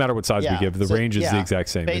 It doesn't matter what size we give. The range is the exact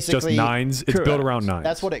same. It's just nines. It's built around nines.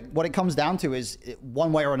 That's what it comes down to is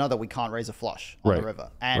one way or another we can't raise a flush on the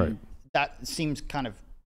river, and that seems kind of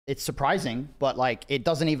it's surprising, but like it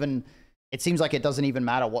seems like it doesn't even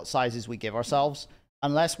matter what sizes we give ourselves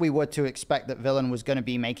unless we were to expect that villain was going to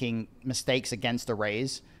be making mistakes against a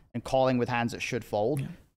raise and calling with hands that should fold.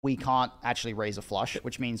 We can't actually raise a flush,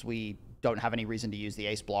 which means we don't have any reason to use the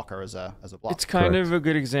ace blocker as a block. It's kind of a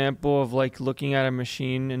good example of like looking at a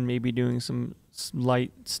machine and maybe doing some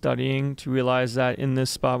light studying to realize that in this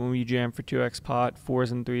spot when we jam for 2x pot,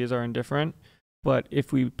 4s and 3s are indifferent. But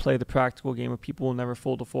if we play the practical game where people will never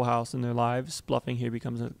fold a full house in their lives, bluffing here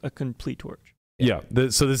becomes a complete torch. Yeah,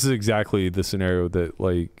 so this is exactly the scenario that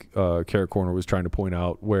like Carrot Corner was trying to point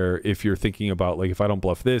out, where if you're thinking about like, if I don't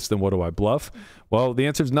bluff this, then what do I bluff? Well, the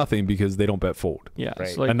answer is nothing because they don't bet fold. Yeah,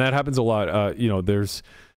 so and that happens a lot. You know,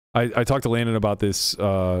 I talked to Landon about this.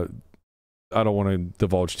 I don't want to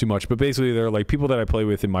divulge too much, but basically there are like people that I play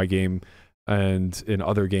with in my game and in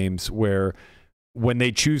other games where when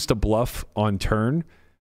they choose to bluff on turn,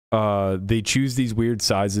 they choose these weird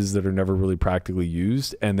sizes that are never really practically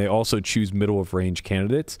used, and they also choose middle of range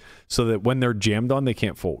candidates so that when they're jammed on, they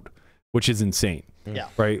can't fold, which is insane. Yeah.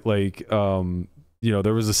 Right? Like, you know,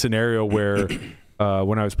 there was a scenario where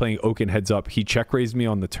when I was playing Oaken heads up, he check raised me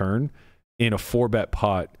on the turn in a 4-bet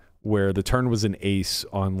pot where the turn was an ace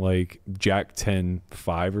on like Jack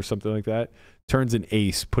 10-5 or something like that. Turns an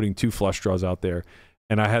ace, putting 2 flush draws out there,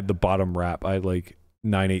 and I had the bottom wrap. I had like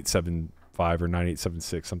 9-8-7-5 or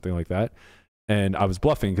 9-8-7-6, something like that, and I was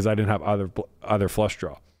bluffing because I didn't have either flush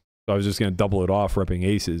draw, so I was just going to double it off repping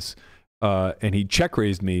aces, and he check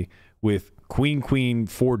raised me with queen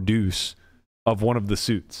 4 deuce of one of the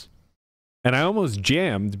suits, and I almost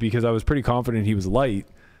jammed because I was pretty confident he was light,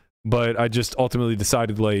 but I just ultimately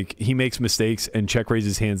decided like he makes mistakes and check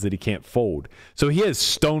raises hands that he can't fold, so he has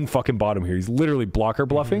stone fucking bottom here. He's literally blocker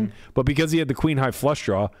bluffing, but because he had the queen high flush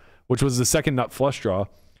draw, which was the second nut flush draw,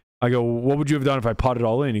 I go, what would you have done if I potted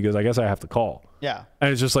all in? He goes, I guess I have to call. Yeah.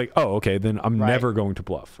 And it's just like, oh, okay, then I'm never going to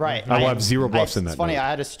bluff. Right. I will have 0 bluffs in that. It's funny, night. I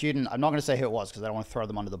had a student, I'm not going to say who it was because I don't want to throw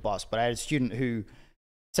them under the bus, but I had a student who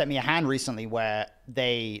sent me a hand recently where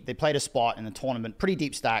they played a spot in the tournament, pretty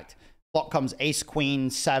deep stacked. Flop comes ace,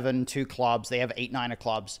 queen, 7, 2 clubs. They have 8, 9 of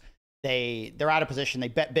clubs. They're out of position. They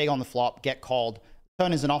bet big on the flop, get called.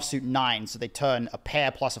 Turn is an offsuit 9, so they turn a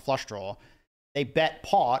pair plus a flush draw. They bet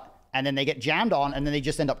pot, and then they get jammed on, and then they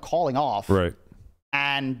just end up calling off. Right.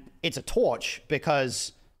 And it's a torch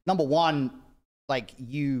because, number one, like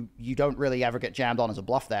you don't really ever get jammed on as a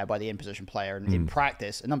bluff there by the in-position player in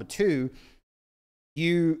practice. And number two,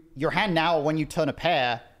 your hand now, when you turn a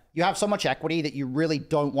pair, you have so much equity that you really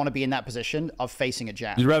don't want to be in that position of facing a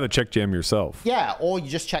jam. You'd rather check jam yourself. Yeah, or you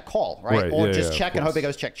just check call, right? Or just check and hope it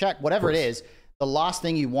goes check, check. Whatever it is, the last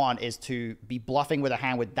thing you want is to be bluffing with a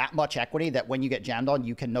hand with that much equity that when you get jammed on,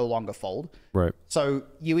 you can no longer fold. Right. So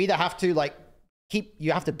you either have to like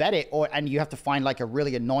you have to bet it, and you have to find like a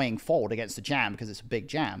really annoying fold against the jam because it's a big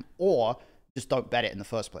jam, or just don't bet it in the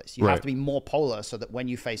first place. You have to be more polar so that when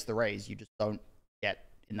you face the raise, you just don't get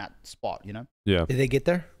in that spot, you know? Yeah. Did they get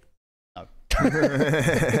there? No.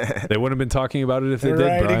 They wouldn't have been talking about it if they did,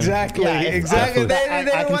 Brian. Exactly. Yeah, exactly. They I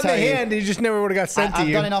didn't can want the tell you, hand. You just never would have got sent to you.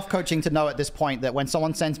 I've done enough coaching to know at this point that when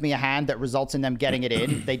someone sends me a hand that results in them getting it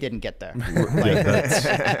in, they didn't get there. Yeah, that's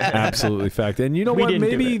absolutely fact. And you know what?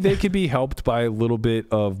 Maybe they could be helped by a little bit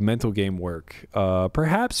of mental game work.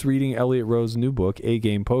 Perhaps reading Elliot Rowe's new book, A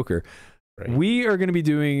Game Poker. Right. We are going to be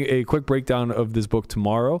doing a quick breakdown of this book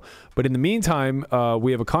tomorrow. But in the meantime,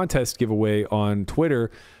 we have a contest giveaway on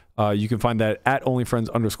Twitter. You can find that at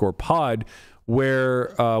onlyfriends_pod,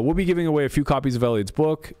 where we'll be giving away a few copies of Elliot's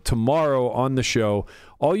book tomorrow on the show.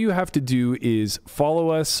 All you have to do is follow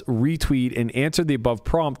us, retweet, and answer the above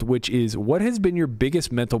prompt, which is, what has been your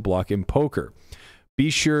biggest mental block in poker? Be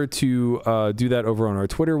sure to do that over on our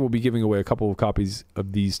Twitter. We'll be giving away a couple of copies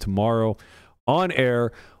of these tomorrow on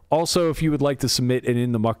air. Also, if you would like to submit an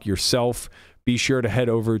In the Muck yourself, be sure to head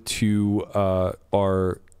over to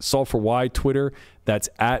our S4Y Twitter. That's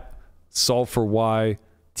at S4Y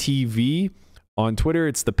TV on Twitter.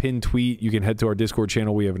 It's the pinned tweet. You can head to our Discord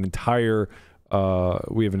channel. We have an entire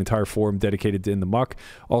forum dedicated to In the Muck.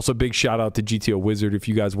 Also, big shout out to GTO Wizard. If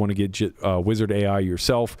you guys want to get Wizard AI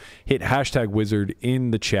yourself, hit #Wizard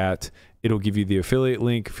in the chat. It'll give you the affiliate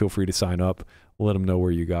link. Feel free to sign up. Let them know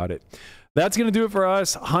where you got it. That's going to do it for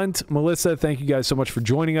us. Hunt, Melissa, thank you guys so much for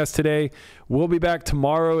joining us today. We'll be back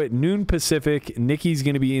tomorrow at noon Pacific. Nikki's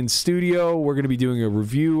going to be in studio. We're going to be doing a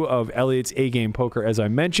review of Elliot's A-Game Poker, as I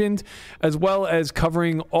mentioned, as well as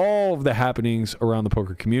covering all of the happenings around the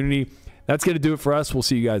poker community. That's going to do it for us. We'll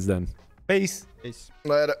see you guys then. Peace.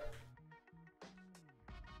 Later.